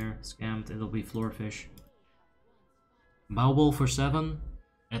wallfish here, scammed, it'll be floorfish. Bowball for 7.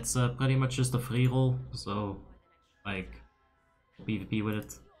 It's pretty much just a free roll, so like PvP with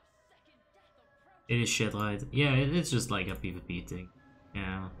it. It is shit, right? Yeah, it's just like a PvP thing.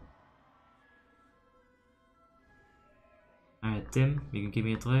 Yeah. Alright, Tim, you can give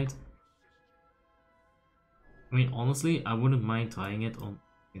me a trade. I mean, honestly, I wouldn't mind trying it on...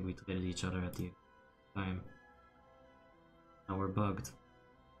 I think we traded each other at the time. Now we're bugged.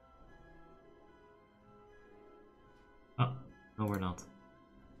 Oh, no we're not.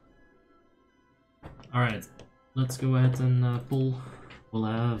 Alright, let's go ahead and pull. We'll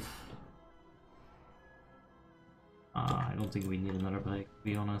have... I don't think we need another break, to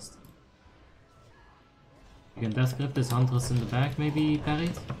be honest. You can death grip this Huntress in the back, maybe,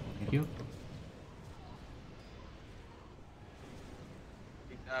 parried? Thank you.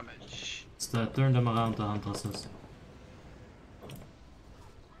 Big damage. Just turn them around, the Huntresses.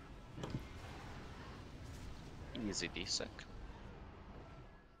 Easy D-sec.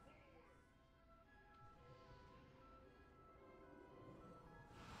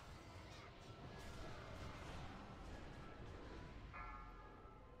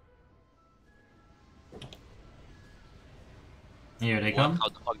 Here they come. How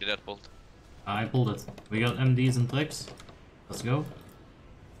the fuck did that bolt? I pulled it. We got MDs and tricks. Let's go.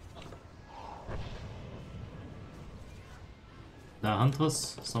 The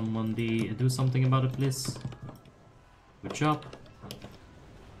Huntress, someone do something about it, please. Good job.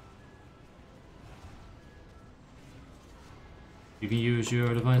 You can use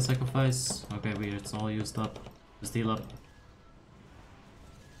your Divine Sacrifice. Okay, it's all used up. Just heal up.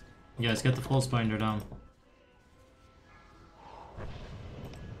 Guys, get the False Binder down.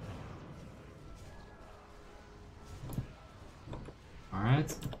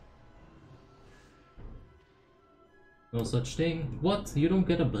 Alright. No such thing. What? You don't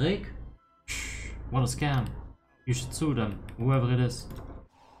get a break? Shh, what a scam. You should sue them, whoever it is.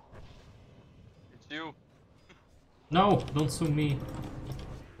 It's you. No, don't sue me.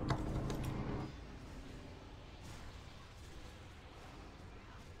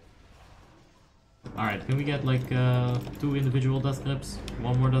 Alright, can we get like 2 individual death grips?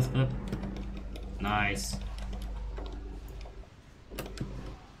 1 more death grip? Nice.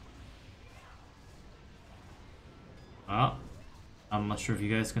 Ah, I'm not sure if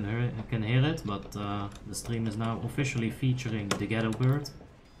you guys can hear it, but the stream is now officially featuring the Ghetto Bird.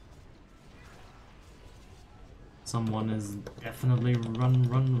 Someone is definitely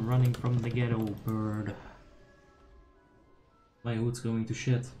running from the Ghetto Bird. My hood's going to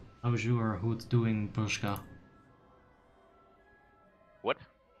shit. How's your hood doing, Pershka? What?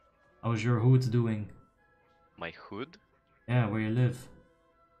 How's your hood doing? My hood? Yeah, where you live.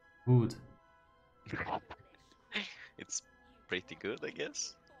 Hood. It's pretty good, I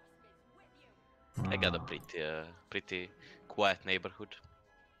guess. I got a pretty quiet neighborhood.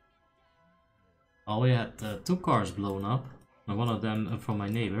 Oh, we had 2 cars blown up. And one of them from my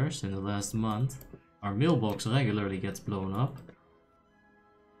neighbors in the last month. Our mailbox regularly gets blown up.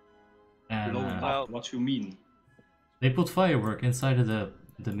 And Blown up, what you mean? they put firework inside of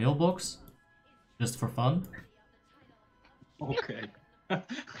the mailbox. Just for fun. Okay.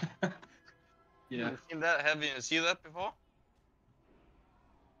 Yeah. Have you seen that? Have you seen that before?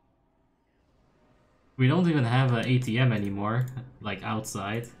 We don't even have an ATM anymore, like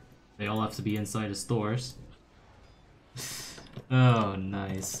outside. They all have to be inside the stores. Oh,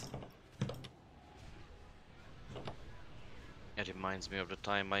 nice. It reminds me of the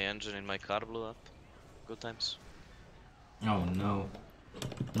time my engine in my car blew up. Good times. Oh no.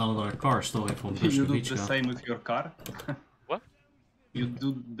 Another car story from You do the Bushka. same with your car? What? You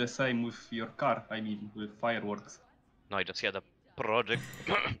do the same with your car, I mean, with fireworks. No, I just had a project.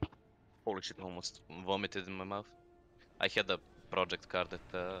 Holy shit, almost vomited in my mouth. I had a project car that,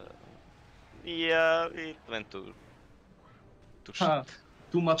 yeah, it went to Ha, shit.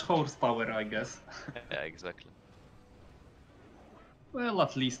 too much horsepower, I guess. Yeah, exactly. Well,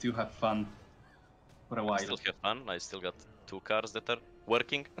 at least you have fun for a I while. still have fun. I still got 2 cars that are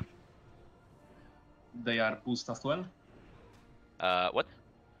working. They are boosted as well. What?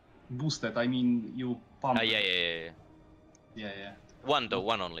 Boosted, I mean, you pump. Yeah. Yeah. One though,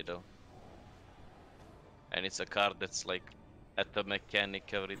 one only though. And it's a car that's like at the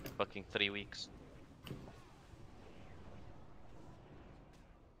mechanic every fucking 3 weeks.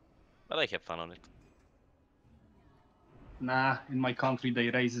 But I have fun on it. Nah, in my country they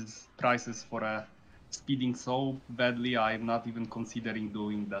raises prices for speeding so badly. I'm not even considering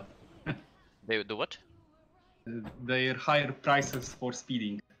doing that. They do what? They higher prices for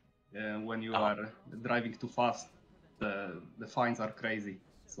speeding. When you Uh-huh. are driving too fast, the fines are crazy.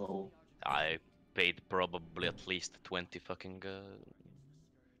 So I paid probably at least 20 fucking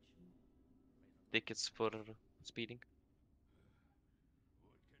tickets for speeding.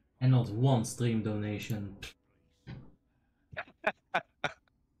 And not one stream donation.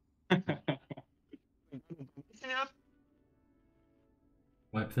 Yeah.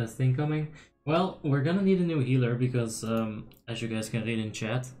 Webfest incoming. Well, we're gonna need a new healer because, as you guys can read in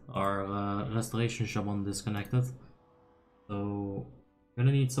chat, our restoration shaman disconnected. So, we're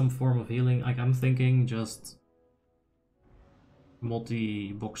gonna need some form of healing. Like, I'm thinking just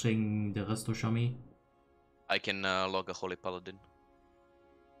multi-boxing the resto shami. I can log a Holy Paladin.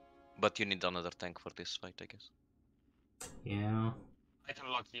 But you need another tank for this fight, I guess. Yeah. I can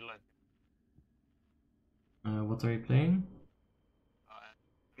lock healer. What are you playing?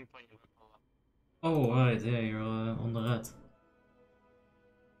 I'm playing with Oh, right, yeah, you're on the red.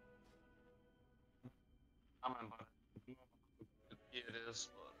 I'm in, but here it is.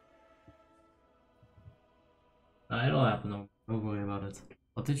 But It'll happen, don't worry about it.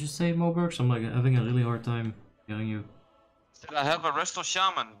 What did you say, Mobergs? I'm like having a really hard time hearing you. still, I have a resto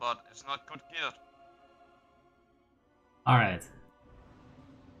shaman, but it's not good gear. Alright.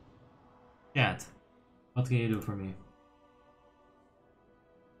 Chat, what can you do for me?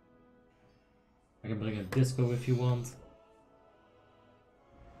 I can bring a disco if you want.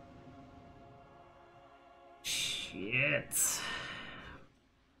 Shit.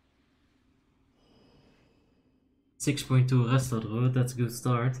 6.2 restored road, that's a good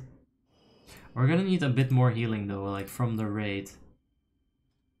start. We're gonna need a bit more healing though, like from the raid.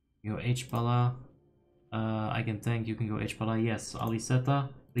 You go H-Pala. I can tank, you can go H-Pala. Yes, Aliseta,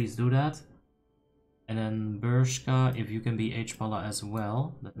 please do that. And then Bershka, if you can be H-Pala as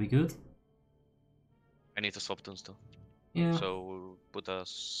well, that'd be good. I need to swap tunes though. Yeah, So we'll put a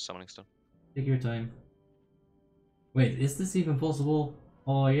summoning stone. take your time. Wait, is this even possible?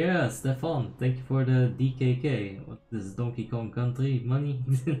 Oh yeah, Stefan, thank you for the DKK. What is this, Donkey Kong Country money?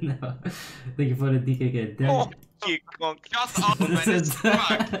 No. Thank you for the DKK. Damn. Donkey Kong. Shut up, man, it's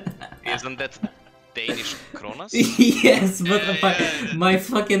fuck. Isn't that Danish kronas? Yes, but Yeah. my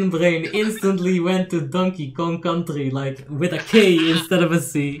fucking brain instantly went to Donkey Kong Country, like with a K instead of a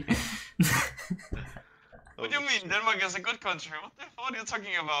C. What do you mean? Denmark is a good country. What the fuck are you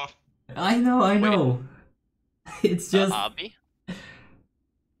talking about? I know. It's just. Abi?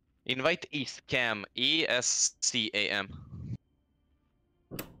 Invite Escam. E-S-C-A-M.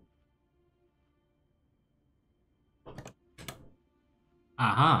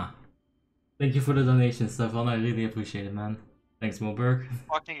 Aha. Thank you for the donation, Stefan. I really appreciate it, man. Thanks, Moberg.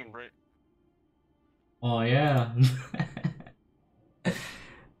 Fucking great. Oh yeah.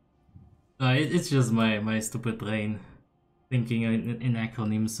 It's just my stupid brain thinking in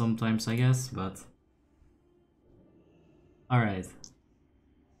acronyms sometimes, I guess, but alright.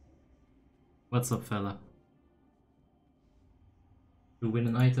 What's up, fella? You win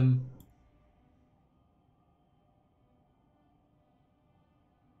an item?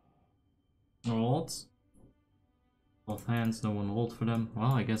 Rolled? Both hands, no one rolled for them.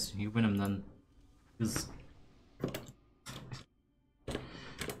 Well, I guess you win them then. 'Cause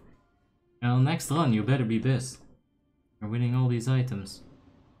now, next run, you better be this. You're winning all these items.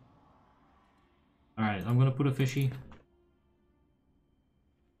 Alright, I'm gonna put a fishy.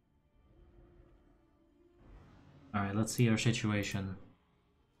 Alright, let's see our situation.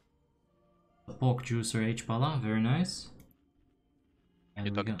 A pork juicer H-Pala, very nice. And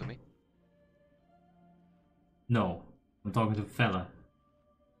You talking to me? No, I'm talking to fella.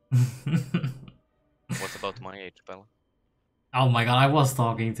 What about my age, pal? Oh my god, I was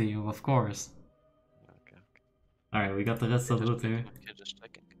talking to you, of course. Okay. Alright, we got the rest of the loot here. Okay, just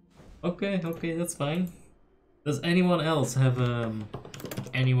checking. Okay, that's fine. Does anyone else have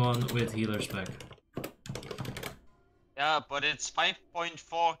anyone with healer spec? Yeah, but it's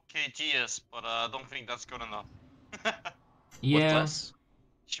 5.4 kgs, but I don't think that's good enough. What Yeah. class?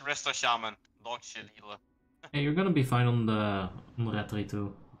 Resto Shaman, dog shit healer. Hey, you're gonna be fine on the Retri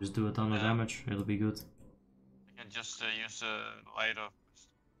too. Just do a ton of Yeah. damage, it'll be good. I can just use lighter.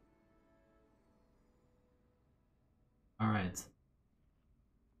 Alright.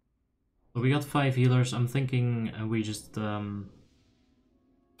 So we got 5 healers. I'm thinking we just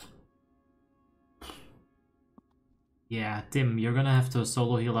yeah, Tim, you're gonna have to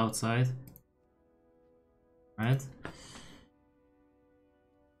solo heal outside. Right?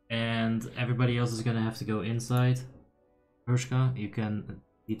 And everybody else is gonna have to go inside. Hershka, you can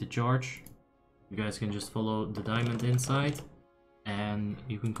lead the charge. You guys can just follow the diamond inside. And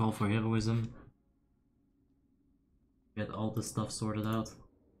you can call for heroism. Get all this stuff sorted out.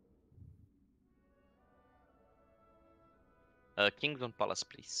 Kingdom Palace,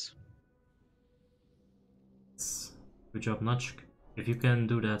 please. Good job, Notch. If you can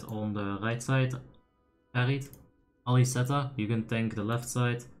do that on the right side, Farid. Aliseta, you can tank the left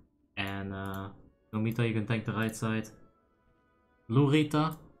side. And Nomita, you can tank the right side.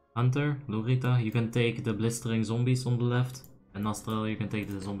 Lurita, Hunter, Lurita, you can take the blistering zombies on the left. And Nostral, you can take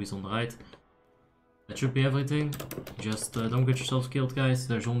the zombies on the right. That should be everything. Just don't get yourselves killed, guys.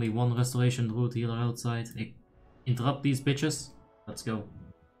 There's only one restoration druid healer outside. Interrupt these bitches. Let's go.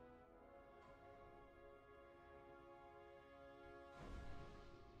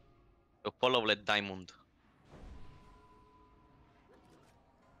 Follow let diamond.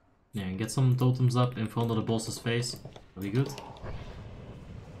 Yeah, and get some totems up in front of the boss's face. That'll be good.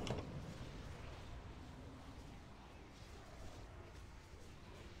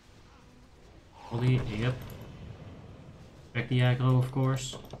 Holy, yep. Check the aggro, of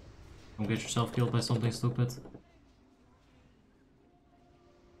course. Don't get yourself killed by something stupid.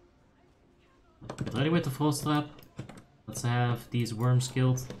 Get ready with the frost trap. Let's have these worms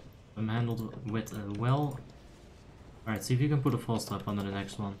killed. I'm handled with well. Alright, see if you can put a frost trap under the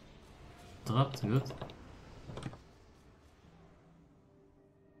next one. Interrupt, good.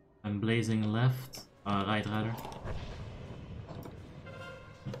 I'm blazing left. Right rather.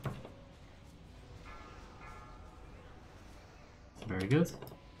 Very good.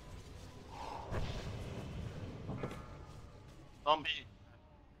 Zombie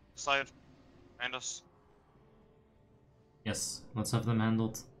side behind us. Yes, let's have them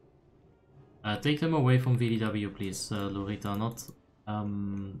handled. Take them away from VDW, please, Lorita, not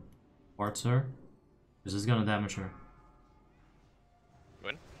parts her, because it's gonna damage her.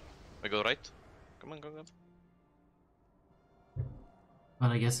 When? I go right? Come on, go.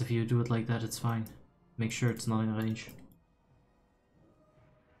 But I guess if you do it like that, it's fine. Make sure it's not in range.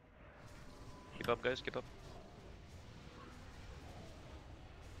 Keep up, guys, keep up.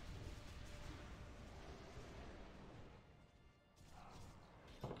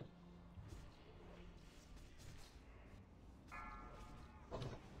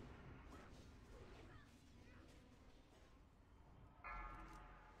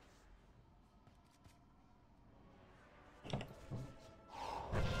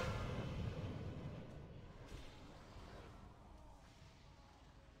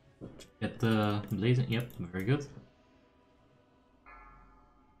 Get the blazing, yep, very good.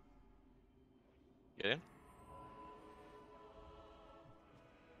 Get in.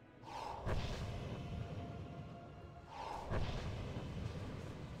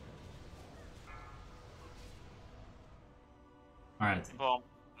 Alright. Bomb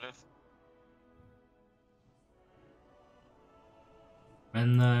left.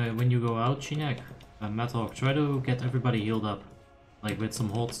 When you go out, Shinak, Mathawk, try to get everybody healed up. Like with some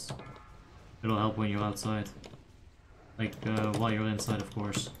holds. It'll help when you're outside. Like while you're inside, of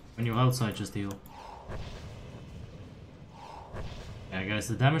course. When you're outside, just heal. Yeah, guys,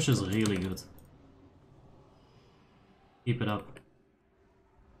 the damage is really good. Keep it up.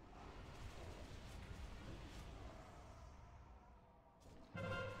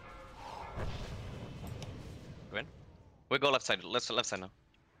 When? We go left side. Left side now.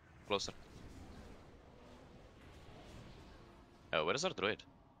 Closer. Oh, where is our druid?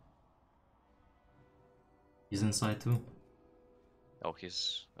 He's inside too. Oh,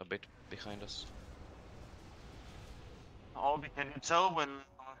 he's a bit behind us. Olby, can you tell when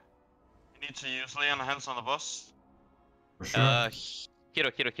you need to use lay on hands on the boss? For sure.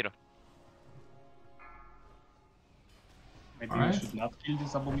 Hero. Maybe Alright. we should not kill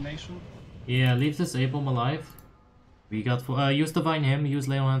this abomination. Yeah, leave this Abelm alive. We got use Divine Hymn, use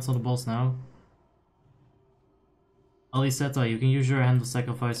Lay on Hands on the boss now. Aliseta, you can use your hand of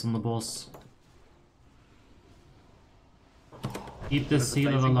sacrifice on the boss. Keep this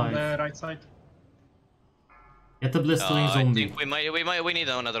healer Placing on alive. the right side. Get the blistering I zombie. think we need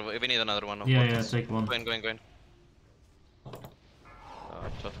another one. Of Yeah, bottles. take one. Go in. I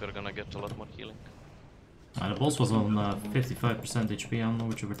thought we were gonna get a lot more healing. The boss was on 55% HP, I don't know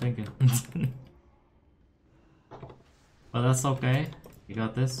what you were thinking. But that's okay, you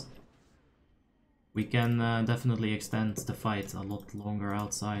got this. We can definitely extend the fight a lot longer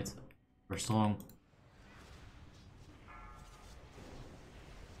outside. We're strong.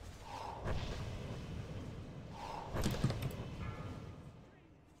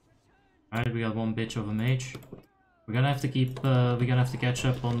 Alright, we got one bitch of a mage. We're gonna have to keep, we're gonna have to catch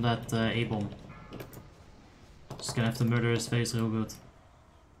up on that A-bomb. Just gonna have to murder his face real good.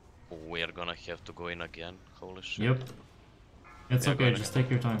 We are gonna have to go in again. Holy shit. Yep. It's Yeah, okay, just take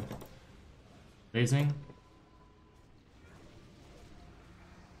your time. Blazing.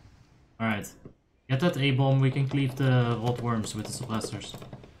 Alright. Get that A-bomb, we can cleave the rot worms with the suppressors.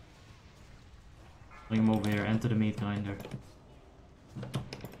 Bring them over here, enter the meat grinder.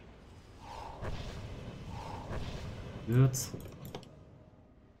 Good.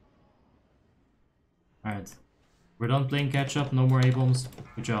 Alright. We're done playing catch up, no more A-bombs.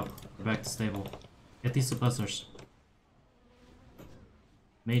 Good job. We're back to stable. Get these suppressors.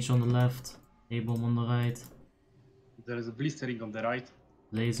 Mage on the left, A-bomb on the right. There is a blistering on the right.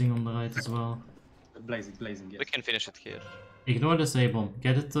 Blazing on the right as well. Blazing, yes. We can finish it here. Ignore this A-bomb.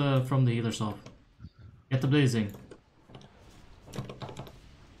 Get it from the healers off. Get the blazing.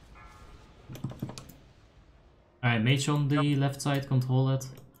 Alright, mage on the left side, control it.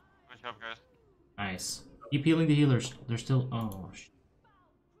 Good job, guys. Nice. Keep healing the healers. They're still... Oh, shit.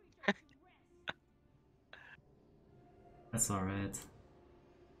 That's alright.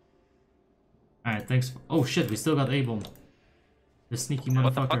 Alright, thanks. Oh shit, we still got A-bomb. The sneaky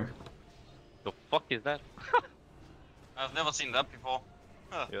What the motherfucker. The fuck is that? I've never seen that before.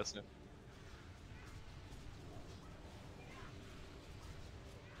 Huh. Yes.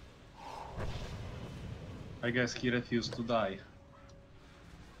 I guess he refused to die.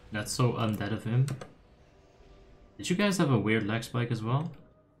 That's so undead of him. Did you guys have a weird lag spike as well?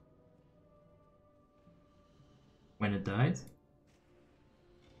 When it died?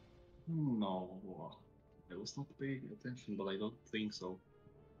 No, I was not paying attention, but I don't think so.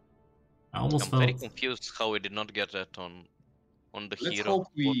 I almost I'm very felt... confused how we did not get that on the Let's hero. hope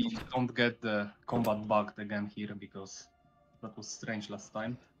we don't get the combat bugged again here, because that was strange last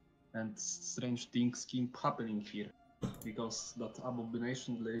time. And strange things keep happening here, because that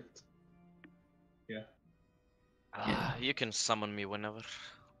abomination lived. Yeah. You can summon me whenever.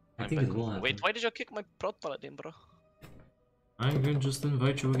 I I'm think back it on- will happen. Wait, why did you kick my prot paladin, bro? I'm gonna just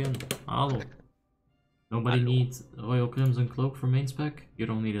invite you again. Hello. Nobody Hello. needs Royal Crimson Cloak for main spec? You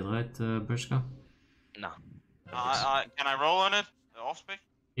don't need it, right, Bershka? No. Can I roll on it? The off spec?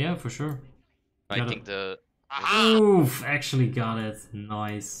 Yeah, for sure. I Got think it. the... Aha! Oof, actually got it.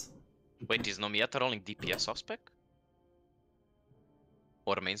 Nice. Wait, is Nomiata rolling DPS off spec?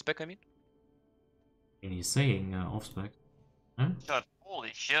 Or main spec, I mean? And he's saying off spec. Huh? Shit.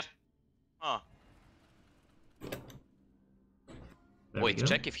 Holy shit. Huh. There we Wait, go.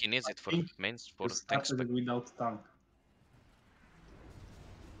 check if he needs it for think mains for You tank started spec. it without tank.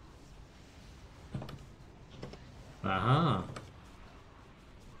 Aha.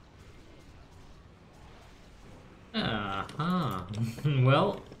 Aha.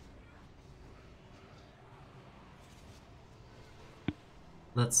 Well.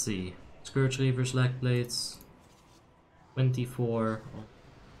 Let's see. Scourge Reaver's lag plates. 24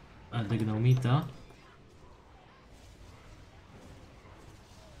 on the Gnomita.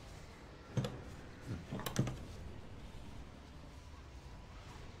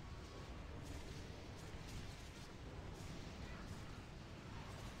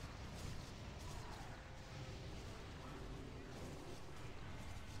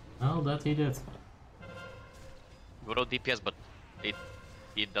 Oh, that he did. We wrote DPS, but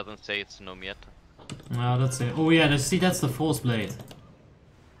it doesn't say it's Nomiata. Oh, that's it. Oh yeah, see, that's the Force Blade.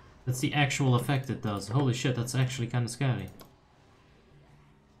 That's the actual effect it does. Holy shit, that's actually kind of scary.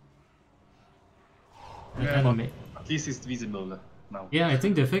 The Yeah, enemy. At least it's visible now. Yeah, I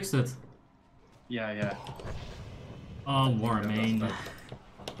think they fixed it. Yeah. Oh, Warmane.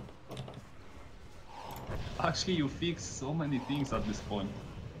 Actually, you fixed so many things at this point.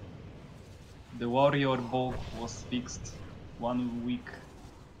 The warrior bow was fixed 1 week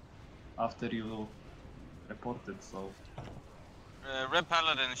after you reported, so... Red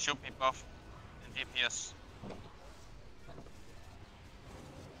Paladin should be buffed in DPS.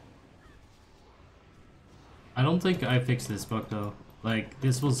 I don't think I fixed this bug though. Like,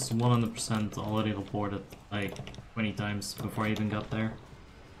 this was 100% already reported, like, 20 times before I even got there.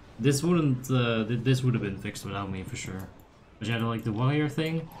 This wouldn't, this would have been fixed without me for sure. But yeah, like the warrior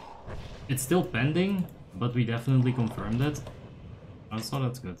thing, it's still pending, but we definitely confirmed it. So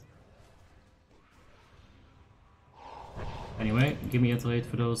that's good. Anyway, give me a trade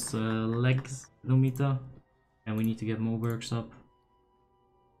for those legs, Lomita. And we need to get Mobergs up.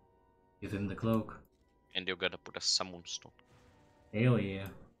 Give him the cloak. And you gotta put a summon stone. Hell yeah.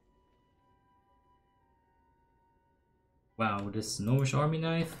 Wow, this Gnomish army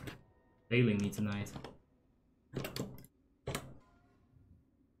knife failing me tonight.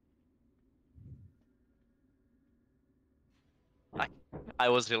 I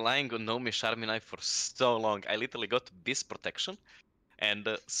was relying on Gnomish army knife for so long. I literally got Beast protection and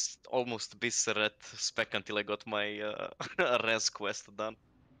almost Beast red spec until I got my res quest done.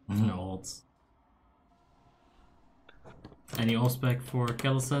 No. Any all spec for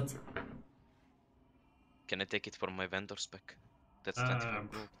Caliset? Can I take it for my vendor spec? That's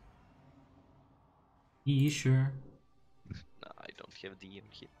 25 gold. Yeah, sure. Nah, I don't have the even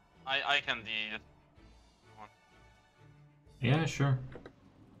here. I can the Yeah, sure.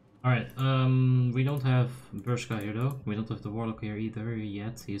 Alright, we don't have Bershka here though. We don't have the Warlock here either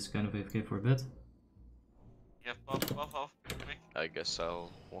yet. He's kind of AFK for a bit. You have buff off. Quick. I guess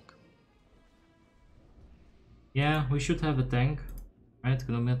I'll walk. Yeah, we should have a tank. Right,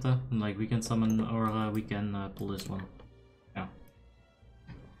 Gnometa? Like, we can summon or we can pull this one. Yeah.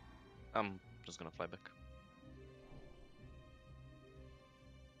 I'm just gonna fly back.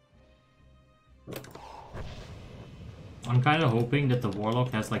 I'm kind of hoping that the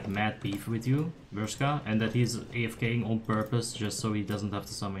Warlock has like mad beef with you, Bershka, and that he's AFKing on purpose just so he doesn't have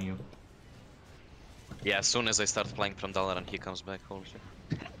to summon you. Yeah, as soon as I start flying from Dalaran, he comes back, holy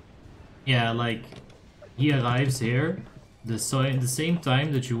shit. Yeah, like, he arrives here, the same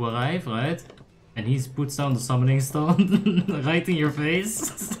time that you arrive, right? And he puts down the summoning stone right in your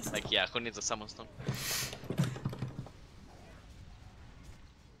face. Like, yeah, who needs a summon stone?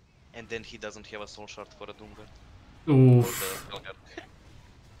 And then he doesn't have a soul shard for a Doomguard. Oof. Or the Hellguard.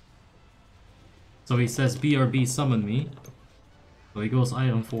 So he says, BRB summon me. So he goes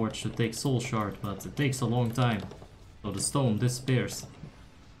Ironforge to take Soul Shard, but it takes a long time. So the stone disappears.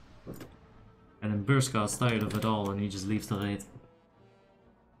 And then Bershka is tired of it all and he just leaves the raid.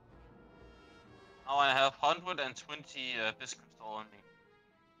 Now I have 120 Abyss Crystal on me.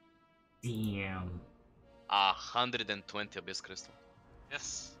 Damn. 120 Abyss Crystal.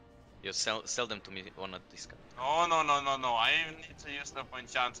 Yes. You sell them to me on a discount. No. I need to use them for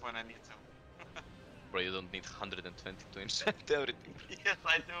enchants when I need to. Bro, you don't need 120 to enchant everything. Yes,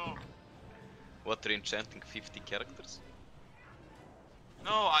 I do. What, are enchanting 50 characters?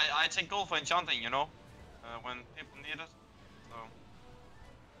 No, I take gold for enchanting, you know? When people need it. So.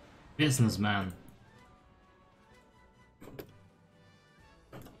 Businessman.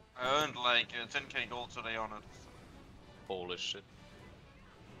 I earned like 10k gold today on it. So. Holy shit.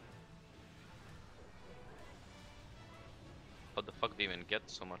 How the fuck do you even get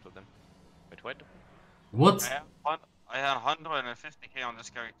so much of them? Wait, what? What? I had 150k on this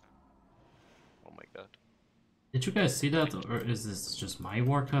character. Oh my god. Did you guys see that, or is this just my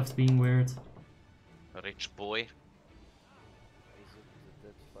Warcraft being weird? Rich boy. Is it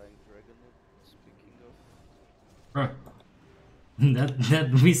that flying dragon speaking of? Bruh.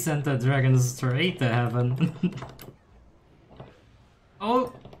 that we sent that dragon straight to heaven.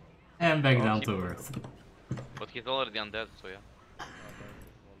 Oh, and back down to earth. But he's already undead, so yeah.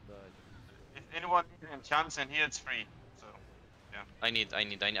 Won't die. If anyone needs enchants in here, it's free. So, yeah.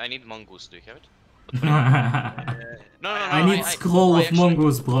 I need mongoose. Do you have it? I No. I need scroll of actually,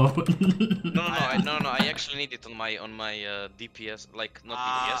 mongoose, bro. No. I actually need it on my DPS, like not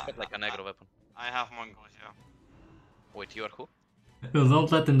DPS, but like an aggro weapon. I have mongoose, yeah. Wait, you are who?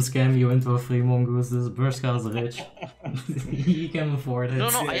 Don't let them scam you into a free mongoose. This Bershka is rich. He can afford it. No,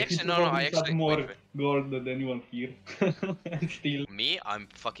 I actually. more Wait. gold than anyone here. Still. Me? I'm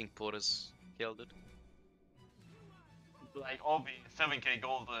fucking poor as hell, dude. Like, Obi, 7k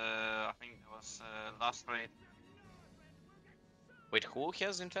gold, I think it was last raid. Wait, who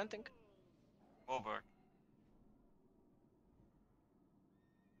has enchanting? Moberg.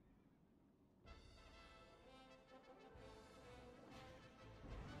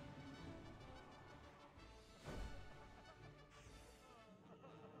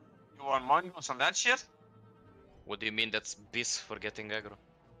 You want mongoose on that shit? What do you mean that's bis for getting aggro?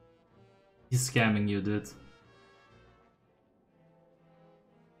 He's scamming you, dude.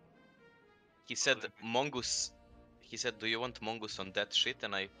 He said mongoose. He said, "Do you want mongoose on that shit?"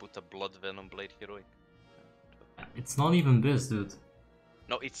 And I put a blood venom blade heroic. It's not even this, dude.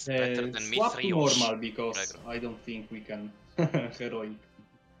 No, it's better than me Swap 3 to or normal because Dragon. I don't think we can heroic.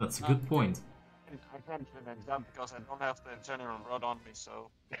 That's a good point. I can't finish that because I don't have the general rod on me, so.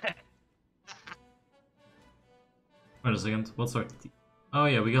 Wait a second, what's our... Oh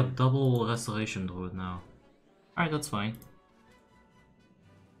yeah, we got double restoration druid now. Alright, that's fine.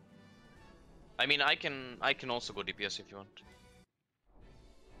 I mean, I can also go DPS if you want.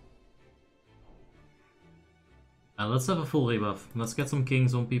 Let's have a full rebuff. Let's get some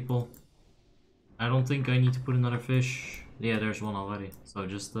kings on people. I don't think I need to put another fish. Yeah, there's one already. So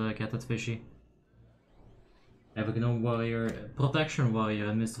just get that fishy. I have a gnome warrior, protection warrior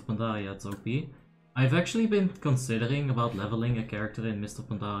in Mist of Pandaria, it's OP. I've actually been considering about leveling a character in Mist of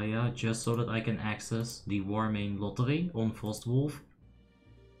Pandaria just so that I can access the Warmane lottery on Frostwolf.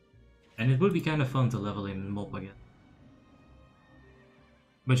 And it would be kind of fun to level him in mob again.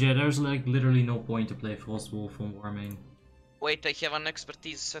 But yeah, there's like literally no point to play Frostwolf on Warmane. Wait, I have an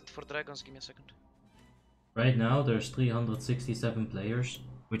expertise set for dragons, give me a second. Right now there's 367 players,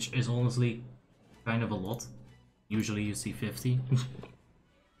 which is honestly kind of a lot. Usually you see 50. You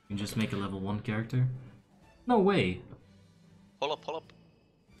can just make a level 1 character. No way! Pull up, pull up.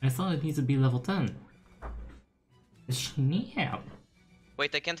 I thought it needs to be level 10. Snap!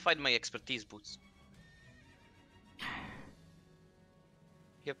 Wait, I can't find my expertise boots. I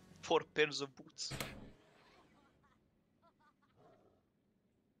have 4 pairs of boots.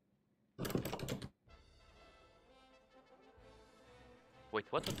 Wait,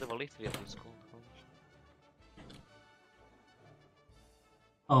 what the Valithria is called?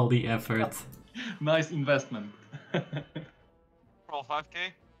 All the effort. Nice investment. Roll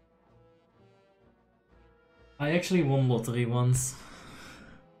 5k? I actually won lottery once.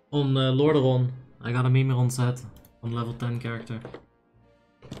 On Lordaeron. I got a Mimeron set. On level 10 character.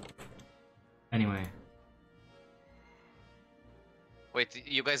 Anyway. Wait,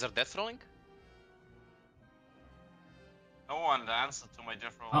 you guys are death rolling? No one answered to my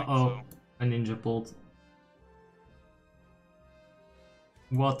death rolling, Uh-oh. so. A ninja pulled.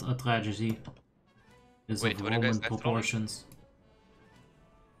 What a tragedy. Is Wait, of were you guys Roman death rolling? proportions.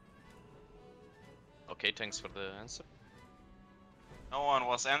 Okay, thanks for the answer. No one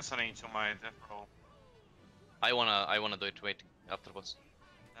was answering to my death roll. I wanna do it wait afterwards.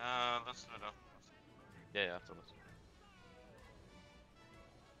 Let's do it afterwards. Yeah, afterwards.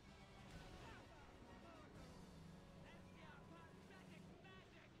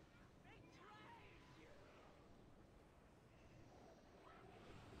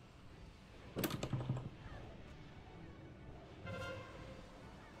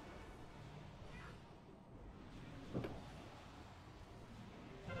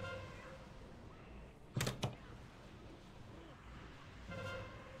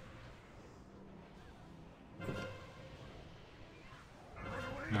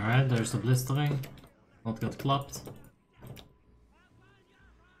 Alright, there's the blistering. Not got clapped.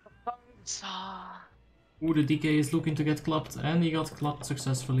 Ooh, the DK is looking to get clapped, and he got clapped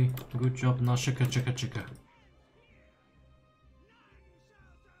successfully. Good job, Nashika chika chika.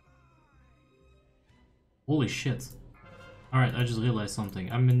 Holy shit. Alright, I just realized something.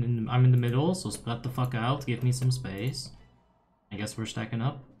 I'm in the middle, so spread the fuck out, give me some space. I guess we're stacking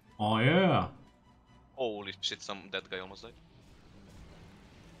up. Oh yeah! Holy shit, that guy almost died.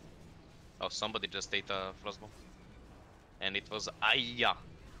 Oh, somebody just ate a frostball. And it was Aya.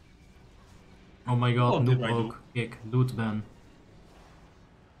 Oh my god, What noob did I do? broke. Kick, loot ban.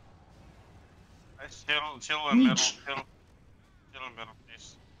 Chill in middle, chill in middle,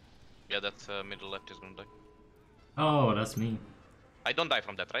 please. Yeah, that middle left is gonna die. Oh, that's me. I don't die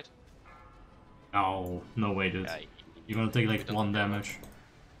from that, right? Oh, no way, dude. Yeah, You're gonna take we like don't 1 care about damage.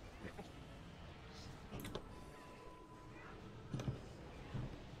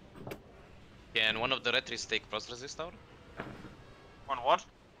 Can one of the retries take frost resist tower? One what?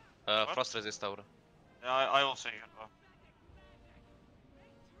 What? Frost resist tower. Yeah, I will take it.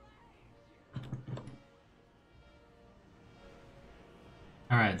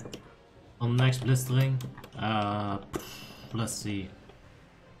 Alright. On the next blistering, let's see.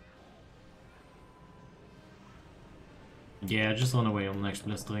 Yeah, just run away on the next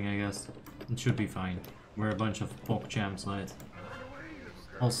blistering, I guess. It should be fine. We're a bunch of pop champs, right?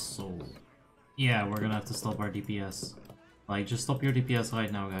 Also, yeah, we're gonna have to stop our DPS. Like, just stop your DPS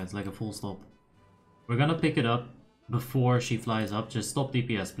right now, guys, like a full stop. We're gonna pick it up before she flies up. Just stop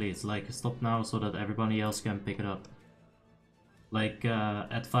DPS, please. Like, stop now so that everybody else can pick it up. Like,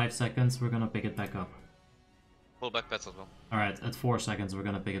 at 5 seconds, we're gonna pick it back up. Pull back pets as well. Alright, at 4 seconds, we're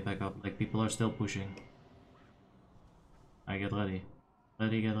gonna pick it back up. Like, people are still pushing. Alright, get ready.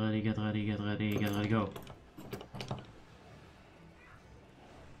 Ready, get ready, get ready, get ready, get ready, go.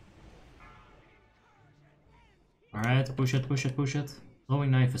 Alright, push it, push it, push it.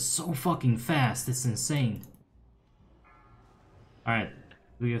 Throwing knife is so fucking fast, it's insane. Alright,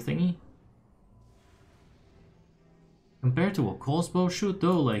 do your thingy. Compared to a crossbow shoot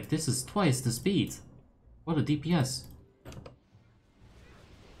though, like this is twice the speed. What a DPS.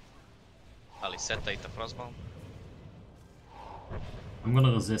 Ali seta i ta frostbound. I'm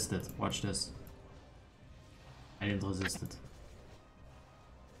gonna resist it, watch this. I didn't resist it.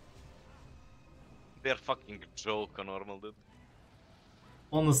 They're fucking joke on normal, dude.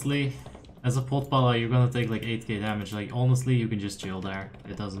 Honestly, as a potballer you're gonna take like 8k damage, like honestly you can just chill there.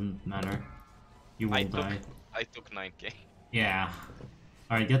 It doesn't matter. You won't die. I took 9k. Yeah.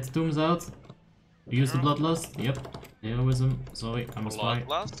 Alright, get the tombs out. Use the bloodlust. Yep. Heroism. Sorry, I'm a spy.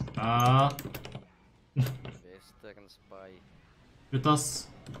 Bloodlust? Western spy. Shoot us.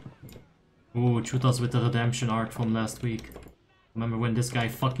 Ooh, shoot us with the redemption arc from last week. Remember when this guy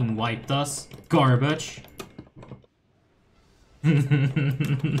fucking wiped us? Garbage.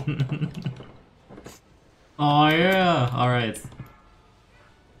 Oh yeah. Alright.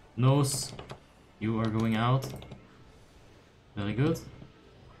 Nose. You are going out. Very good.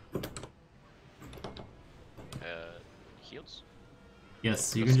 Heals?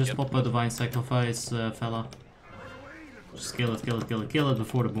 Yes, you can just pop a divine sacrifice, fella. Just kill it, kill it, kill it, kill it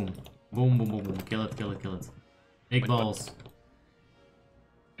before the boom. Boom, boom, boom, boom. Kill it, kill it, kill it. Big balls.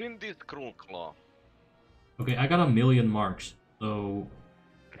 In this cruel claw. Okay, I got 1,000,000 marks, so...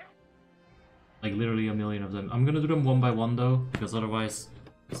 Like, literally 1,000,000 of them. I'm gonna do them one by one, though, because otherwise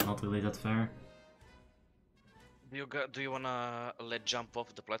it's not really that fair. Do you wanna let jump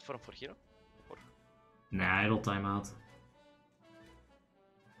off the platform for hero? Or Nah, it'll time out.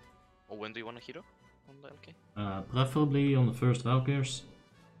 when do you want a hero on the LK? Preferably on the first Valkyrs.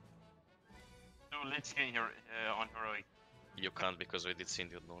 Do Lich King here on heroic. You can't because we did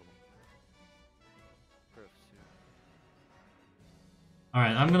Cindy on normal.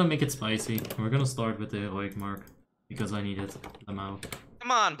 Alright, I'm gonna make it spicy. We're gonna start with the heroic mark, because I need it. I'm out.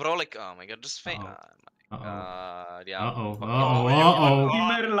 Come on, bro, like, oh my god, just faint. Yeah. Uh-oh, uh-oh, Oh, uh-oh.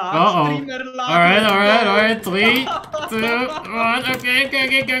 Streamer lag, Uh-oh. streamer lag. Alright, alright, alright. 3, 2, 1. Okay, okay.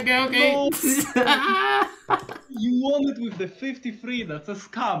 You won it with the 53, that's a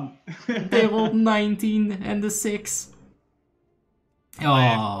scam. They rolled 19 and the 6.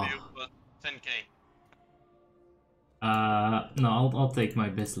 Oh. 10k. No, I'll take my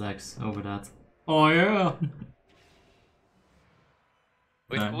Bislex over that. Oh yeah.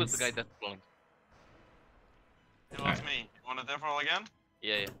 Wait, who is Nice. the guy that's rolling? It was me. You want a death roll again?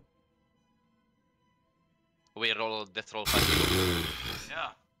 Yeah. We roll death roll 5.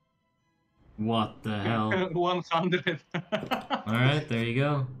 Yeah. What the hell? 100. Alright, there you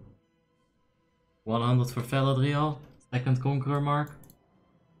go. 100 for Felladriel. Second Conqueror mark.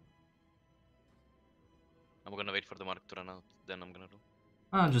 I'm gonna wait for the mark to run out, then I'm gonna do.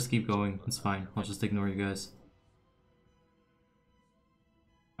 Just keep going. It's fine. I'll just ignore you guys.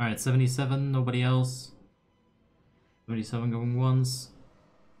 Alright, 77. Nobody else. 77 going once.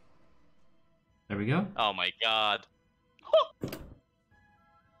 There we go. Oh my god.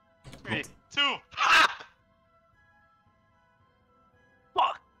 3, 2.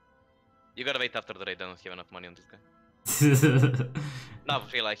 Fuck! You gotta wait after the raid, I don't have enough money on this guy. No, I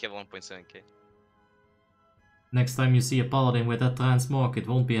feel I have 1.7k. Next time you see a paladin with that transmog, it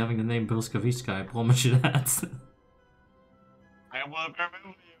won't be having the name Bruskaviska, I promise you that. I will remember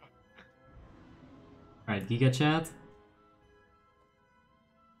you. Alright, Giga Chat.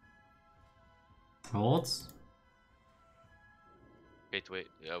 Thoughts? Wait,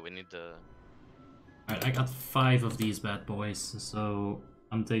 yeah, we need the... Alright, I got 5 of these bad boys, so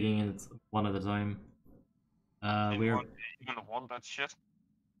I'm taking it one at a time. We're... You're gonna want that shit?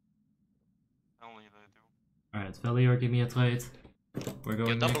 Only they do. Alright, Valior, give me a trade. We're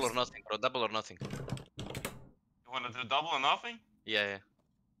going Yeah, double next. or nothing, bro, double or nothing. You wanna do double or nothing? Yeah.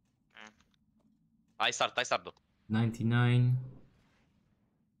 Okay. I start though. 99.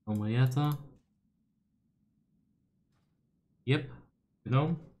 Omrietta. Yep. You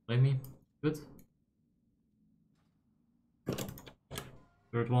know, blame me. Good.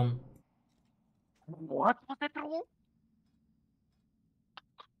 Third one. What was that roll?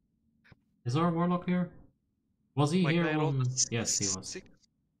 Is our warlock here? Was he My here guy rolled on... a Yes, he was. 6.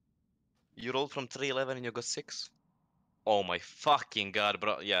 You rolled from 311 and you got 6? Oh my fucking god,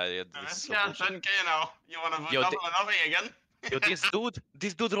 bro. Yeah, this is so Yeah, bullshit. 10k now. You wanna do Yo, double or nothing again? Yo,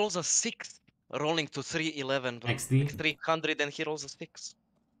 this dude rolls a 6, rolling to 311, bro. XD. Like 300 and he rolls a 6.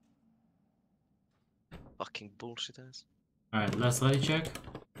 Fucking bullshit ass. Alright, last ready check.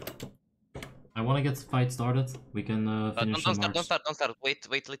 I wanna get the fight started. We can finish Don't the start, marks. don't start. Wait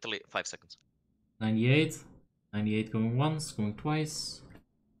literally 5 seconds. 98. 98 going once, going twice.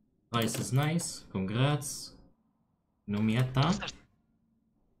 Ice is nice, congrats. Nomietta.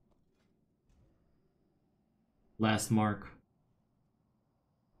 Last mark.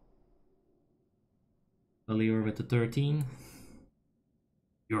 Alior with the 13.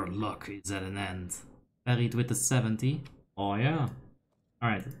 Your luck is at an end. Buried with the 70. Oh yeah.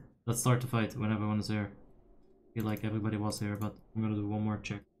 Alright, let's start the fight when everyone is here. I feel like everybody was here, but I'm gonna do one more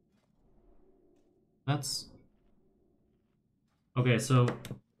check. That's... Okay, so...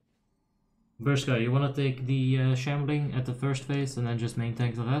 Burska, you wanna take the shambling at the first phase and then just main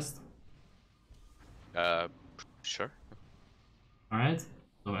tank the rest? Sure. Alright,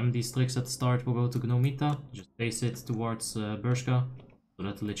 so MD Strix at the start will go to Gnomita. Just face it towards Burska, so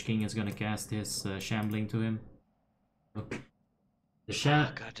that the Lich King is gonna cast his shambling to him. So, the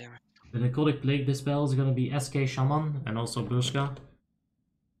God damn it. the Necrotic Plague Dispel is gonna be SK Shaman and also Burska.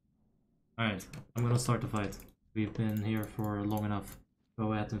 Alright, I'm gonna start the fight. We've been here for long enough.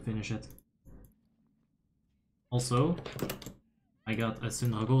 Go ahead and finish it. Also, I got a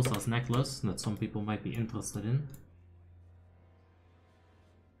Syndragosa's necklace that some people might be interested in.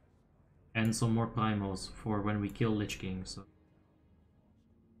 And some more primos for when we kill Lich King, so...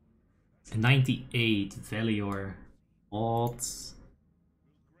 98 Velior. What?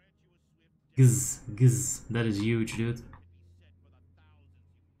 Gz. That is huge, dude.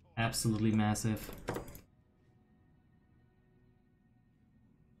 Absolutely massive.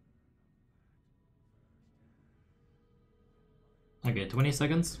 Okay, 20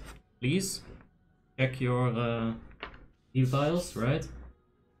 seconds, please. Check your heal tiles, right?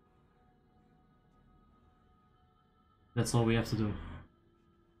 That's all we have to do.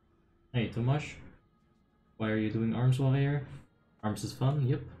 Hey, too much? Why are you doing arms warrior? Arms is fun,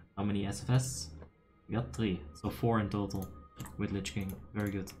 yep. How many SFS? We got 3, so 4 in total with Lich King.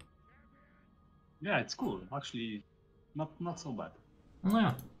 Very good. Yeah, it's cool. Actually, not so bad. Oh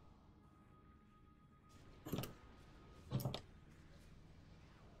yeah.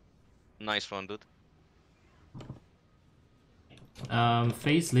 Nice one, dude.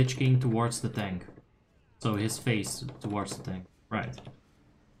 Face Lich King towards the tank. So his face towards the tank. Right.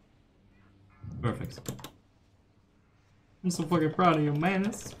 Perfect. I'm so fucking proud of you, man.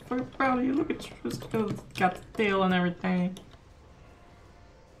 I'm so fucking proud of you. Look at you. Just got the tail and everything.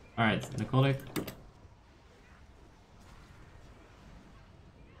 Alright, Necrotic.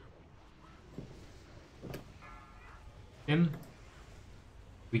 Him.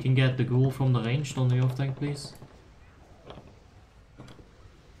 We can get the ghoul from the range on the off tank, please.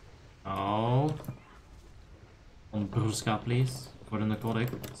 Oh. On Bruska, please. For the Necrotic,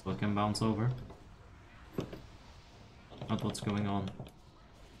 so it can bounce over. Not what's going on.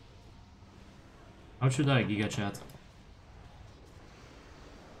 How should I Giga Chat?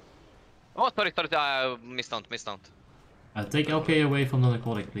 Oh, sorry, misdount. Take LK away from the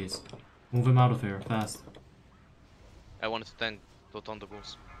Necrotic, please. Move him out of here, fast. I wanted to tank on the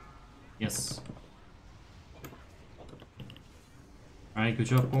ghouls. Yes. Alright, good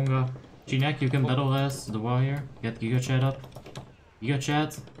job, Ponga. Chinek, you can battle res the warrior. Get Giga Chat up. Giga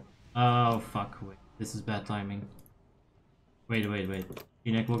Chat. Oh, fuck. Wait. This is bad timing. Wait.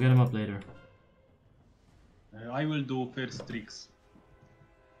 Chinek, we'll get him up later. I will do first tricks.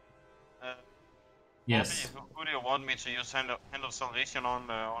 Yes. Who do you want me to use hand of salvation on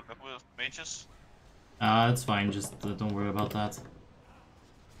the mages? It's fine, just don't worry about that.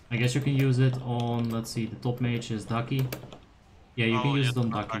 I guess you can use it on, let's see, the top mage is Ducky. Yeah, you can use it on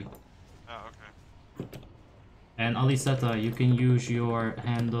Ducky. Oh, okay. And Aliseta, you can use your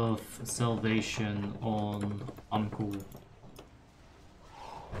Hand of Salvation on Uncool.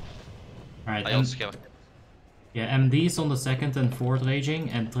 Alright, I also have. yeah, MD's on the second and fourth raging,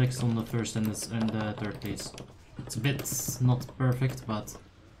 and Tricks on the first and the third place. It's a bit not perfect, but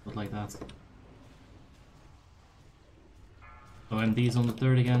like that. So MD's on the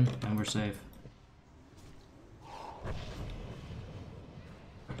third again, and we're safe.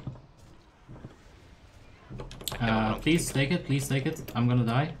 Please take it, I'm gonna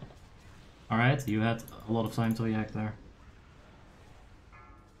die. Alright, you had a lot of time to react there.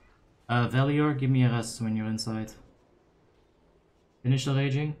 Velior, give me a rest when you're inside. Finish the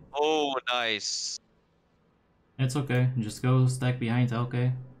raging. Oh, nice. It's okay, just go stack behind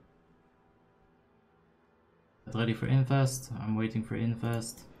LK. Get ready for infest. I'm waiting for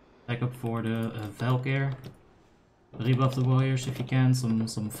infest. Back up for the Valkyr. Rebuff the warriors if you can.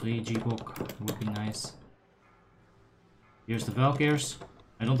 Some free G-Bok would be nice. Here's the Valkyrs.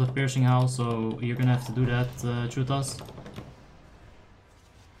 I don't have piercing howl, so you're gonna have to do that, Chutas.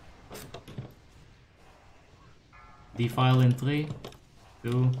 Defile in 3,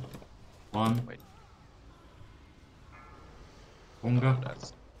 2, 1. Wait. Bonga.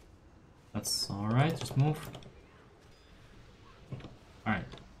 That's alright, just move. Alright.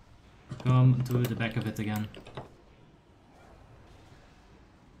 Come to the back of it again.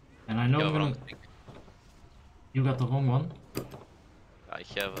 And I know you I'm have gonna... wrong thing. You got the wrong one. I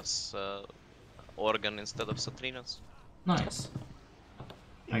have a organ instead of Satrinas. Nice.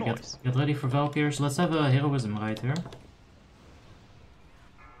 Alright, Nice. get ready for Valkyrs. Let's have a heroism right here.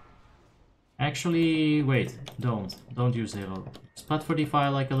 Actually, wait, don't use hero. Spread for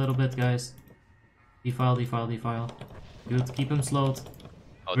defile like a little bit, guys. Defile, defile, defile. Good, keep him slowed.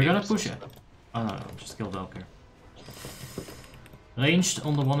 Oh, We're they gonna were push so it. slow. Oh no, just kill Valkyr. Ranged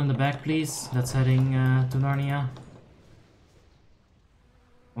on the one in the back, please. That's heading to Narnia.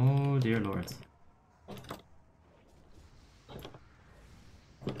 Oh dear lord.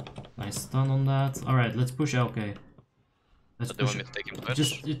 Nice stun on that. Alright, let's push LK. Let's So they push want me it. to take him to edge?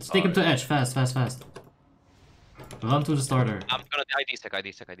 Just take him to edge, fast, fast, fast. Run to the starter. I'm gonna ID sec,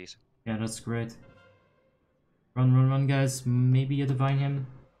 ID sec, ID sec. Yeah, that's great. Run, run, run, guys. Maybe a divine him.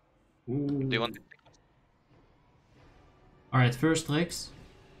 Do you want me to take him? Alright, first Rix.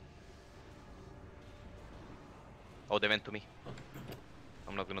 Oh, they went to me.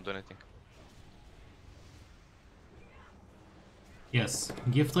 I'm not gonna do anything. Yes,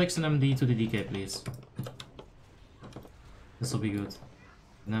 give Trix and MD to the DK, please. This will be good.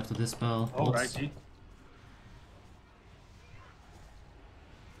 And after this spell, Alrighty.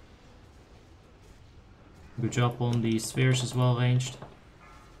 good job on the spheres as well ranged.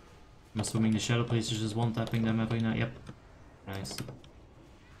 I'm assuming the Shadow Priest is just one-tapping them every now. Yep. Nice.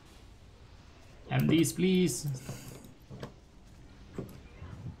 MDs, please!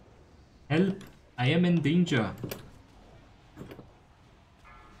 Help! I am in danger!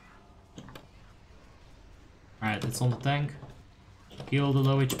 Alright, it's on the tank. Kill the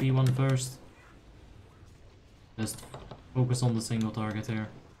low HP one first. Just focus on the single target here.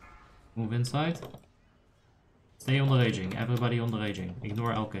 Move inside. Stay on the raging, everybody on the raging.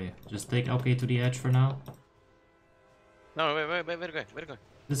 Ignore LK. Just take LK to the edge for now. No, wait, where to go? Where to go?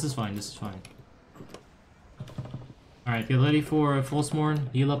 This is fine, this is fine. Alright, get ready for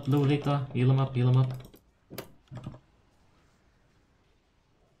Frostmourne. Heal up Lurita. Heal him up, heal him up.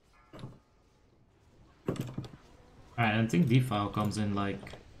 Alright, I think Defile comes in like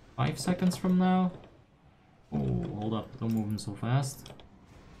 5 seconds from now. Oh, hold up, don't move him so fast.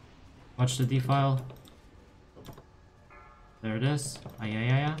 Watch the Defile. There it is.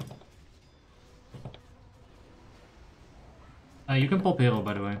 Ayayaya. You can pop hero,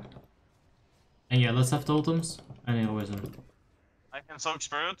 by the way. And yeah, let's have totems and heroism. I can soak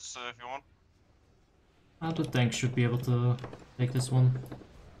spirits if you want. The tank should be able to take this one.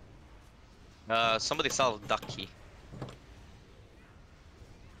 Somebody saw Ducky.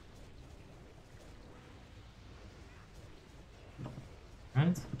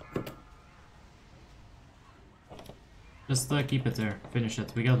 Right? Just keep it there. Finish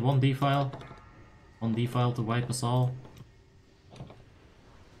it. We got one defile. One defile to wipe us all.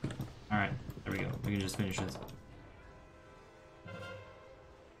 Alright, there we go. We can just finish it.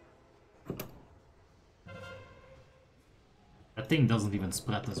 That thing doesn't even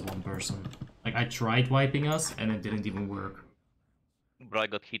spread as one person. Like, I tried wiping us and it didn't even work. Bro, I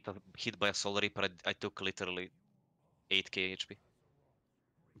got hit by a Soul Reaper. I took literally 8k HP.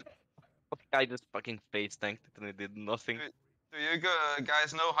 I just fucking face tanked it and it did nothing. Do you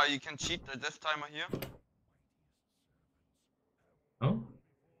guys know how you can cheat the death timer here? Oh?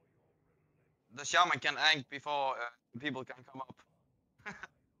 The shaman can ank before people can come up. They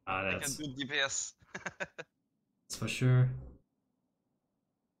can That's do DPS. for sure.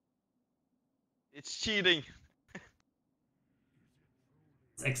 It's cheating.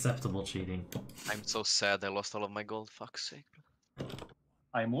 It's acceptable cheating. I'm so sad I lost all of my gold, fuck's sake.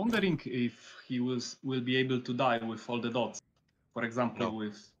 I'm wondering if he will be able to die with all the dots. For example, No.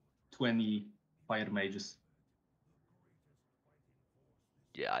 with 20 fire mages.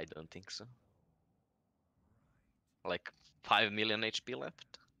 Yeah, I don't think so. Like 5 million HP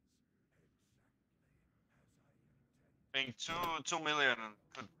left. I think 2 million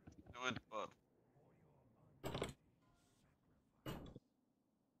could do it, but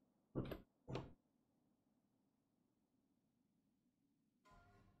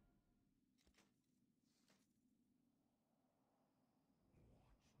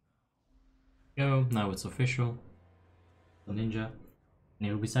Go, now it's official. The ninja. And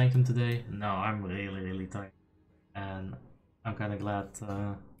he will be sanctum today. No, I'm really tired. And I'm kinda glad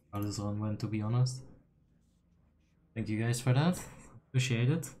how this run went, to be honest. Thank you guys for that. Appreciate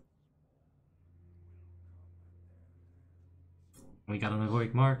it. We got an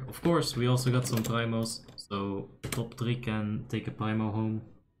heroic mark. Of course, we also got some primos, so top 3 can take a primo home.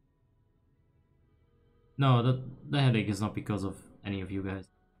 No, the headache is not because of any of you guys.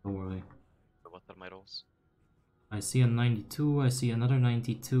 Don't worry. What are my rolls? I see a 92, I see another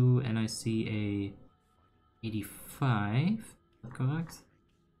 92, and I see a 85. Is that correct?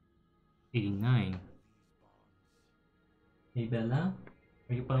 89. Hey Bella,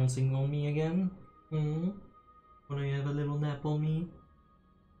 are you bouncing on me again? Hmm? Wanna have a little nap on me?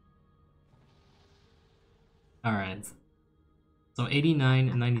 Alright. So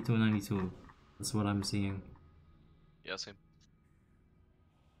 89, 92, 92. That's what I'm seeing. Yeah, same.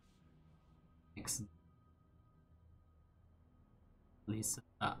 Next. Lisa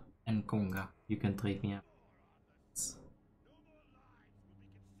and Konga. You can trade me out.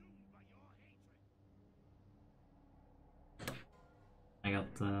 I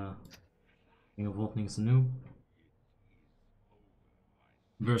got King of Openings new.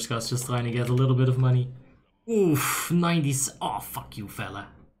 Burska's just trying to get a little bit of money. Oof, 90s. Oh, fuck you, fella.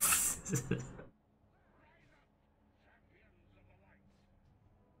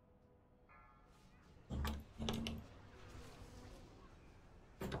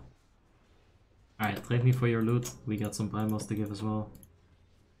 Alright, trade me for your loot. We got some primos to give as well.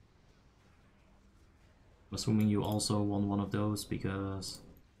 I'm assuming you also won one of those because...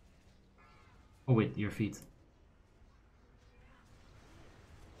 Oh wait, your feet.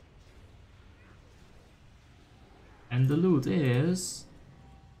 And the loot is...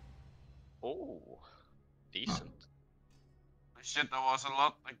 Oh, decent. Shit, that was a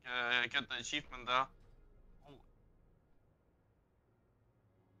lot. Like, I get the achievement there. Oh,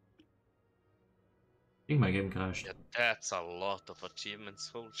 I think my game crashed. Yeah, that's a lot of achievements.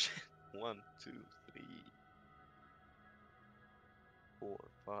 Holy shit. 1, 2, 3, 4,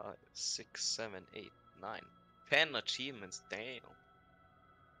 5, 6, 7, 8, 9, 10 achievements. Damn.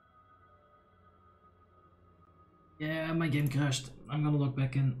 Yeah, my game crashed. I'm gonna log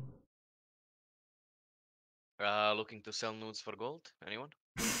back in. Looking to sell nudes for gold? Anyone?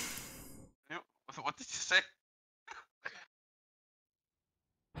 yeah. What did you say?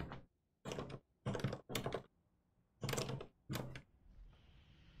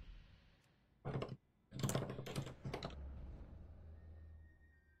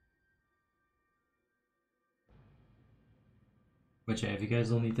 But yeah, if you guys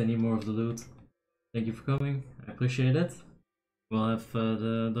don't need any more of the loot, thank you for coming. I appreciate it. We'll have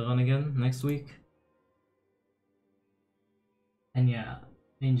the run again next week. And yeah,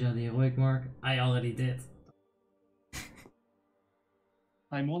 Ninja the heroic mark, I already did.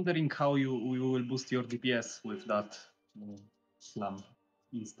 I'm wondering how you will boost your DPS with that slam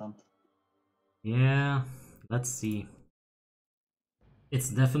instant. Yeah, let's see. It's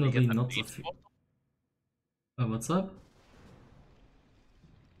We definitely get a not a mage portal? what's up?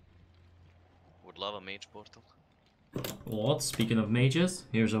 Would love a mage portal. What? Speaking of mages,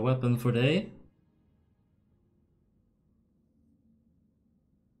 here's a weapon for day.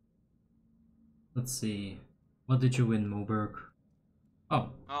 Let's see. What did you win, Moberg? Oh,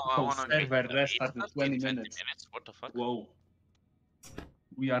 Oh, I So wanna server get restart in 20 20 minutes. What the fuck? Whoa.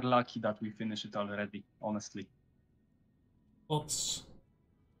 We are lucky that we finished it already, honestly. oops.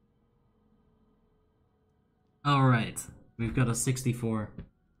 Alright, we've got a 64.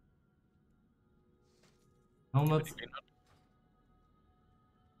 Helmet.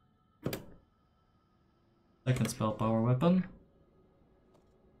 Second spell power weapon.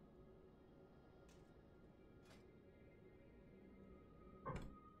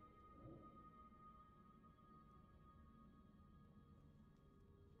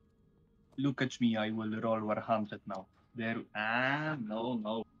 Look at me, I will roll 100 now. There.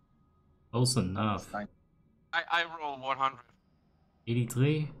 No. Close enough. Time. I roll 100.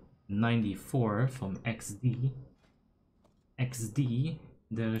 83, 94 from XD. XD,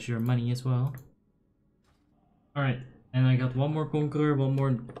 there's your money as well. Alright, and I got one more Conqueror, one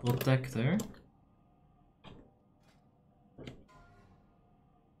more Protector.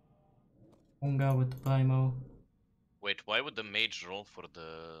 Konga with the Primo. Wait, why would the mage roll for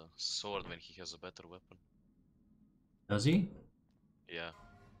the sword when he has a better weapon? Does he? Yeah.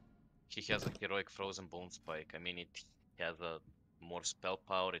 He has a heroic frozen bone spike. I mean, it has a more spell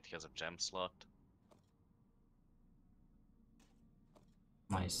power, it has a gem slot.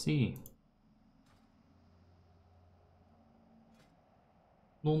 I see.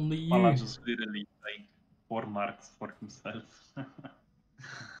 Only Pala you. just literally playing 4 marks for himself.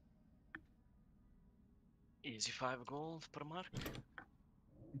 Easy 5 gold per mark.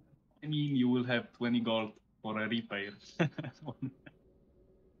 I mean, you will have 20 gold for a repair.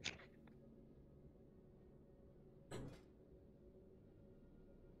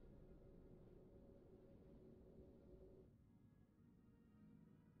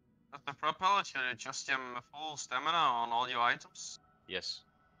 With the propeller, should you just jam full stamina on all your items? Yes.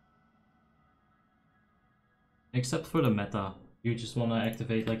 Except for the meta. You just want to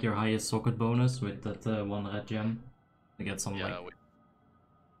activate like your highest socket bonus with that one red gem to get some Yeah, like...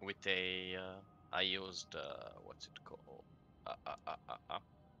 with a I used what's it called?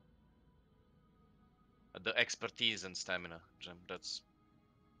 The expertise and stamina gem. That's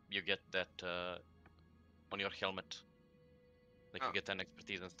you get that on your helmet. Like you get an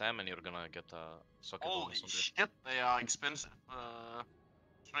expertise and stamina, you're gonna get a socket Holy bonus on that. shit, they are expensive.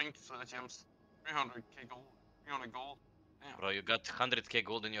 Strength gems, 300k gold, 300 gold. Damn. Bro, you got 100k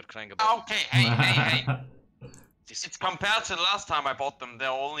gold in your crank about. Okay, hey. It's compared to the last time I bought them, they're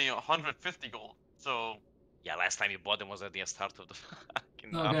only 150 gold. So Yeah, last time you bought them was at the start of the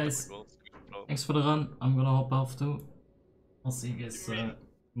fucking No, after guys. the gold. Bro. Thanks for the run. I'm gonna hop off too. I'll see you guys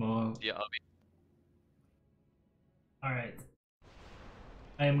tomorrow. Yeah, Alright.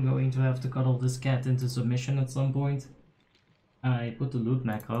 I am going to have to cuddle this cat into submission at some point. I put the loot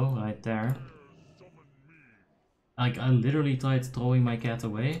macro right there. Like, I literally tried throwing my cat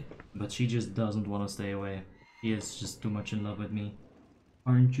away, but she just doesn't want to stay away. She is just too much in love with me.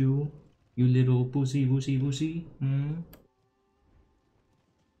 Aren't you? You little pussy, wussy, wussy? Hmm?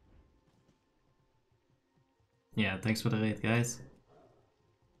 Yeah, thanks for the raid, guys.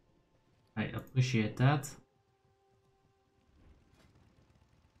 I appreciate that.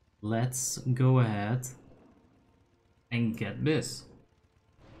 Let's go ahead and get this.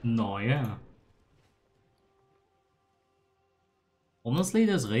 No, yeah. Honestly,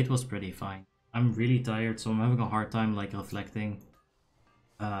 this raid was pretty fine. I'm really tired, so I'm having a hard time like reflecting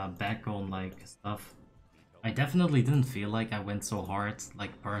back on like stuff. I definitely didn't feel like I went so hard,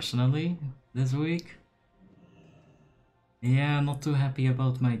 like personally, this week. Yeah, not too happy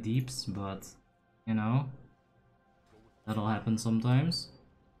about my deeps, but you know, that'll happen sometimes.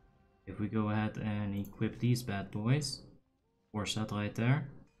 If we go ahead and equip these bad boys, force that right there.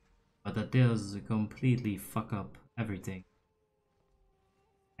 But that does completely fuck up everything.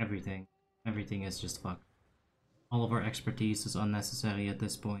 Everything is just fucked. All of our expertise is unnecessary at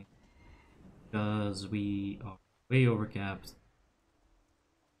this point. Because we are way overcapped.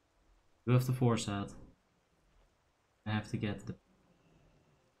 We have to force that. I have to get the...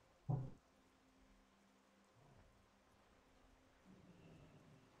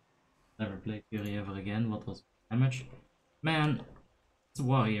 Never play Fury ever again. What was damage? Man, it's a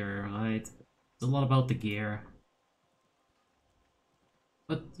warrior, right? It's a lot about the gear.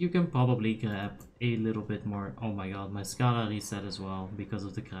 But you can probably grab a little bit more. Oh my god, my Scala reset as well because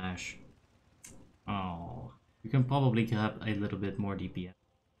of the crash. Oh, you can probably grab a little bit more DPS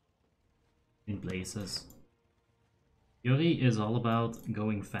in places. Fury is all about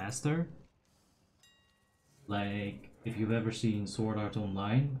going faster. Like, if you've ever seen Sword Art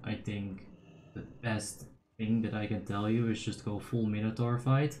Online, I think the best thing that I can tell you is just go full Minotaur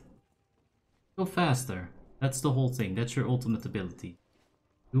fight. Go faster. That's the whole thing. That's your ultimate ability.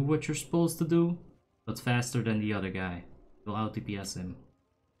 Do what you're supposed to do, but faster than the other guy. You'll out DPS him.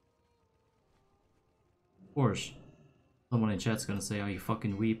 Of course, someone in chat's gonna say, "Oh, you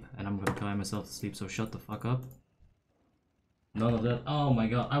fucking weep," and I'm gonna cry myself to sleep, so shut the fuck up. None of that. Oh my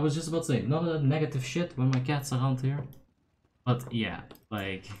god, I was just about to say, none of that negative shit when my cat's around here. But yeah,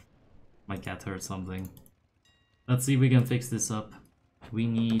 like, my cat heard something. Let's see if we can fix this up. We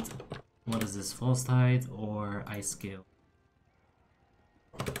need, what is this, Frosthide or Ice Scale?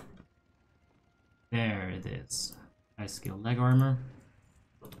 There it is. Ice Scale leg armor.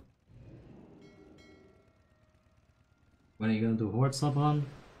 When are you gonna do Horde sub on?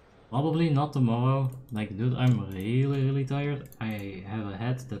 Probably not tomorrow. Like, dude, I'm really tired. I have a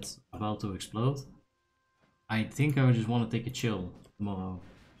head that's about to explode. I think I just want to take a chill tomorrow.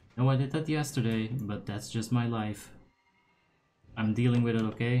 No, I did that yesterday, but that's just my life. I'm dealing with it,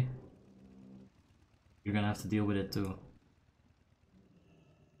 okay? You're gonna have to deal with it too.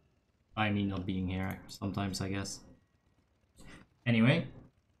 I mean, not being here sometimes, I guess. Anyway.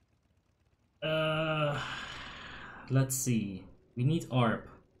 Let's see. We need ARP.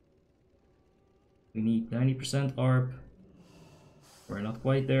 We need 90% ARP. We're not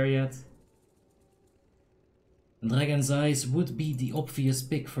quite there yet. Dragon's Eyes would be the obvious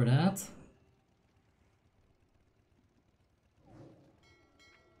pick for that.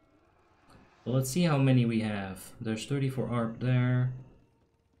 So let's see how many we have. There's 34 ARP there.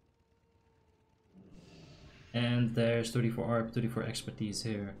 And there's 34 ARP, 34 expertise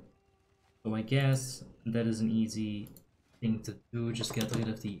here. So I guess that is an easy thing to do. Just get rid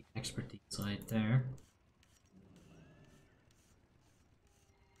of the expertise right there.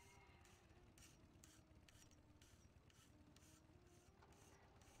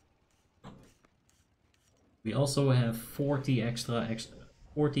 We also have 40 extra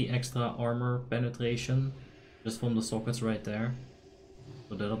armor penetration just from the sockets right there.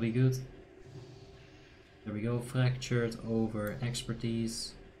 So that'll be good. There we go, fractured over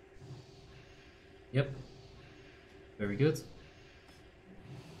expertise. Yep. Very good.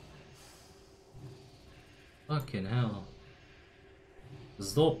 Fucking hell.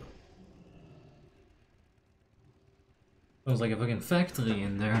 Stop. Sounds like a fucking factory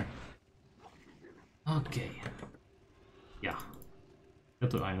in there. Okay. Yeah. Go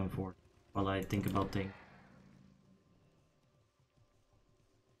to Island 4 while I think about things.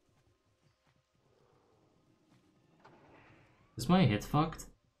 Is my hit fucked?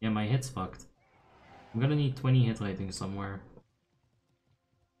 Yeah, my hit's fucked. I'm gonna need 20 hit rating somewhere.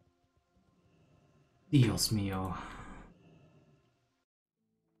 Dios mío.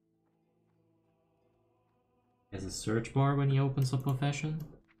 He has a search bar when he opens a profession?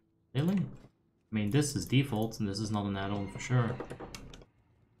 Really? I mean, this is default, and this is not an add-on for sure.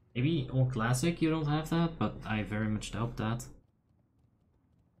 Maybe on Classic you don't have that, but I very much doubt that.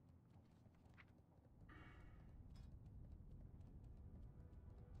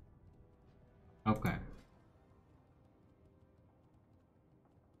 Okay.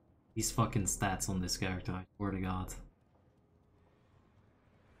 These fucking stats on this character, I swear to god.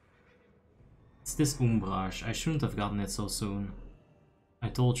 It's this Umbrage. I shouldn't have gotten it so soon. I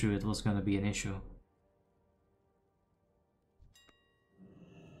told you it was gonna be an issue.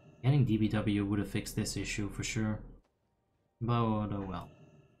 Getting DBW would have fixed this issue for sure. But oh well.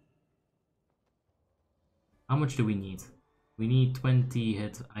 How much do we need? We need 20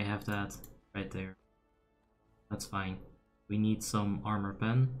 hit. I have that right there. That's fine. We need some armor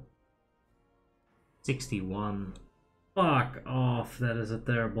pen. 61. Fuck off, that is a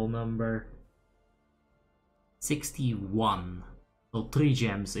terrible number. 61. So 3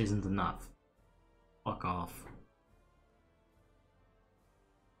 gems isn't enough. Fuck off.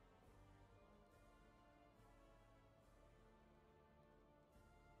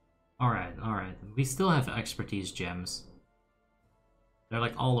 Alright, alright. We still have expertise gems. They're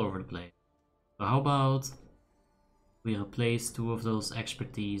like all over the place. So how about we replace 2 of those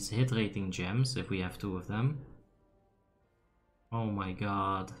expertise hit rating gems if we have 2 of them. Oh my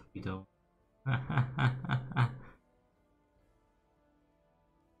god, we don't.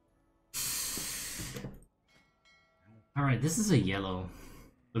 Alright, this is a yellow.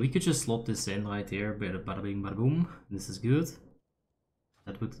 So we could just slot this in right here, bada bing bada boom. This is good.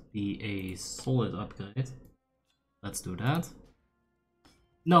 That would be a solid upgrade. Let's do that.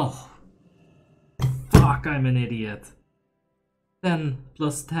 No! Fuck, I'm an idiot. 10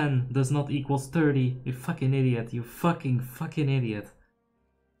 plus 10 does not equals 30. You fucking idiot. You fucking idiot.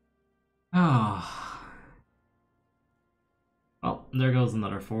 Ah. Well, there goes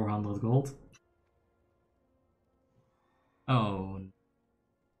another 400 gold. Oh.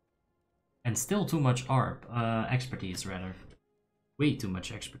 And still too much expertise, rather. Way too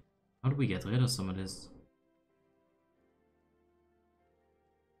much expertise. How do we get rid of some of this?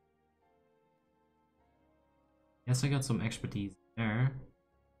 Guess I got some expertise there.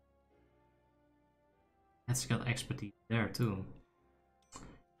 Guess I got expertise there too.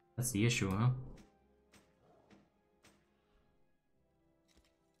 That's the issue, huh?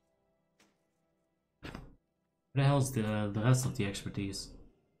 Where the hell's the rest of the expertise?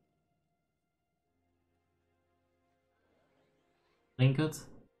 Trinket?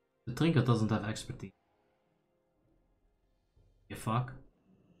 The trinket doesn't have expertise. You fuck.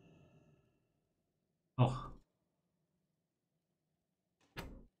 Oh.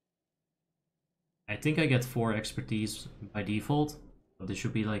 I think I get 4 expertise by default, but this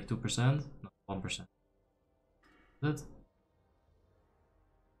should be like 2%, not 1%. Is it?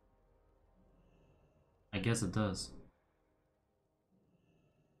 I guess it does.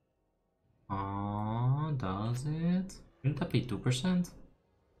 Oh, does it? Shouldn't that be 2%?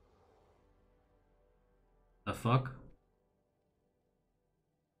 The fuck?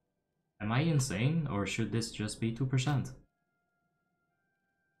 Am I insane, or should this just be 2%?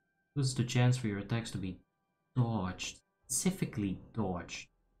 What's the chance for your attacks to be dodged? Specifically dodged.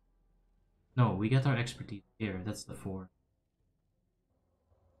 No, we get our expertise here, that's the 4.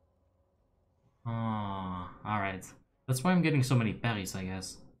 Ah, alright. That's why I'm getting so many parries, I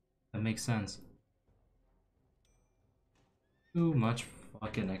guess. That makes sense. Too much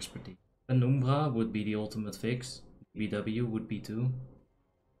fucking expertise. Penumbra would be the ultimate fix. BW would be too.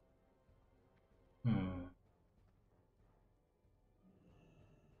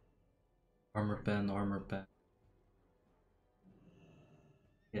 Armor pen, armor pen.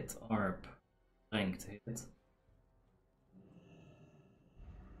 Hit ARP. Ranked hit.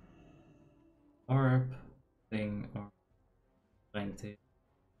 ARP. thing or ranked here.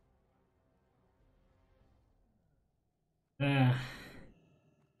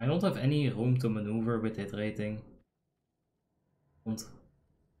 I don't have any room to maneuver with hit rating. Want.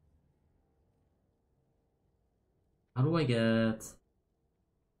 How do I get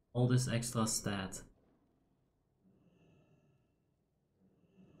all this extra stat?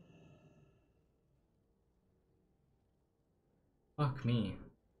 Fuck me.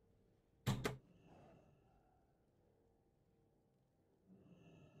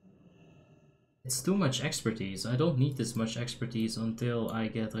 It's too much expertise. I don't need this much expertise until I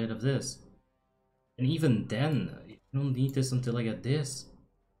get rid of this. And even then, I don't need this until I get this.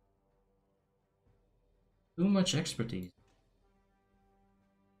 Too much expertise.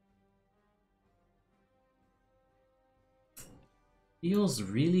 Feels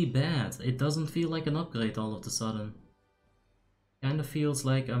really bad. It doesn't feel like an upgrade all of a sudden. Kinda feels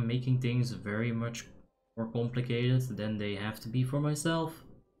like I'm making things very much more complicated than they have to be for myself.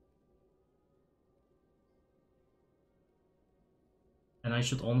 And I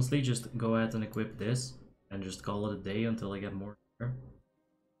should honestly just go ahead and equip this and just call it a day until I get more gear.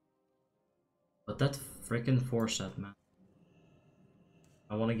 But that frickin' 4-set, man.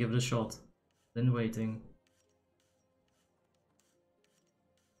 I wanna give it a shot. Been waiting.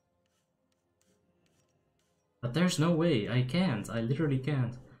 But there's no way, I can't, I literally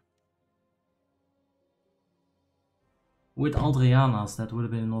can't. With Adriana's, that would have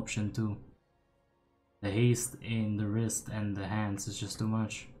been an option too. The haste in the wrist and the hands is just too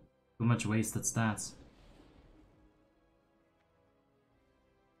much. Too much wasted stats.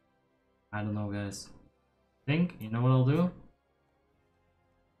 I don't know, guys. You know what I'll do?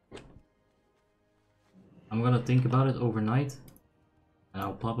 I'm gonna think about it overnight. And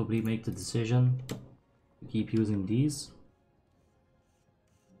I'll probably make the decision to keep using these.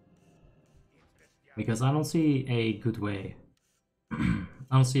 Because I don't see a good way. I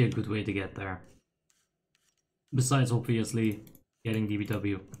don't see a good way to get there. Besides, obviously, getting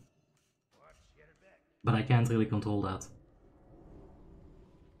DBW. But I can't really control that.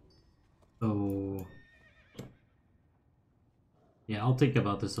 So... yeah, I'll think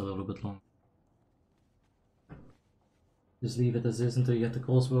about this a little bit longer. Just leave it as is until you get the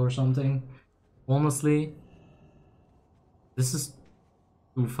crossbow or something. Honestly, this is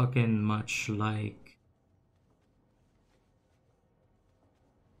too fucking much like...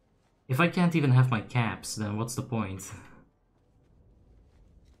 if I can't even have my caps, then what's the point?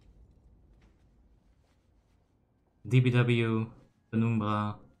 DBW,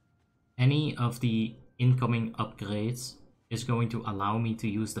 Penumbra, any of the incoming upgrades is going to allow me to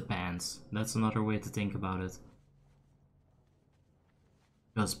use the pants. That's another way to think about it.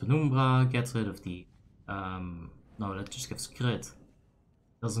 Because Penumbra gets rid of the... no, that just gives crit.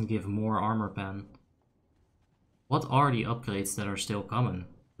 Doesn't give more armor pen. What are the upgrades that are still coming?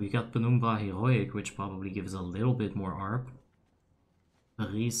 We got Penumbra Heroic, which probably gives a little bit more ARP.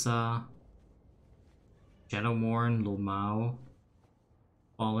 Teresa, Shadowmourne, Lomao,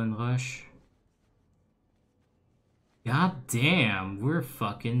 Fallen Rush. God damn, we're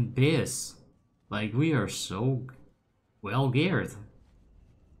fucking biz. Like, we are so well geared.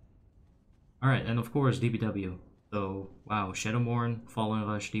 Alright, and of course DBW. So, wow, Shadowmourne, Fallen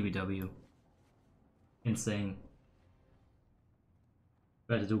Rush, DBW. Insane.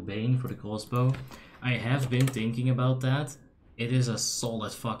 Try to do Bane for the crossbow. I have been thinking about that. It is a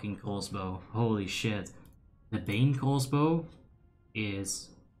solid fucking crossbow. Holy shit. The Bane crossbow is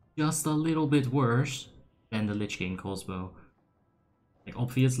just a little bit worse than the Lich King crossbow. Like,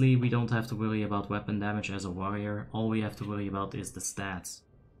 obviously we don't have to worry about weapon damage as a warrior. All we have to worry about is the stats.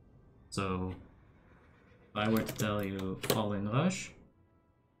 So, if I were to tell you Fallen Rush,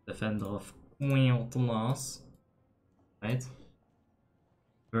 Defender of Quiltlas, right?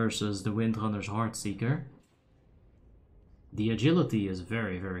 Versus the Windrunner's Heartseeker, the agility is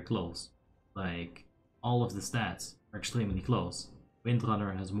very, very close. Like, all of the stats are extremely close.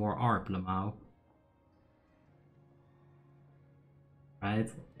 Windrunner has more ARP, Lamau. Right?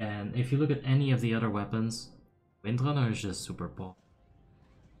 And if you look at any of the other weapons, Windrunner is just super pop.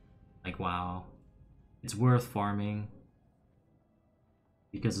 Like, wow. It's worth farming.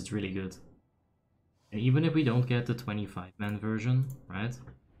 Because it's really good. And even if we don't get the 25-man version, right?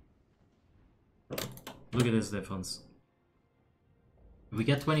 Look at this difference. If we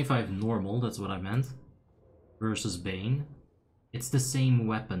get 25 normal, that's what I meant, versus Bane, it's the same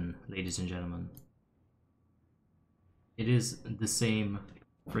weapon, ladies and gentlemen. It is the same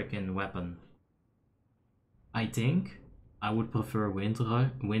freaking weapon. I think I would prefer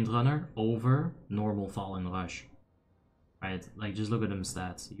Windrunner over normal Fallen Rush. Right, like just look at them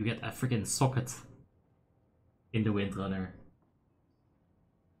stats. You get a freaking socket. in the Windrunner.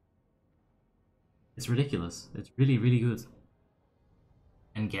 It's ridiculous. It's really, really good.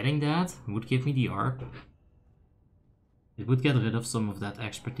 And getting that would give me the ARP. It would get rid of some of that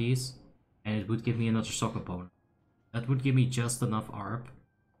expertise. And it would give me another shock opponent. That would give me just enough ARP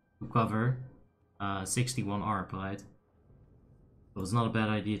to cover 61 ARP, right? So it's not a bad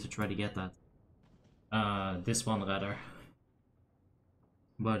idea to try to get that. This one rather.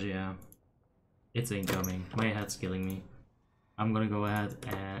 But yeah, it's incoming. My head's killing me. I'm gonna go ahead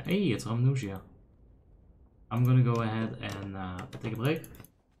and... Hey, it's Ramnusia. I'm gonna go ahead and take a break.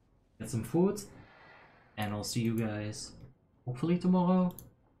 Get some food. And I'll see you guys hopefully tomorrow.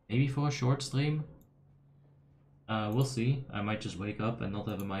 Maybe for a short stream. We'll see. I might just wake up and not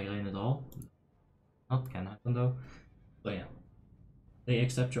have a migraine at all. Not can happen though. But yeah. They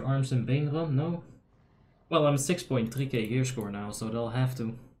accept your arms in Bane Run? No? Well, I'm 6.3k gear score now, so they'll have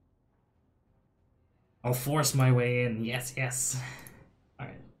to. I'll force my way in. Yes, yes.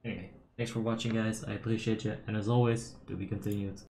 Alright, anyway. Thanks for watching, guys. I appreciate you. And as always, to be continued.